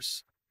entire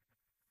course,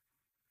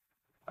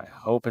 I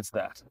hope it's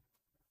that.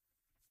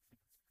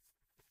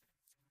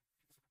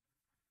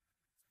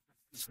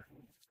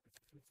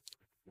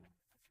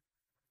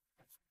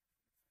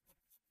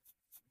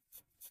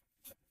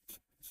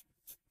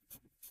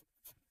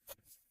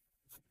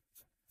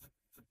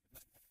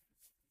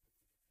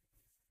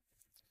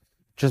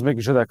 Just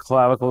making sure that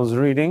clavicle is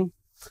reading,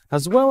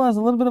 as well as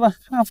a little bit of a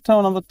half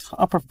tone on the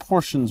upper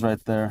portions right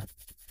there.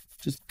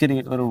 Just getting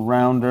it a little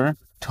rounder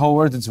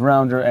towards its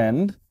rounder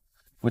end,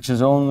 which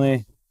is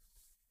only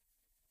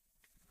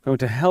going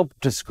to help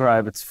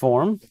describe its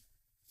form.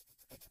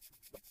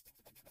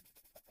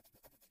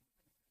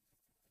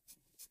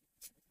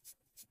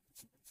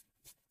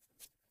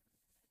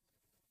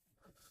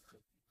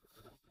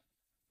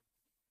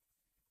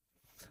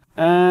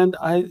 And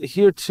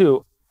here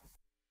too,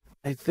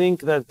 I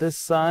think that this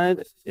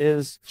side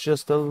is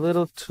just a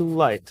little too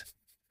light.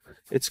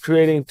 It's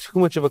creating too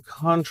much of a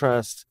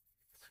contrast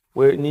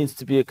where it needs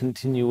to be a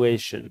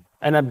continuation.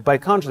 And by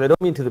contrast, I don't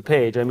mean to the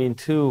page, I mean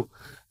to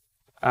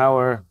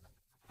our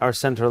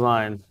center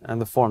line and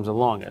the forms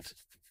along it.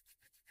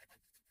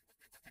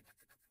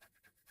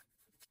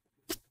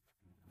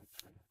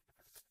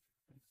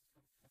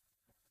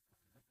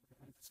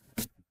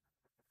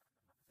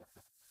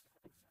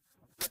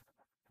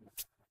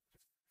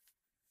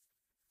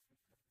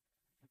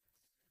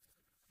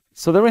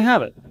 So there we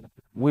have it.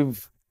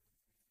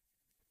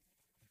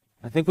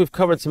 I think we've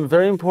covered some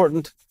very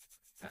important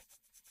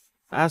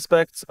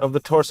aspects of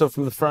the torso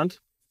from the front.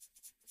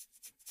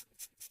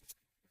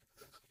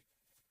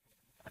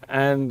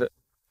 And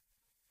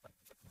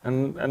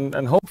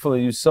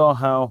hopefully you saw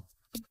how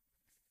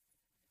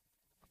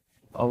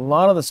a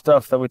lot of the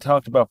stuff that we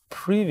talked about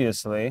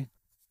previously,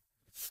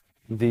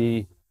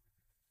 the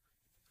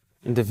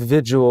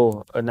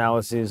individual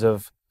analyses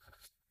of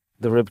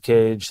the rib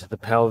cage, the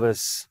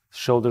pelvis,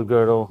 shoulder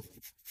girdle,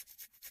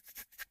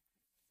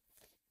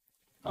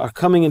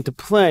 coming into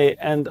play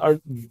and are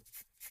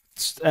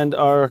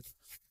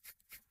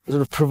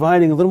sort of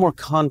providing a little more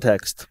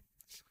context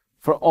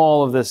for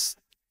all of this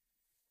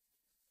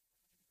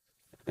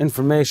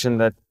information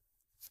that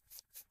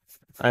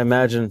I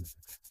imagine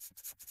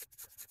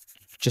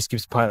just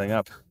keeps piling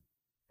up.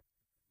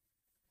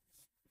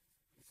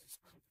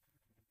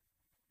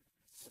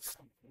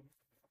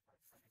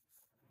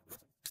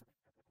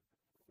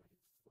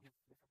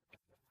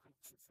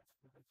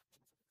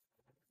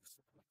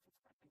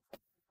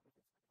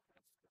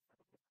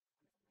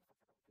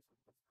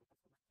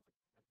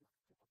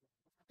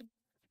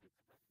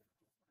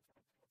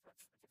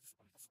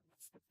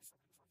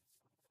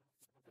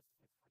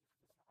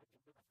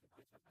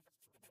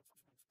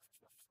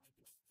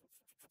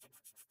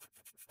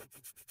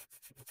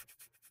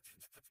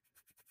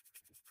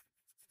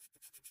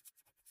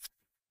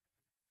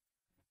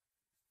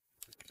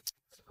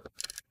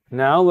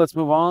 Now let's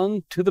move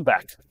on to the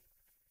back.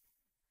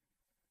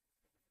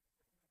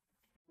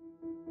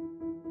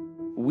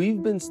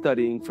 We've been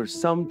studying for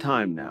some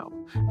time now,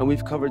 and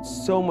we've covered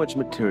so much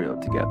material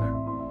together.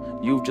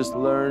 You've just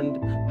learned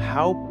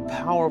how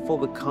powerful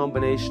the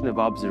combination of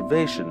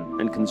observation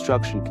and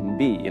construction can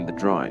be in the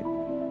drawing.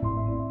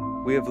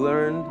 We have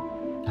learned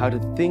how to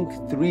think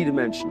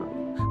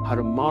three-dimensionally, how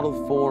to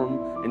model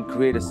form and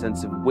create a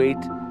sense of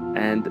weight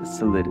and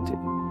solidity.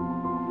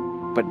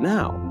 But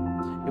now,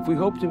 if we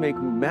hope to make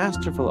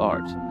masterful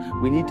art,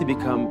 we need to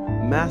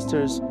become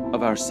masters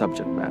of our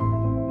subject matter.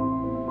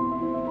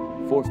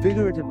 For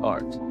figurative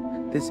art,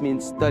 this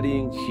means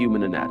studying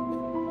human anatomy.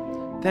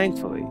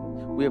 Thankfully,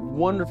 we have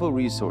wonderful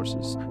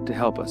resources to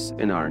help us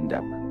in our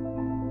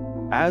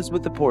endeavor. As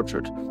with the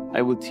portrait,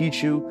 I will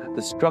teach you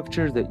the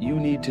structures that you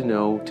need to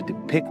know to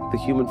depict the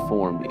human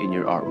form in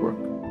your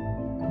artwork.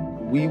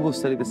 We will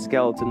study the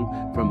skeleton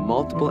from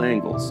multiple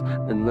angles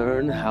and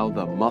learn how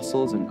the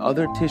muscles and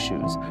other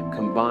tissues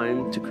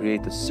combine to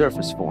create the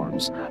surface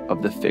forms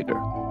of the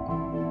figure.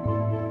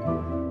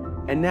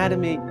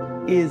 Anatomy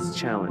is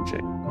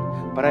challenging,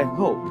 but I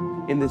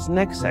hope in this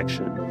next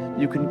section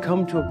you can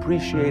come to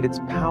appreciate its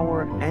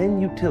power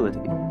and utility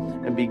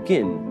and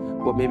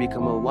begin what may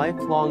become a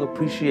lifelong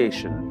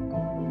appreciation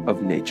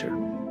of nature.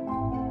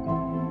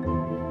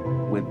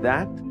 With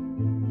that,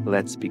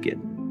 let's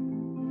begin.